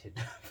greeted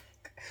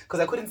because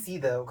I couldn't see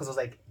because it was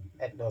like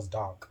it was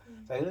dark,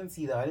 so I didn't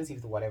see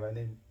the whatever, and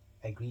then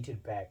I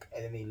greeted back,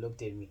 and then they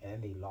looked at me, and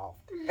then they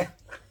laughed.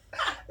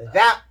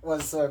 That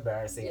was so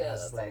embarrassing. Yeah, I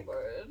was that's like,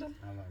 awkward.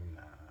 I'm like,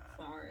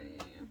 nah. Sorry.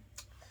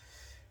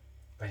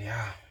 But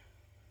yeah,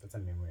 that's a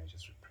memory I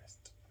just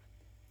repressed.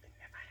 It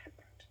never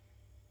happened.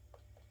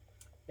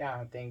 Yeah,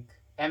 I think.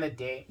 And the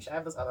day, I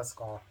have this other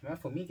scar.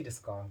 Remember, for me, get a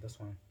scar. This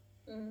one.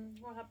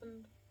 What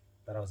happened?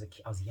 But I was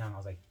young. I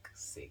was like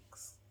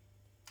 6.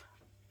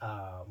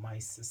 My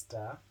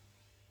sister,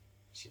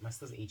 my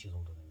sister's 8 years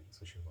older than me,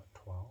 so she was what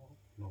 12?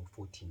 No,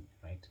 14,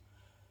 right?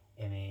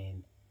 And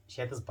then she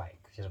had this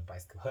bike. She had a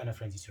bicycle. Her and her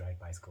friends used to ride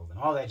bicycles and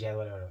all that jazz,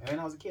 whatever. And when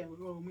I was a kid, I was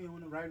like, oh, me, I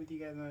want to ride with you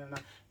guys.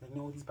 Like,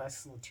 no, these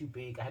bicycles are too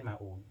big. I had my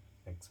own,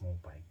 like, small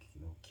bike,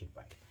 you know, kid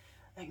bike.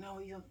 Like, no,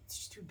 it's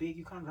just too big.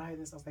 You can't ride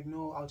this. I was like,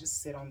 no, I'll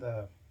just sit on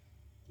the,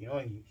 you know,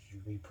 when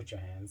you put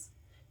your hands,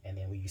 and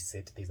then when you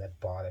sit, there's that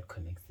bar that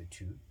connects the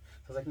two.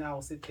 So I was like, no,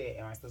 I'll sit there.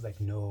 And my sister's like,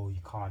 no,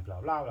 you can't,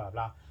 blah, blah, blah,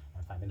 blah.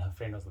 And fine. Then her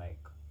friend was like,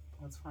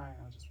 oh, it's fine.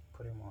 I'll just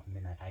put him on. And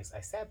then I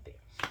sat there.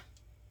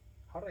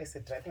 How did I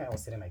sit? I think I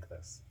was sitting like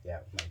this. Yeah,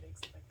 with my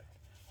legs like that.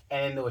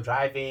 And then they were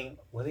driving.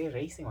 Were they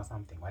racing or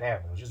something?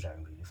 Whatever. They were just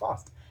driving really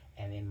fast.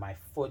 And then my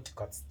foot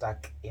got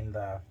stuck in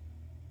the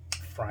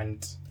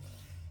front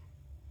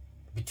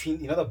between,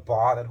 you know, the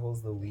bar that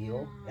holds the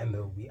wheel and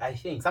the wheel. I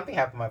think something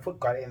happened. My foot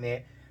got in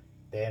there.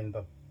 Then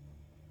the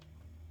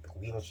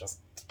wheel was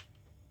just,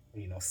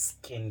 you know,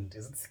 skinned.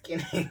 Is it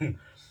skinning?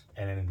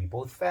 And then we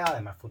both fell,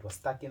 and my foot was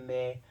stuck in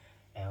there,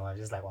 and I was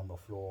just like on the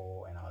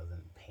floor, and I was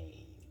in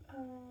pain.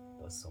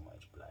 There was so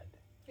much blood.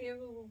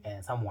 Ew.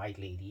 And some white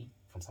lady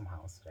from some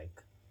house,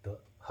 like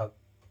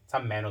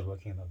some man was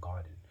working in the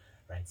garden,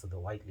 right? So the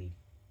white lady,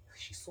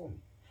 she saw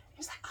me.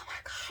 She's like, "Oh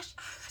my gosh!"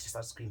 She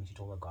started screaming. She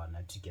told the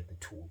gardener to get the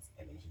tools,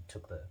 and then he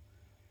took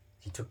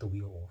the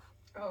wheel off.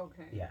 Oh,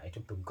 okay. Yeah, I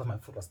took because my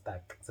foot was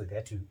stuck, so they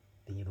had to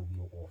take the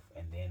wheel off,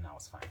 and then I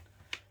was fine.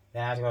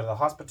 Then I had to go to the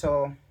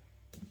hospital,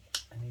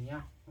 and then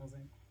yeah, I was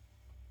like.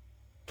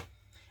 It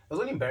was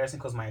really embarrassing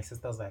because my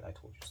sister was like, "I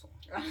told you so."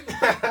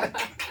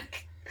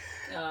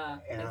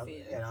 And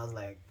I was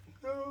like,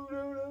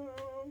 no.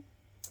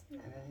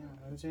 And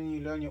then, when you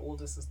learn your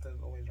older sister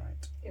is always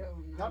right. Ew,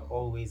 no. Not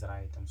always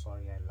right. I'm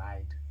sorry, I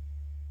lied.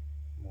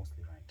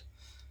 Mostly right.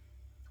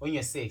 When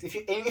you're 6,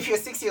 if you're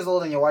 6 years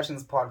old and you're watching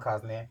this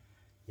podcast, man,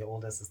 your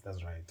older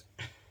sister's right.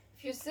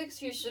 If you're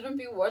 6, you shouldn't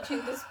be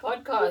watching this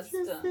podcast. If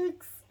you're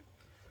 6.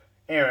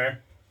 Anyway,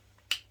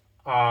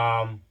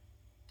 that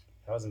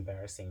was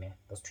embarrassing, man.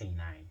 That was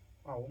 29.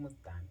 Oh,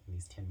 almost done.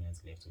 There's 10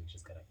 minutes left, so we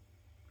just gotta.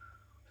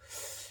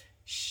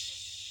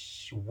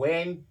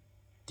 When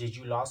did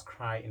you last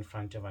cry in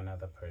front of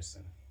another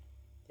person?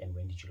 And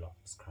when did you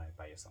last cry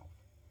by yourself?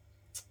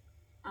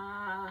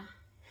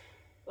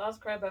 Last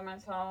cry by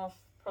myself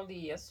probably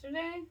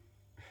yesterday.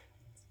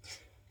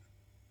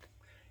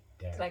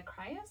 Damn. Did I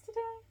cry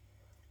yesterday?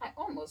 I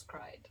almost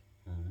cried.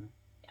 Mm-hmm.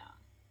 Yeah.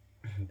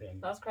 Then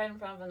last cried in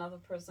front of another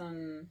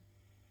person.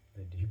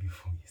 The day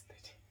before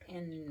yesterday.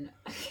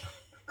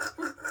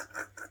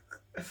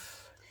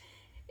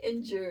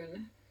 In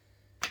June.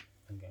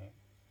 Okay.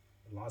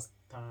 The last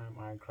time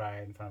I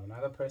cried in front of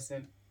another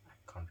person, I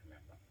can't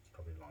remember. It's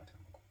probably a long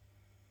time ago.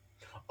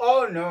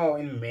 Oh no,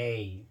 in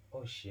May.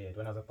 Oh shit,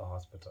 when I was at the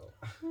hospital.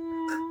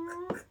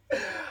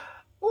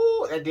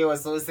 Oh, that day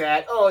was so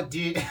sad. Oh,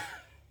 dude.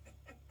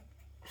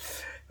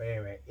 But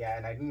anyway, yeah,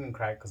 and I didn't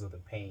cry because of the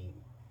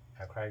pain.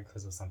 I cried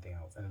because of something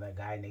else. And the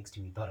guy next to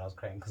me thought I was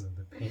crying because of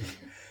the pain.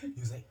 He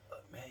was like, oh,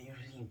 man, you're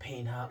really in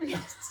pain, huh? And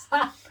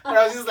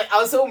I was just like,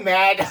 I was so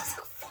mad. I was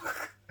like,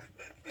 fuck.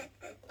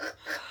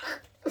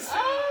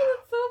 Oh,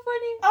 that's so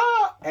funny.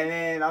 Oh. And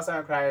then last time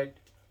I cried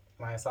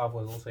myself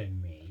was also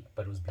in May,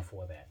 but it was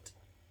before that.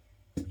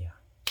 Yeah.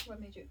 What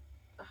made you?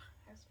 I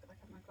have to like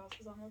have my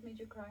glasses on. What made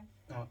you cry?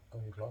 Oh,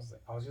 your glasses.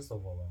 I was just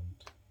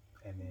overwhelmed.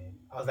 And then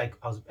I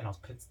was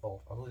pissed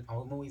off.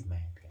 I'm always mad.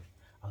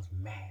 I was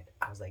mad.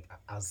 I was like,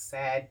 I was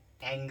sad,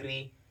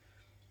 angry,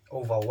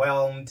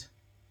 overwhelmed.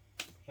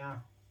 Yeah,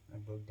 I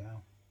broke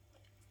down.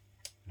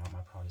 Not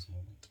my proudest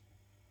moment.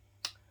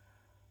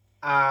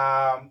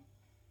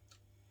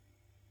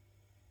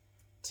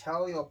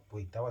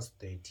 That was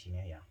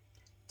 13. Yeah.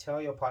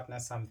 Tell your partner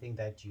something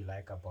that you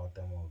like about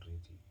them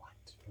already.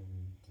 What?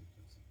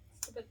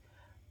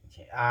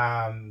 Okay.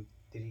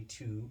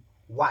 32.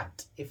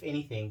 What, if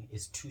anything,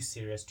 is too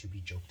serious to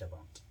be joked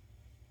about?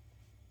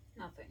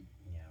 Nothing.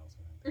 Yeah, I was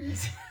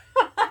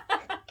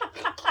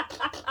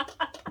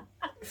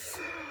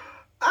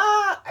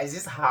it's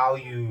just how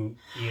you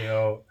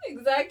know.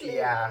 Exactly.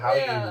 Yeah, how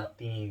you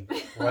think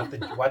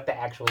what the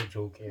actual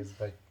joke is,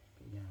 but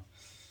yeah.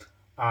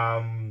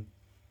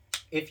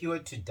 If you were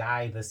to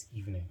die this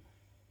evening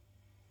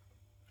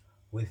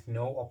with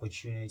no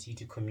opportunity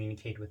to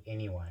communicate with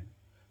anyone,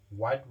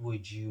 what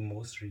would you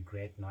most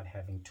regret not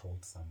having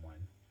told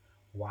someone?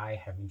 Why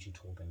haven't you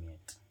told them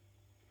yet?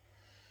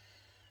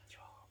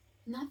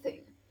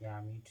 Nothing. Yeah,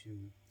 me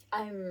too.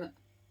 I'm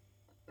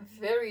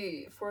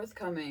very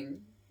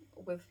forthcoming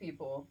with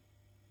people.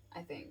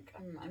 I think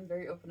I'm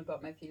very open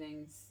about my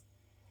feelings.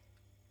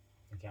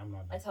 Okay, I'm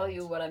not. I tell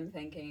you what I'm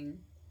thinking.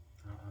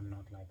 I'm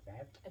not like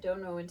that. I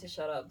don't know when to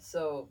shut up.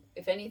 So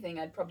if anything,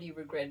 I'd probably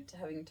regret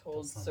having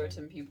told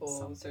certain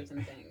people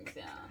certain things.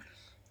 Yeah.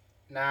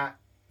 Nah,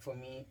 for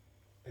me,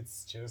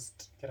 it's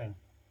just kidding.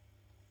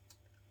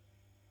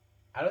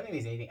 I don't think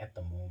there's anything at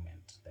the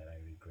moment that I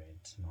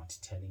regret not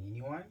telling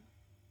anyone,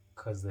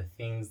 because the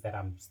things that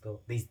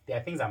there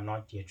are things I'm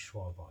not yet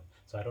sure about.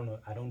 So I don't know.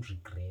 I don't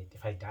regret.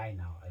 If I die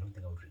now, I don't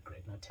think I would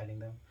regret not telling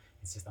them.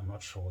 It's just I'm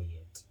not sure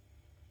yet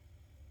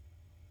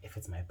if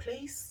it's my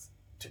place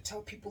to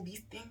tell people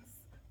these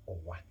things or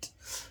what.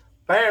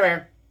 But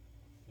anyway,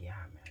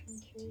 yeah, man,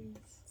 it's deep.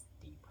 It's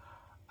deep.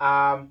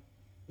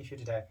 If you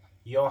did that,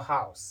 your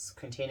house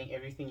containing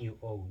everything you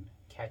own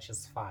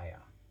catches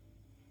fire.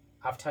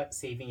 After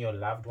saving your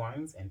loved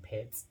ones and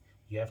pets,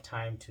 you have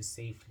time to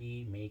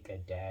safely make a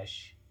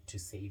dash to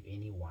save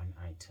any one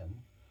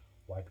item.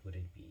 What would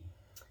it be?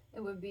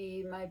 It would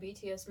be my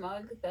BTS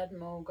mug that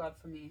Mo got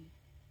for me.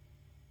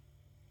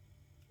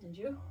 And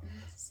you?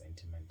 That's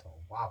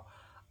sentimental. Wow.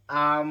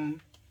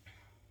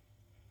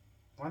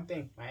 One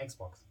thing, my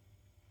Xbox.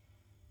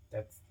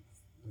 That's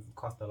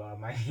cost a lot of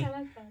money. I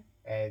like that.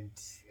 And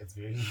it's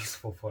very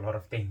useful for a lot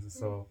of things.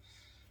 So,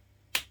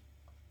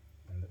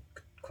 and the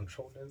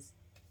controllers,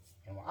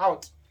 and we're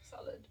out.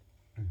 Solid.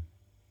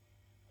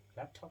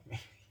 Laptop,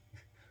 maybe.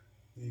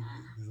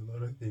 There's a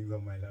lot of things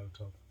on my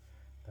laptop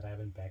that I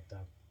haven't backed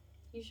up.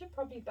 You should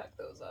probably back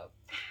those up.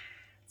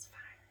 It's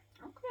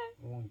fine. Okay.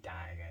 We won't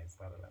die, guys.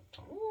 Not a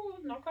laptop. Ooh,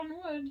 knock on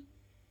wood.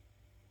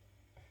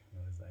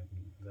 What does that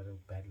mean? Is that a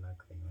bad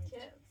luck thing, right?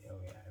 Yes.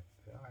 Oh yeah.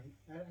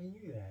 I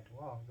knew that.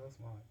 Wow, so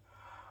smart.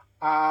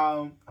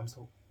 I'm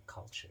so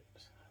cultured.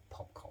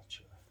 Pop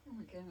culture. Oh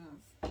my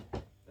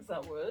goodness. Is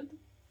that wood?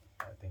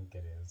 I think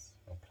it is.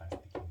 Or plastic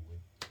and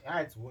wood. Yeah,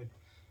 it's wood.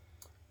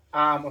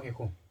 Okay,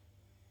 cool.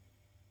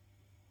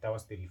 That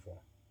was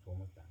 34. So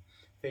almost done.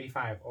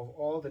 35. Of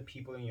all the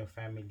people in your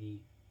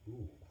family,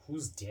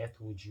 whose death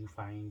would you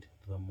find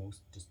the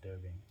most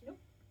disturbing? Nope.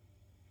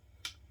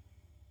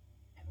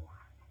 And why?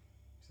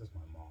 This is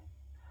my mom.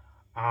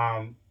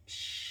 I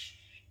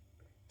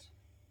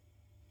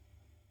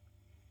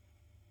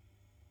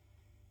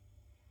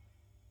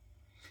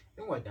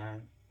think we're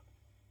done.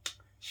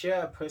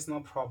 Share a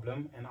personal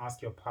problem and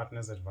ask your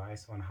partner's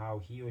advice on how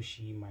he or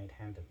she might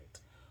handle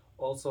it.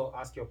 Also,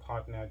 ask your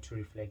partner to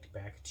reflect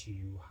back to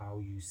you how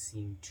you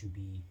seem to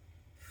be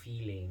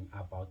feeling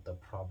about the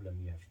problem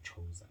you have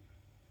chosen.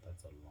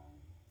 That's a long.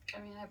 I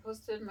mean, I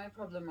posted my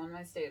problem on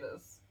my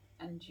status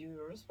and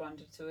you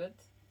responded to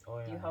it. Oh,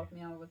 yeah. You helped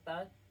me out with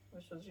that,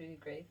 which was really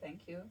great.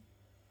 Thank you.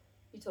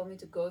 You told me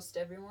to ghost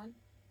everyone.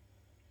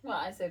 Well,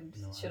 I said,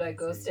 should I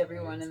ghost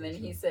everyone? And then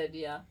he said,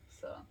 yeah.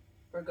 So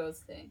we're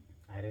ghosting.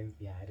 I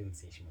didn't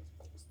say she was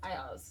ghost. I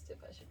asked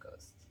if I should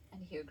ghost,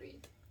 and he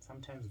agreed.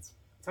 Sometimes it's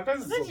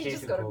okay you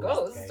just to gotta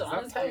ghost, guys.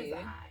 honestly.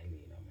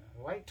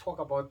 Why talk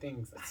about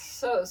things? It's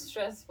so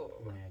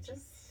stressful. Imagine.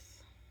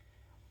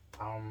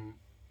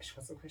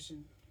 What's the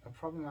question? A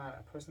problem,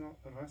 a personal,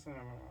 and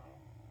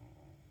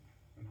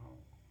how?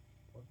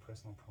 What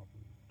personal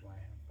problem do I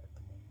have at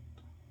the moment?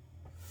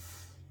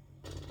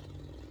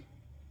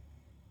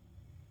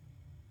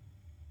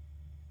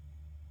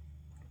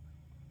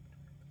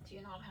 Do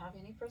you not have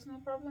any personal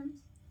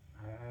problems?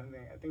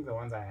 I think the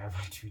ones I have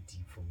are too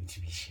deep for me to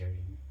be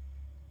sharing.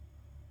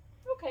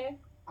 Okay.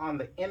 On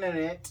the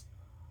internet.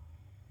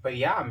 But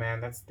yeah,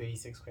 man, that's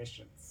 36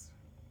 questions.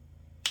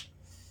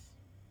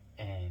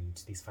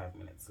 and there's 5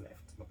 minutes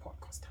left in the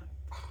podcast time.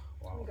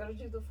 Wow. We gotta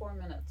do the 4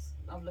 minutes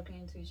of looking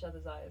into each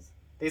other's eyes.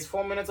 There's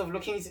 4 minutes of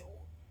looking.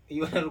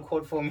 You want to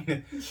record 4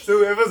 minutes? So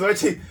whoever's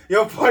watching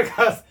your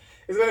podcast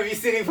is gonna be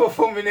sitting for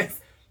 4 minutes,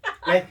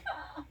 like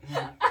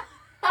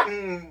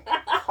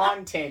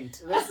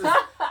content.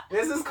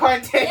 This is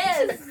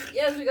content.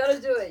 Yes, we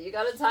gotta do it. You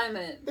gotta time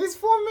it. There's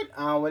 4 minutes.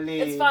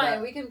 It's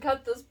fine. We can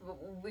cut this.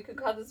 We can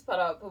cut this part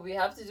out, but we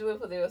have to do it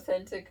for the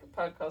authentic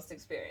podcast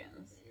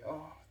experience.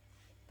 Oh,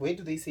 where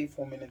do they say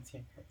 4 minutes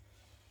here?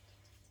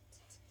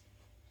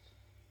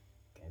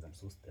 Guys, I'm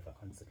so stiff. I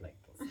can't sit like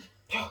this.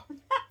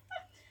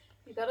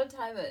 You gotta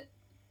time it.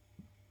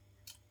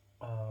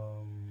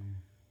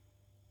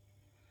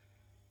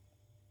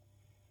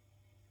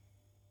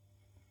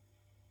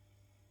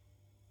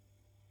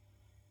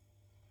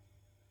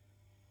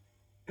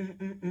 And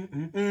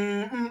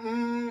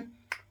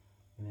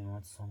then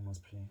what song was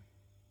playing?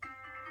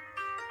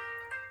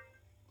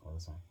 Oh,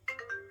 this one.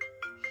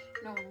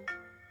 No.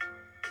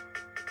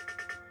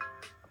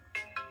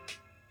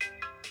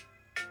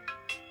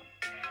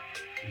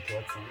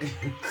 What song?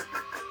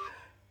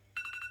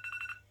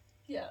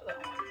 Yeah, that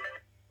one.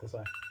 This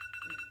one.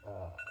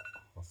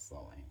 What's the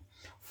lame?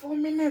 4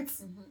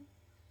 minutes.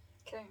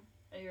 Okay,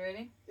 are you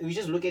ready? We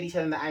just look at each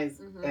other in the eyes,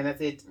 and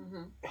that's it.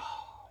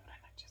 Oh man,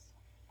 I just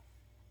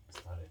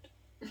started.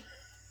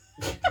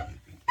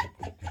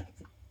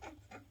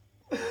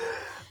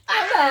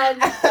 Come on,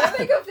 don't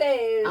make a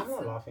face. I'm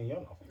not laughing. You're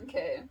laughing.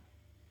 Okay.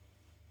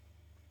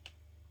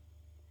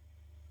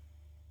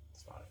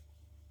 Started.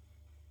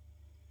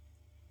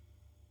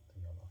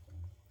 You're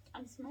laughing.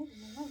 I'm smiling.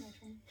 I'm not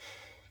laughing.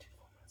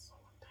 4 minutes is a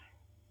long time.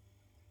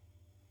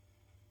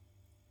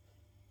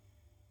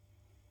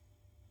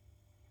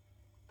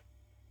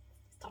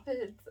 Stop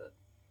it.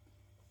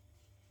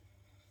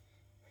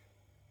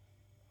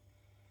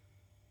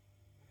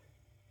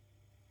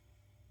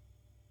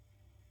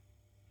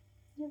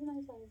 You have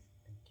nice eyes.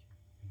 Thank you.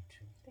 You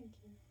too. Thank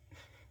you.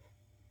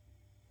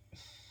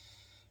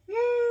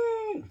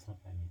 It's not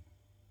funny.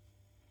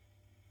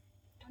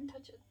 Don't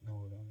touch it.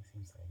 No, it only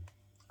seems silent.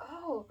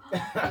 Oh,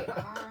 they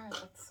are.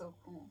 That's so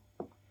cool.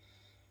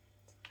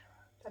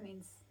 That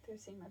means they're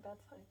seeing my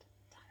bad side.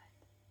 Damn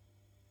it.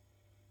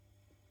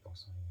 Oh,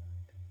 sorry,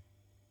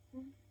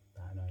 no,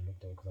 I know I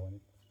looked away because I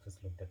wanted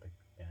just looked at the.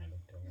 Yeah, I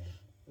looked away. I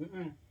feel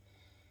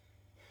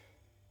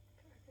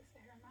like there's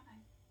hair in my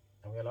eye.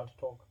 Are we allowed to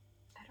talk?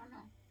 I don't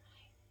know.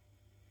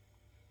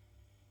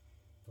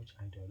 Which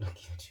eye do I look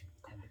into?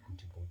 Can't look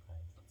into both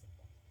eyes. That's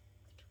impossible.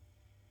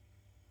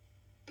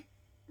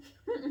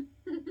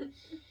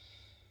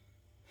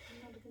 I'm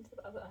not looking to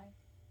the other eye.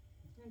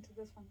 I'm into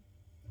this one.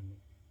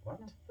 What?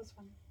 No, this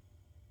one.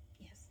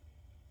 Yes.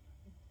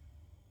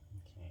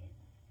 Okay.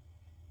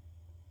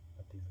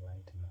 But there's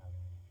light in the other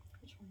one.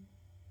 Which one?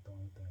 The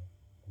one with the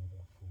phone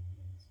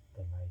is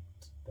the light.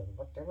 The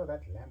whatever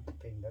that lamp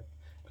thing, that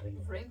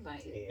Ring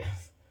light.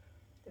 Yes.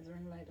 There's a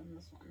ring light on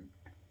this one.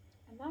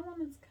 And that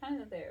one is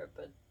kind of there,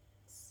 but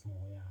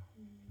Small, yeah.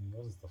 And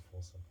yours is the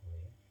full circle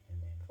there,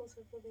 and then full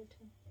circle there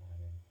too. yeah,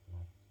 and then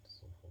not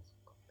so full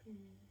circle.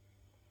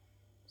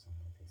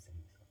 Sometimes they send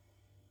me something.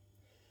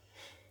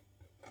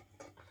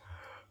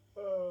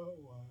 Oh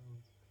wow.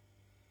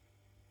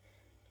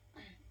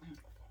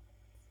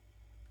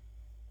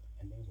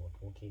 And then we're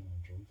talking or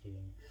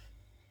joking.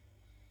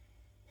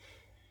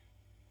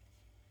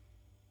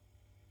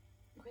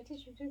 Why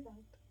did you do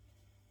that?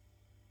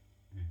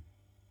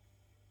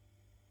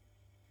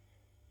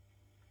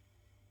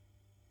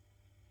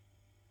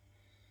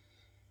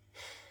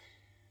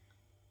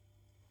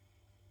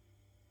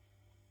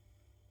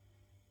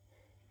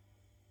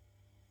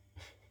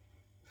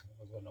 I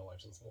was gonna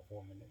watch this for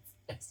 4 minutes.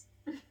 Yes.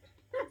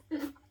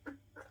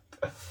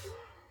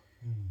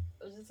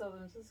 I'll just tell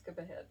them to skip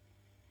ahead.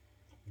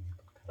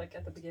 Like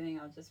at the beginning,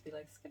 I'll just be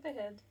like, skip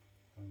ahead.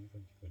 I don't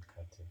think you could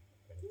cut it.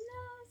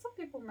 No, some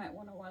people might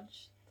want to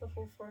watch the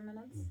full 4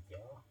 minutes. Yeah.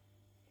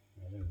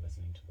 Imagine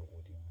listening to the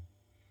audio.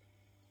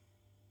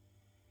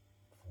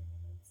 4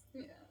 minutes.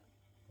 Yeah.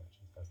 Watch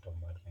us first talking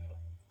about ring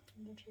lines.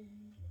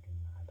 Literally. Looking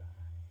in the other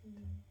eye.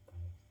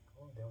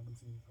 Oh, they're on the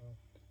same side.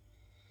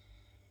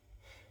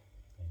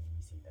 And then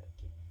you see that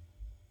again.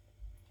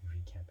 You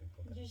recap it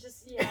for them. You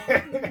just,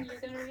 yeah, you're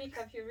going to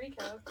recap your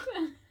recap.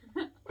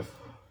 Do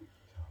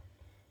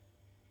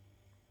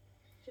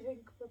you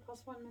think we're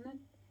past 1 minute?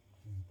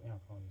 Yeah,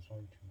 probably. It's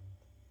only 2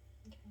 minutes.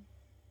 Okay.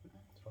 It's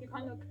You probably can't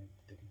 1 look. minute,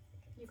 30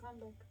 seconds. You can't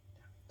look.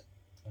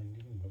 I'm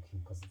even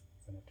looking because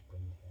it's going to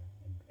bring here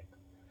and like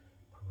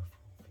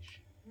peripheral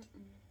vision.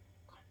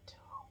 Can't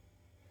tell.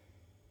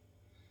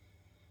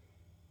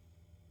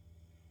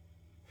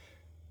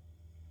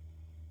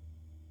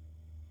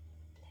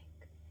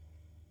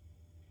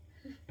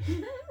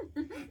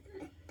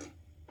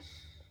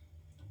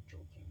 I'm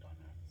joking,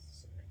 Donna. I'm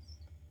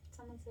serious.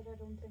 Someone said I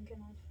don't blink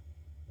enough.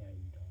 Yeah,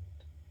 you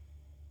don't.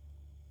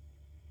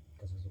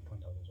 Because there's a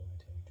point I was going to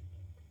tell you to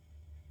blink.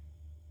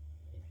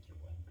 Like you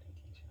weren't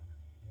blinking, Shana.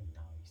 Even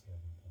now you still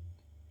haven't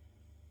blinked.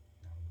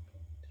 Now you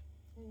blinked.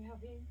 Are you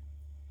happy?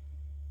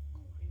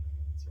 Oh, really?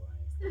 It's your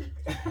eyes.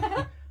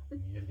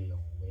 Really?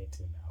 quiet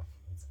enough.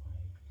 It's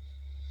fine.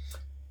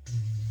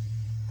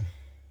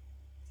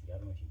 See, I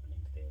don't know if you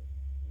blinked there.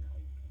 No,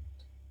 you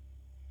blinked.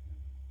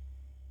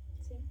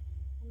 See,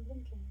 I'm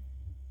blinking.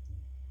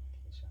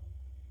 Okay, sharp.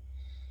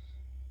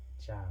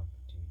 Sharp,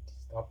 dude.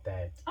 Stop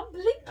that. I'm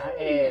blinking.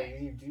 Hey,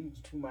 you do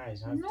too much.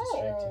 I'm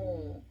distracting you.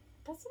 No,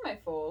 that's not my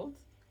fault.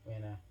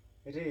 When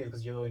it is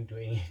because you don't do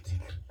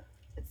anything.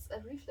 It's a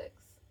reflex.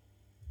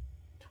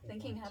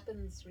 Thinking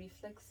happens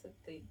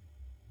reflexively.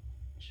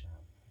 Sharp.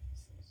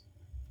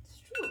 It's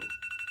true.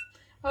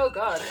 Oh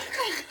God.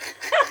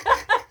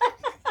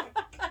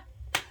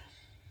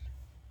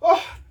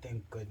 Oh,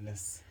 thank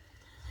goodness.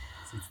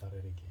 See, it started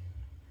again.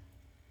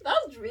 That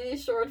was really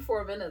short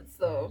 4 minutes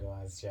though. It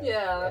was, yeah.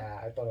 Yeah. Yeah,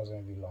 I thought it was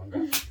going to be longer.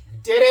 You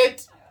did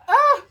it!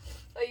 Ah!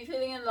 Are you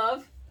feeling in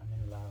love? I'm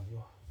in love.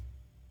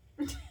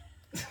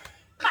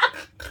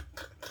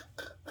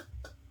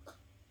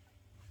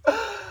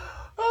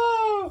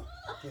 Oh!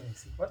 Okay,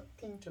 see, what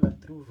came to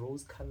that through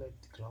rose-colored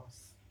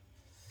glass?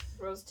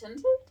 Rose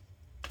tinted?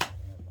 I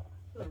don't know.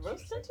 But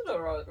Rose it's like- tinted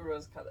or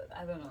rose colored?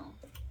 I don't know.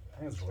 I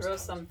think it's Rose rose-colored.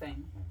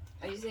 something.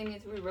 Are you seeing me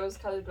through rose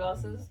colored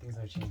glasses? Things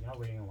have changed. You're not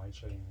wearing a white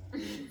shirt anymore.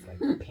 It's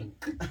like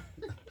pink.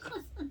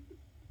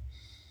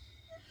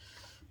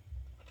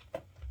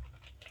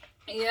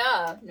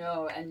 Yeah,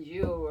 no, and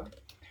you.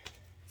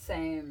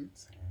 Same.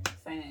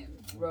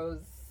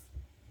 Rose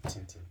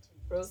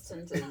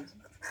tinted.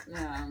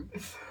 Yeah.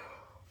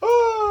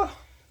 Oh!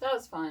 That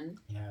was fun.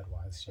 Yeah, it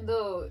was. Yeah.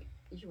 Though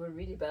you were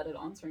really bad at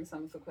answering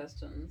some of the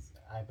questions.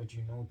 But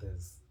you know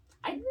this.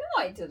 I know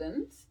I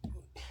didn't.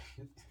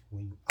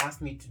 When you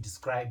asked me to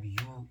describe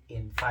you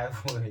in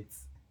 5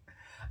 words,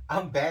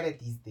 I'm bad at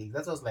these things.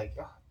 That's why I was like,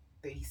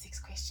 36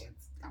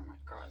 questions. Oh my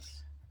gosh.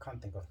 I can't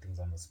think of things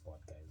on the spot,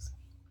 guys.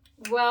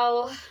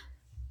 Well,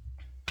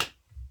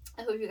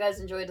 I hope you guys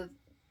enjoyed it.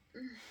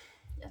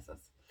 Yes.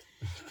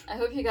 I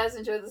hope you guys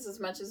enjoyed this as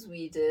much as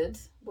we did.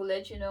 We'll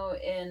let you know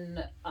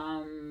in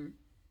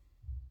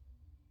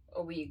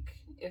a week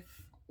if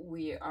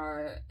we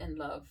are in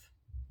love,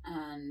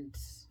 and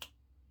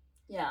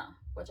yeah,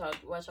 watch out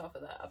for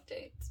that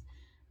update,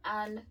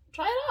 and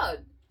try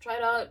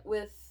it out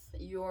with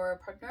your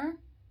partner.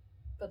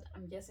 But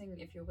I'm guessing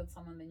if you're with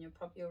someone, then you're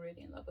probably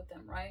already in love with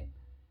them, right?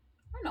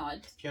 Or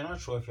not. If you're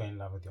not sure if you're in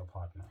love with your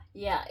partner,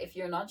 Yeah, if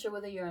you're not sure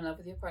whether you're in love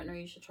with your partner,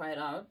 you should try it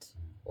out.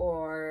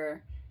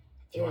 Or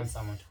if you want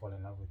someone to fall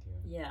in love with you,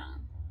 yeah,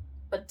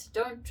 but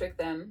don't trick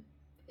them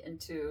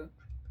into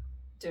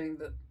doing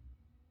the.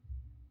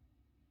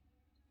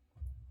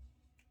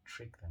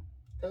 trick them.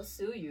 They'll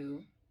sue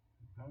you.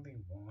 How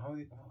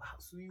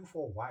sue you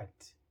for what?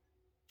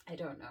 I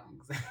don't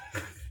know.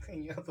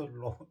 You're the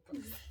law.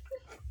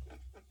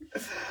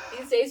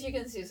 These days, you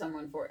can sue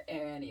someone for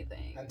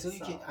anything. Until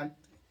you can,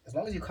 as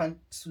long as you can't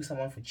sue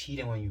someone for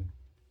cheating on you,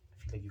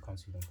 I feel like you can't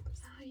sue them for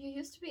this. You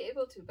used to be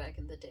able to back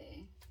in the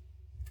day.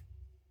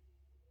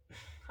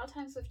 How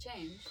times have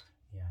changed.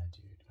 Yeah,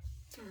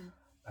 dude.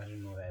 I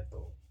didn't know that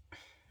though.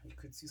 You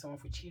could sue someone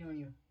for cheating on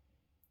you.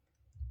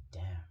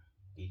 Damn,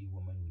 lady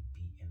woman would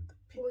be in the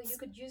pits. Well, you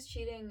could use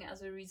cheating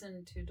as a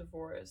reason to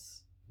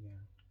divorce. Yeah.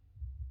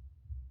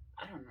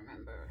 I don't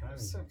remember. I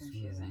It's so don't know.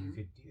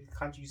 confusing. You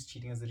can't use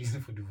cheating as a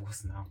reason for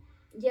divorce now.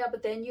 Yeah,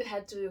 but then you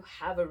had to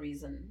have a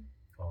reason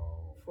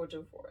Oh. for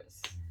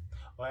divorce.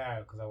 Oh yeah,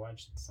 because I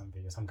watched some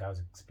video. Some guy was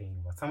explaining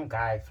about some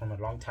guy from a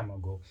long time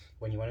ago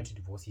when he wanted to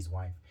divorce his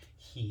wife,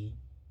 he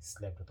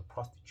slept with a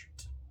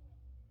prostitute.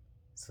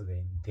 So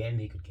then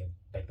they could get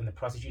then the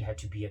prostitute had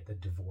to be at the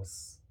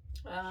divorce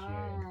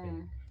hearing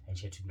thing, and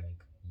she had to be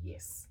like,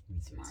 yes, we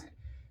did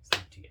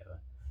sleep together,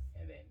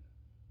 and then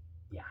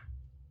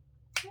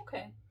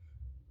Okay.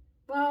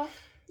 Well,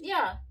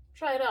 yeah,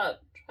 try it out.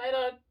 Try it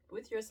out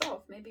with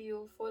yourself. Maybe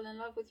you'll fall in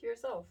love with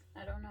yourself.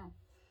 I don't know.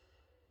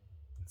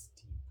 it's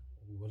deep.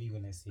 What are you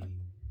gonna say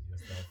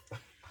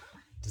yourself?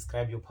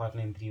 Describe your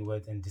partner in 3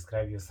 words and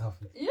describe yourself.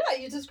 Yeah,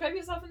 you describe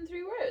yourself in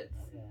 3 words.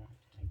 Yeah,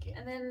 again.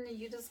 And then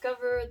you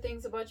discover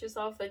things about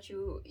yourself that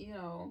you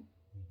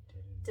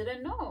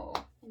didn't know.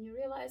 And you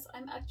realize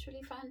I'm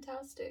actually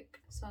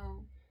fantastic. So,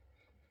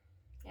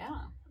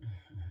 yeah.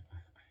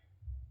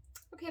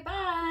 Okay,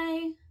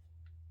 bye.